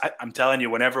cows. I'm telling you,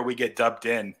 whenever we get dubbed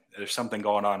in, there's something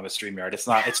going on with StreamYard. It's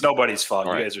nobody's fault.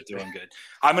 You guys are doing good.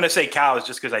 I'm going to say cows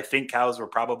just because I think cows were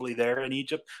probably there in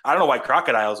Egypt. I don't know why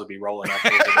crocodiles would be rolling up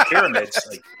over the pyramids.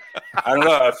 Like, I don't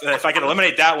know. If I can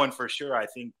eliminate that one for sure, I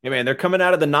think. Hey, man, they're coming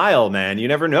out of the Nile, man. You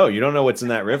never know. You don't know what's in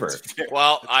that river.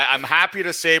 Well, I'm happy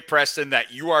to say, Preston,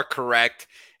 that you are correct.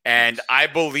 And I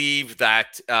believe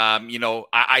that,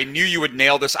 I knew you would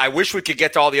nail this. I wish we could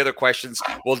get to all the other questions.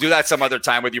 We'll do that some other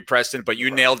time with you, Preston, but you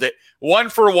nailed it.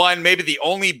 1 for 1, maybe the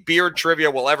only beard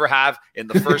trivia we'll ever have in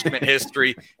the First Mint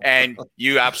history. And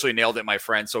you absolutely nailed it, my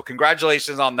friend. So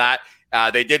congratulations on that.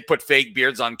 They did put fake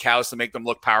beards on cows to make them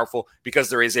look powerful because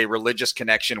there is a religious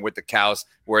connection with the cows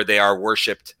where they are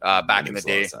worshipped back in the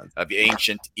day of the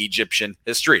ancient Egyptian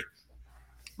history.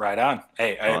 Right on.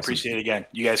 Hey, I appreciate it again.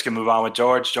 You guys can move on with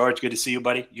George. George, good to see you,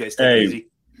 buddy. You guys take it easy.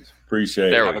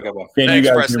 Appreciate it. Have a good one. Can you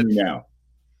guys hear me now?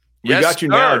 We got you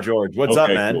now, George. What's up,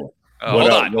 man? Cool.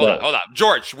 Hold on.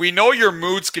 George, we know your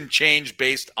moods can change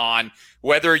based on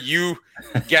whether you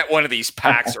get one of these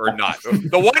packs or not.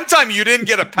 The one time you didn't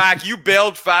get a pack, you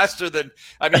bailed faster than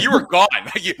 – you were gone.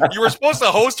 You were supposed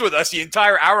to host with us the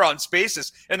entire hour on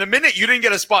Spaces, and the minute you didn't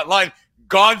get a spot in line,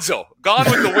 gonzo, gone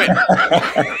with the win.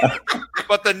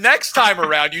 But the next time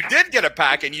around, you did get a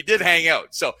pack and you did hang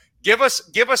out. So give us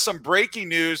some breaking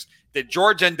news. Did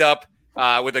George end up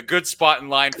with a good spot in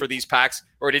line for these packs,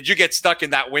 or did you get stuck in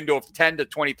that window of 10 to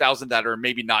 20,000 that are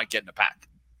maybe not getting a pack?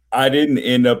 I didn't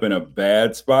end up in a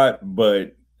bad spot,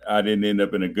 but I didn't end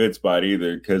up in a good spot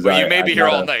either because you may be here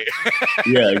all night.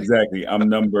 Yeah, exactly. I'm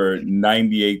number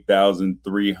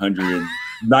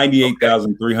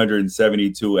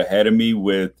 98,372 ahead of me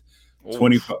with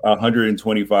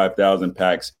 125,000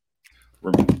 packs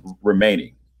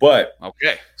remaining. But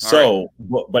okay,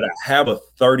 but I have a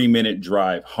 30-minute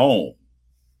drive home.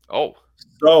 Oh,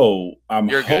 so I'm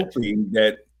hoping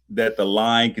that the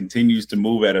line continues to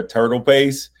move at a turtle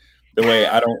pace. The way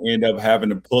I don't end up having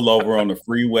to pull over on the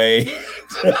freeway. To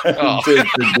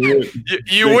do it.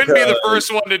 You wouldn't be the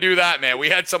first one to do that, man. We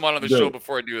had someone on the show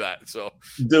before do that. So,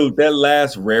 dude, that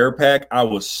last rare pack, I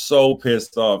was so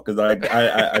pissed off because I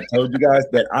told you guys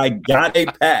that I got a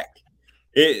pack.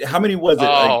 How many was it?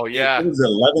 Oh, yeah. It was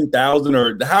 11,000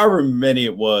 or however many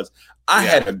it was. I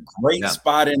had a great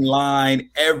spot in line,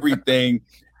 everything,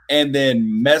 and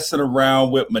then messing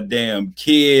around with my damn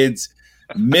kids.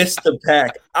 Missed the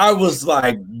pack. I was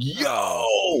like,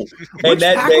 yo. Which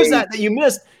pack was that you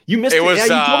missed? You missed it. Yeah, you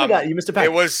told me that. You missed a pack.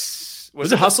 It was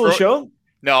it Hustle and Show?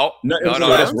 No. It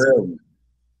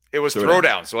was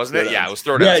Throwdowns, wasn't it? Yeah, it was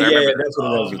Throwdowns. Yeah, that's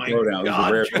what it was. Throwdown. It was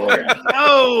a rare Throwdown.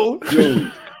 No. Dude,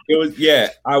 it was,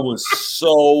 I was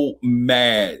so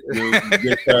mad, dude,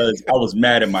 because I was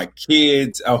mad at my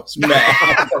kids. I was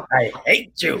mad. I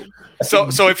hate you.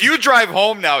 So if you drive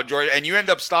home now, George, and you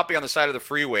end up stopping on the side of the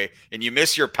freeway and you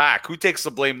miss your pack, who takes the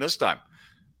blame this time?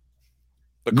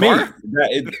 The car?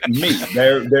 Me.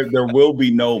 There will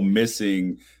be no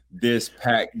missing this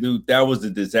pack, dude. That was a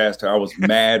disaster. I was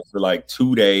mad for like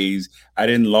 2 days. I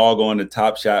didn't log on to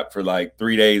Top Shot for like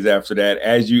 3 days after that.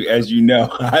 As you know,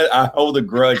 I hold a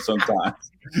grudge sometimes.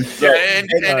 So,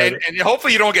 and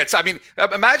hopefully you don't get. I mean,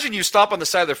 imagine you stop on the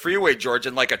side of the freeway, George,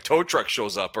 and like a tow truck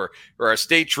shows up or a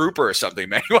state trooper or something.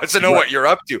 Man, he wants to know what you're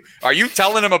up to. Are you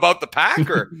telling him about the pack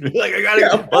or like I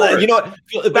gotta? Well, you know what?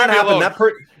 If that happened,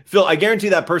 Phil, I guarantee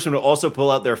that person will also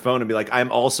pull out their phone and be like,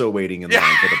 "I'm also waiting in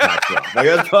line for the pack truck." Like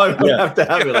that's probably what I have to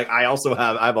have it. Like I'm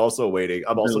also waiting.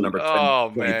 I'm also number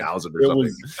 20,000 or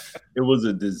something. It was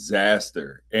a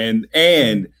disaster, and.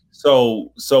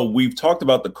 So we've talked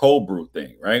about the cold brew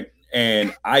thing, right?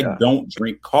 And I don't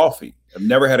drink coffee. I've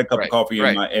never had a cup of coffee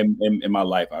in my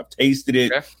life. I've tasted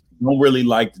it. Okay. Don't really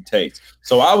like the taste.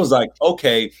 So I was like,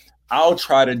 okay, I'll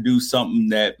try to do something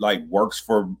that like works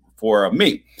for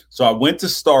me. So I went to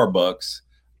Starbucks.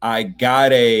 I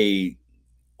got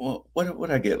what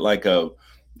did I get? Like the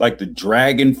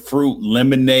dragon fruit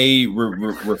lemonade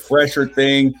refresher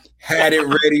thing. Had it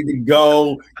ready to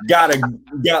go. Got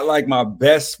like my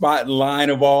best spot in line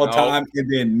of all time,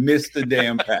 and then missed the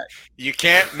damn pack. You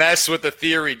can't mess with the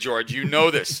theory, George. You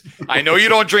know this. I know you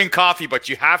don't drink coffee, but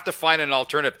you have to find an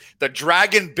alternative. The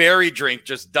dragon berry drink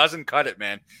just doesn't cut it,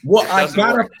 man. Well, I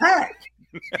got a pack.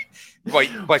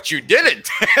 But you didn't.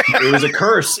 It was a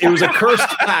curse. It was a cursed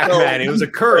pack, man. It was a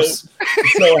curse.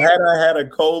 So had I had a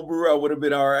cold brew, I would have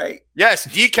been all right. Yes,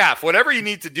 decaf. Whatever you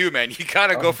need to do, man. You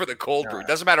gotta go for the cold brew. It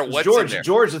doesn't matter what's George, in there.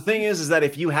 George, the thing is that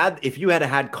if you had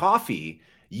had coffee,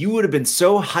 you would have been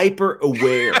so hyper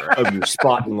aware of your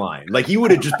spot in line. Like you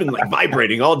would have just been like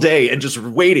vibrating all day and just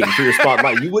waiting for your spot in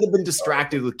line. You would have been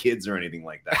distracted with kids or anything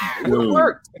like that. It would have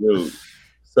worked. Dude.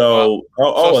 So,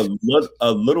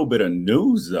 a little bit of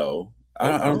news though.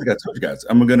 I don't think I told you guys.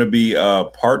 I'm going to be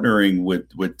partnering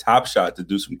with Top Shot to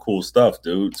do some cool stuff,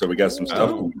 dude. So we got some stuff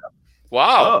coming up.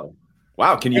 Wow.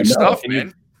 Wow. Can you stuff, can man?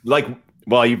 You, like,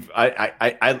 well, give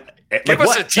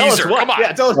us a teaser. Come on.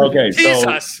 Yeah, tell us. Okay. Tease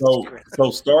us.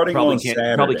 So starting on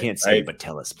Saturday. Probably can't say, right? But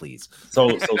tell us, please.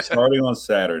 So starting on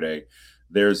Saturday,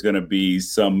 there's going to be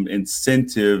some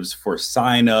incentives for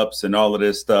signups and all of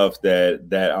this stuff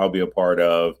that I'll be a part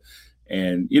of.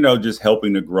 And, just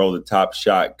helping to grow the Top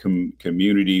Shot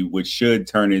community, which should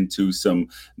turn into some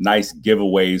nice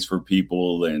giveaways for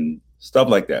people and stuff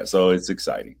like that. So it's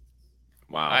exciting.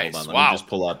 Wow. Nice. Hold on. Let me just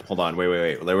pull up. Hold on.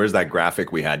 Wait. Where's that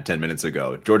graphic we had 10 minutes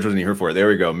ago? George wasn't here for it. There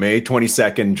we go. May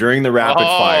 22nd during the rapid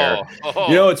fire.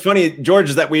 It's funny, George,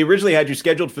 is that we originally had you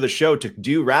scheduled for the show to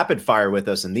do rapid fire with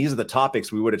us. And these are the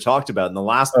topics we would have talked about. And the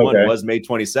last one was May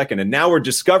 22nd. And now we're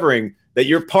discovering that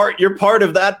you're part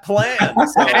of that plan.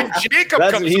 So and Jacob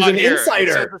comes he's on an here insider.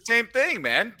 and says the same thing,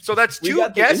 man. So that's two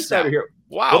guests now. Here.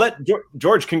 Wow. Well,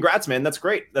 George, congrats, man. That's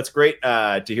great. That's great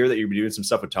to hear that you're doing some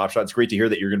stuff with Top Shot. It's great to hear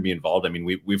that you're going to be involved. I mean,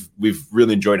 we've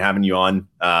really enjoyed having you on.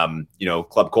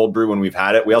 Club Cold Brew when we've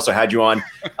had it. We also had you on.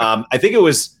 I think it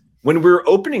was when we were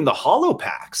opening the Holo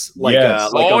Packs, a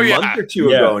month or two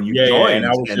ago, and you joined.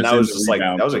 And that was just like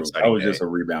that was exciting. I was just a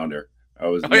rebounder.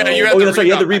 That's right.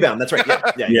 You had the rebound. That's right.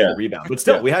 Yeah, the rebound. But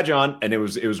still, we had you on, and it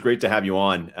was great to have you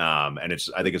on. And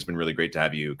I think it's been really great to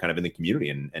have you kind of in the community,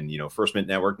 and First Mint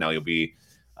Network. Now you'll be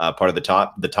part of the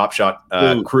Top Shot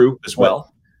crew as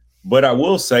well. But I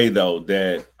will say though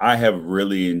that I have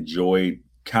really enjoyed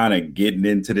kind of getting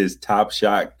into this Top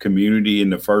Shot community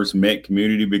and the First Mint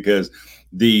community because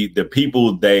the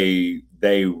people they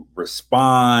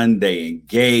respond, they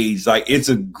engage. Like it's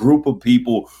a group of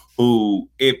people who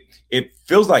it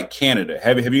feels like Canada.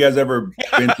 Have you guys ever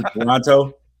been to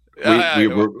Toronto?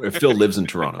 Phil lives in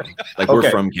Toronto. Like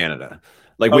we're from Canada.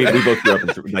 Like we both grew up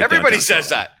in everybody says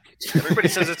that. Everybody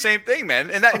says the same thing, man.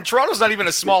 And Toronto's not even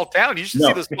a small town. You should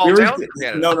see the small towns in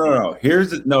Canada. No. Here's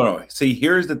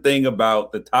the thing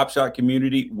about the Top Shot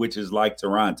community, which is like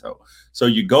Toronto. So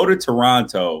you go to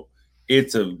Toronto,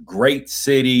 it's a great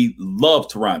city. Love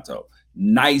Toronto.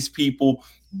 Nice people,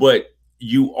 but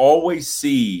you always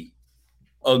see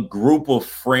a group of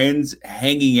friends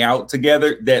hanging out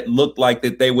together that look like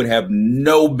that they would have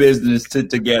no business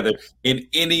together in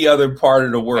any other part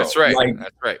of the world. That's right.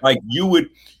 That's right. Like you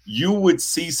would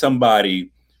see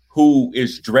somebody who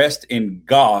is dressed in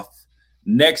goth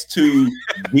next to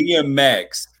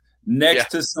DMX,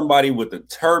 next to somebody with a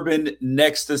turban,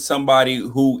 next to somebody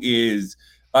who is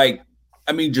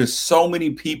just so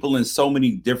many people in so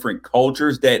many different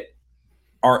cultures that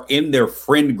are in their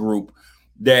friend group.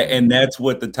 That's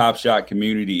what the Top Shot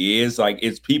community is. Like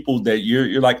it's people that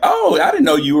you're like, oh, I didn't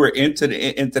know you were into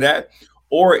that.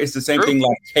 Or it's the same thing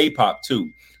like K-pop too.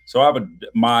 So I have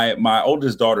my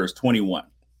oldest daughter is 21,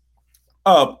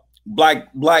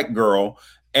 black girl,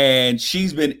 and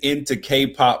she's been into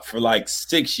K-pop for like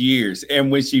 6 years.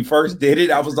 And when she first did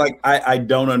it, I was like, I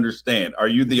don't understand. Are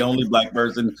you the only black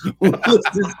person who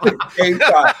listens to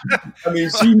K-pop? I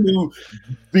mean, she knew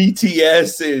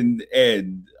BTS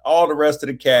and all the rest of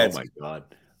the cats. Oh my God.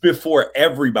 Before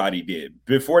everybody did.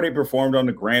 Before they performed on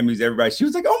the Grammys, she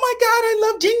was like, oh my God, I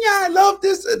love Jinya. I love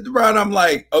this. And I'm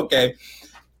like, okay.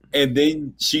 And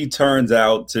then she turns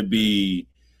out to be.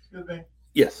 Excuse me.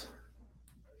 Yes.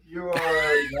 You're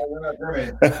not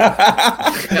Grammy. Is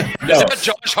that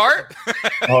Josh Hart?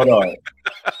 Hold on.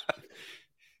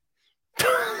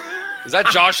 Is that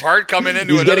Josh Hart coming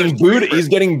into He's getting booted. He's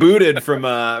getting booted from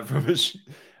his.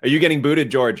 Are you getting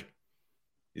booted, George?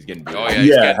 He's getting booted. Oh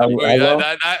yeah.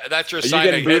 That's your sign. Are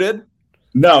you getting booted?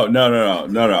 No.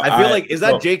 I feel like, is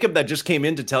that Jacob that just came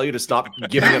in to tell you to stop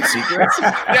giving up secrets?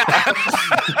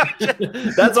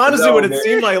 That's honestly what it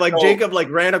seemed like. Like Jacob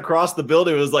ran across the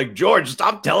building. It was like, George,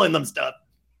 stop telling them stuff.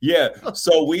 Yeah.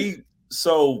 So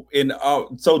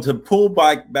to pull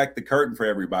back the curtain for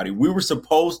everybody, we were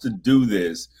supposed to do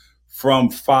this from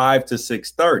 5 to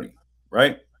 6:30,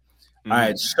 right? I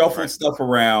had shuffled stuff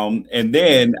around, and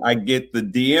then I get the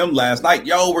DM last night,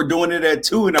 yo, we're doing it at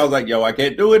 2. And I was like, yo, I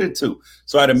can't do it at 2.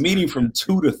 So I had a meeting from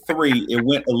 2 to 3. It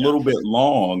went a little bit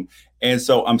long. And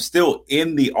so I'm still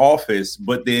in the office,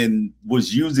 but then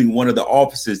was using one of the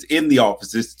offices in the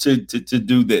offices to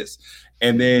do this.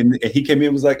 And then he came in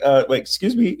and was like, wait,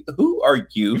 excuse me, who are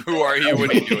you? Who are you? What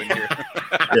are you doing here?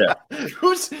 Yeah.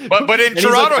 But in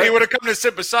Toronto, he would have come to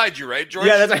sit beside you, right, George?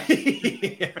 Yeah, that's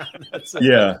right.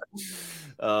 Yeah.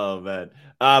 Oh man.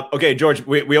 Okay, George,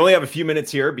 we only have a few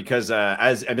minutes here because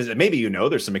as maybe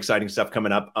there's some exciting stuff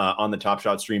coming up on the Top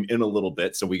Shot stream in a little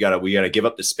bit. So we gotta give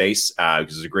up the space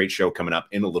because there's a great show coming up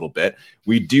in a little bit.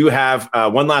 We do have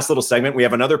one last little segment. We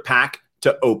have another pack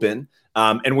to open,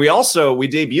 and we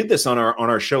debuted this on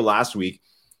our show last week.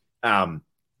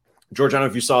 George, I don't know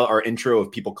if you saw our intro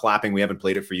of people clapping. We haven't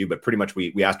played it for you, but pretty much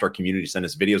we asked our community to send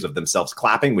us videos of themselves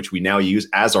clapping, which we now use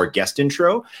as our guest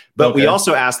intro. But we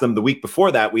also asked them the week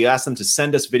before that, we asked them to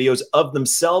send us videos of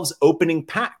themselves opening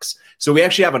packs. So we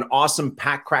actually have an awesome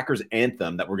Pack Crackers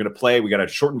anthem that we're going to play. We got a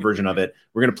shortened version of it.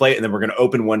 We're going to play it, and then we're going to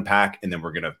open one pack, and then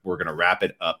we're going to wrap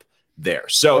it up there.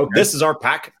 So this is our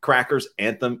Pack Crackers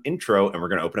anthem intro, and we're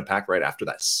going to open a pack right after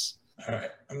this. All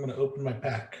right, I'm going to open my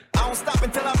pack. I don't stop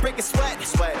until I break a sweat.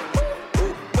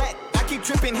 Ooh, wet. I keep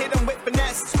tripping, hit them with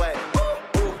finesse. Sweat.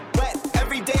 Ooh, wet.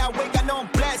 Every day I wake, I know I'm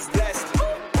blessed.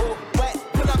 Ooh, wet.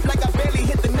 Pull up like I barely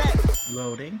hit the net.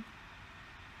 Loading.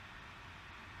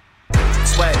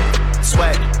 Sweat.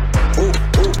 Ooh,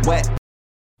 wet.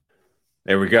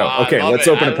 There we go. Okay, let's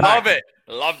open a pack. Love it.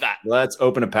 Love that. Let's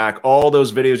open a pack. All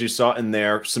those videos you saw in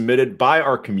there submitted by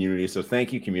our community. So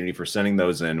thank you, community, for sending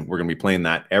those in. We're going to be playing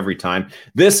that every time.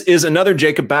 This is another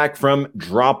Jacob pack from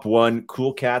Drop One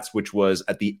Cool Cats, which was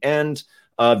at the end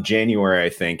of January, I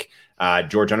think.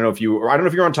 George, I don't know if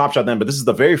you're on Top Shot then, but this is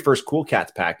the very first Cool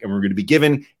Cats pack, and we're going to be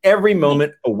giving every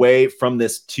moment away from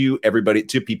this to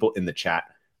people in the chat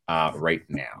right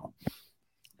now.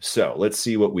 So let's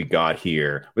see what we got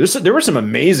here. There were some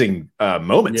amazing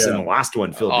moments in the last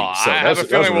one, Phil. I have a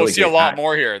feeling we'll see a lot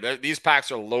more here. These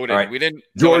packs are loaded. Right. We didn't.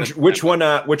 George, which one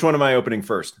am I opening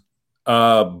first?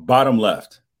 Bottom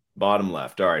left. Bottom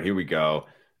left. All right, here we go.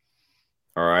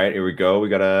 All right, here we go. We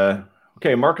got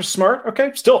Marcus Smart.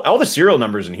 Okay, still all the serial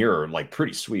numbers in here are like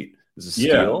pretty sweet. This is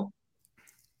steal.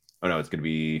 Oh no, it's gonna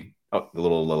be the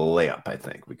little layup. I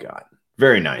think we got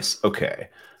very nice. Okay.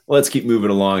 Let's keep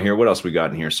moving along here. What else we got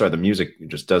in here? Sorry, the music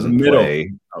just doesn't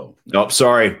play. Oh, no,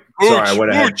 sorry. I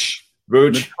went ahead.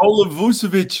 Vooch. Nikola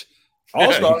Vucevic.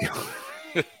 All-star.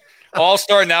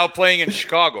 All-star now playing in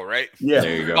Chicago, right? Yeah.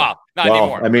 There you go. Not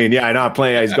anymore. I mean, I'm not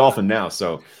playing. He's golfing now.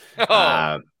 So,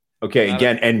 okay.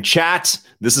 Again, and chat,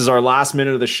 this is our last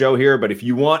minute of the show here. But if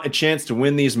you want a chance to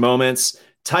win these moments,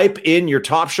 type in your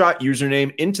Top Shot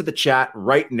username into the chat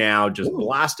right now. Just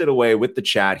blast it away with the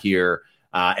chat here.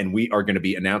 And we are going to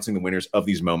be announcing the winners of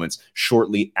these moments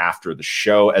shortly after the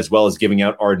show, as well as giving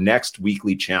out our next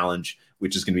weekly challenge,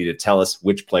 which is going to be to tell us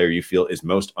which player you feel is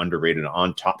most underrated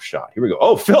on Top Shot. Here we go.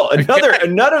 Oh, Phil,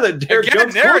 another the Derek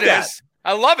Jones. There it is.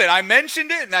 I love it. I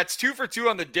mentioned it, and that's 2 for 2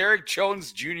 on the Derek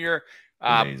Jones Jr.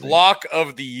 Block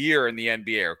of the year in the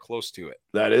NBA, or close to it.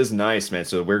 That is nice, man.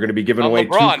 So we're going to be giving away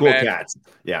LeBron, 2 Cool Cats.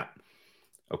 Yeah.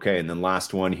 Okay, and then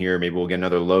last one here. Maybe we'll get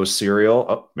another low serial.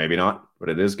 Oh, maybe not. But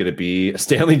it is going to be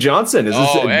Stanley Johnson. Is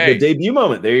this the debut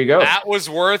moment? There you go. That was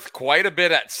worth quite a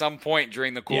bit at some point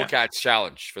during the Cool Cats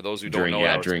Challenge. For those who don't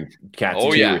know, during Cats 2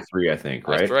 or 3, I think.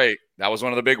 Right. That's right. That was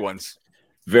one of the big ones.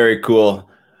 Very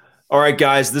cool. All right,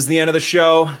 guys, this is the end of the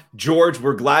show. George,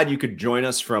 we're glad you could join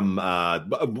us from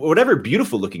whatever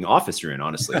beautiful looking office you're in.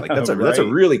 Honestly, like that's a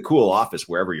really cool office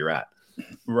wherever you're at.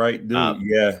 Right, dude.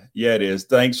 Yeah, it is.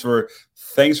 Thanks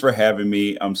for having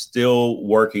me. I'm still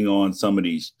working on some of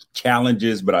these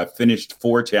challenges, but I finished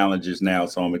 4 challenges now,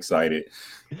 so I'm excited.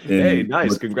 Hey,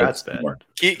 nice. Congrats, man.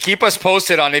 Keep us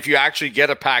posted on if you actually get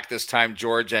a pack this time,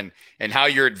 George, and how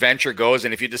your adventure goes.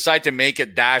 And if you decide to make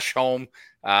it dash home,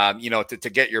 to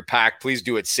get your pack, please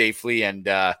do it safely. And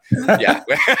yeah,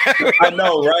 I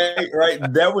know,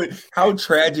 right. That would, how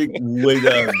tragic would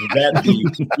that be?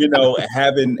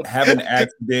 Have an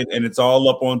accident and it's all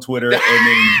up on Twitter, and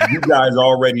then you guys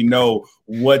already know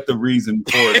what the reason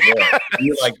for it was.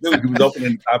 You're like, dude, he was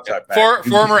opening the Top Shot pack.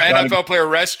 Former NFL player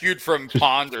rescued from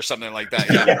pond or something like that.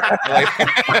 Yeah.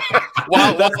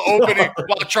 while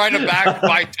trying to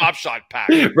buy Top Shot pack.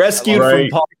 Rescued from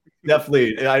pond.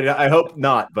 Definitely. I hope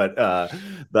not, but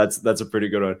that's a pretty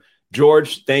good one.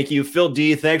 George, thank you. Phil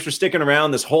D, thanks for sticking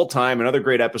around this whole time. Another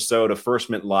great episode of First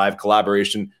Mint Live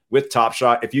collaboration with Top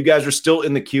Shot. If you guys are still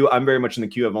in the queue, I'm very much in the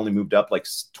queue. I've only moved up like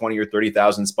 20 or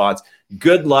 30,000 spots.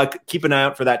 Good luck. Keep an eye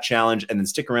out for that challenge, and then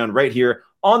stick around right here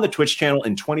on the Twitch channel.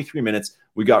 In 23 minutes,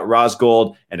 we got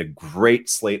Rosgold and a great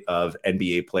slate of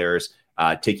NBA players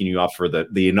taking you off for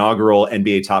the inaugural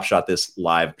NBA Top Shot, this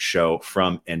live show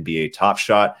from NBA Top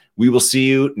Shot. We will see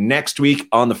you next week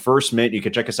on the First Mint. You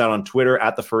can check us out on Twitter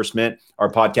at the First Mint.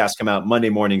 Our podcasts come out Monday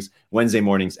mornings, Wednesday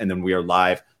mornings, and then we are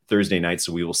live Thursday night.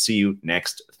 So we will see you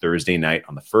next Thursday night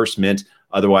on the First Mint.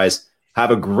 Otherwise, Have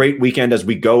a great weekend as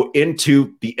we go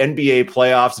into the NBA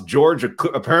playoffs. George,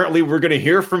 apparently we're going to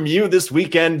hear from you this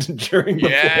weekend during the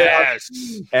playoffs.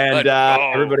 And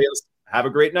everybody else, have a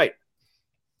great night.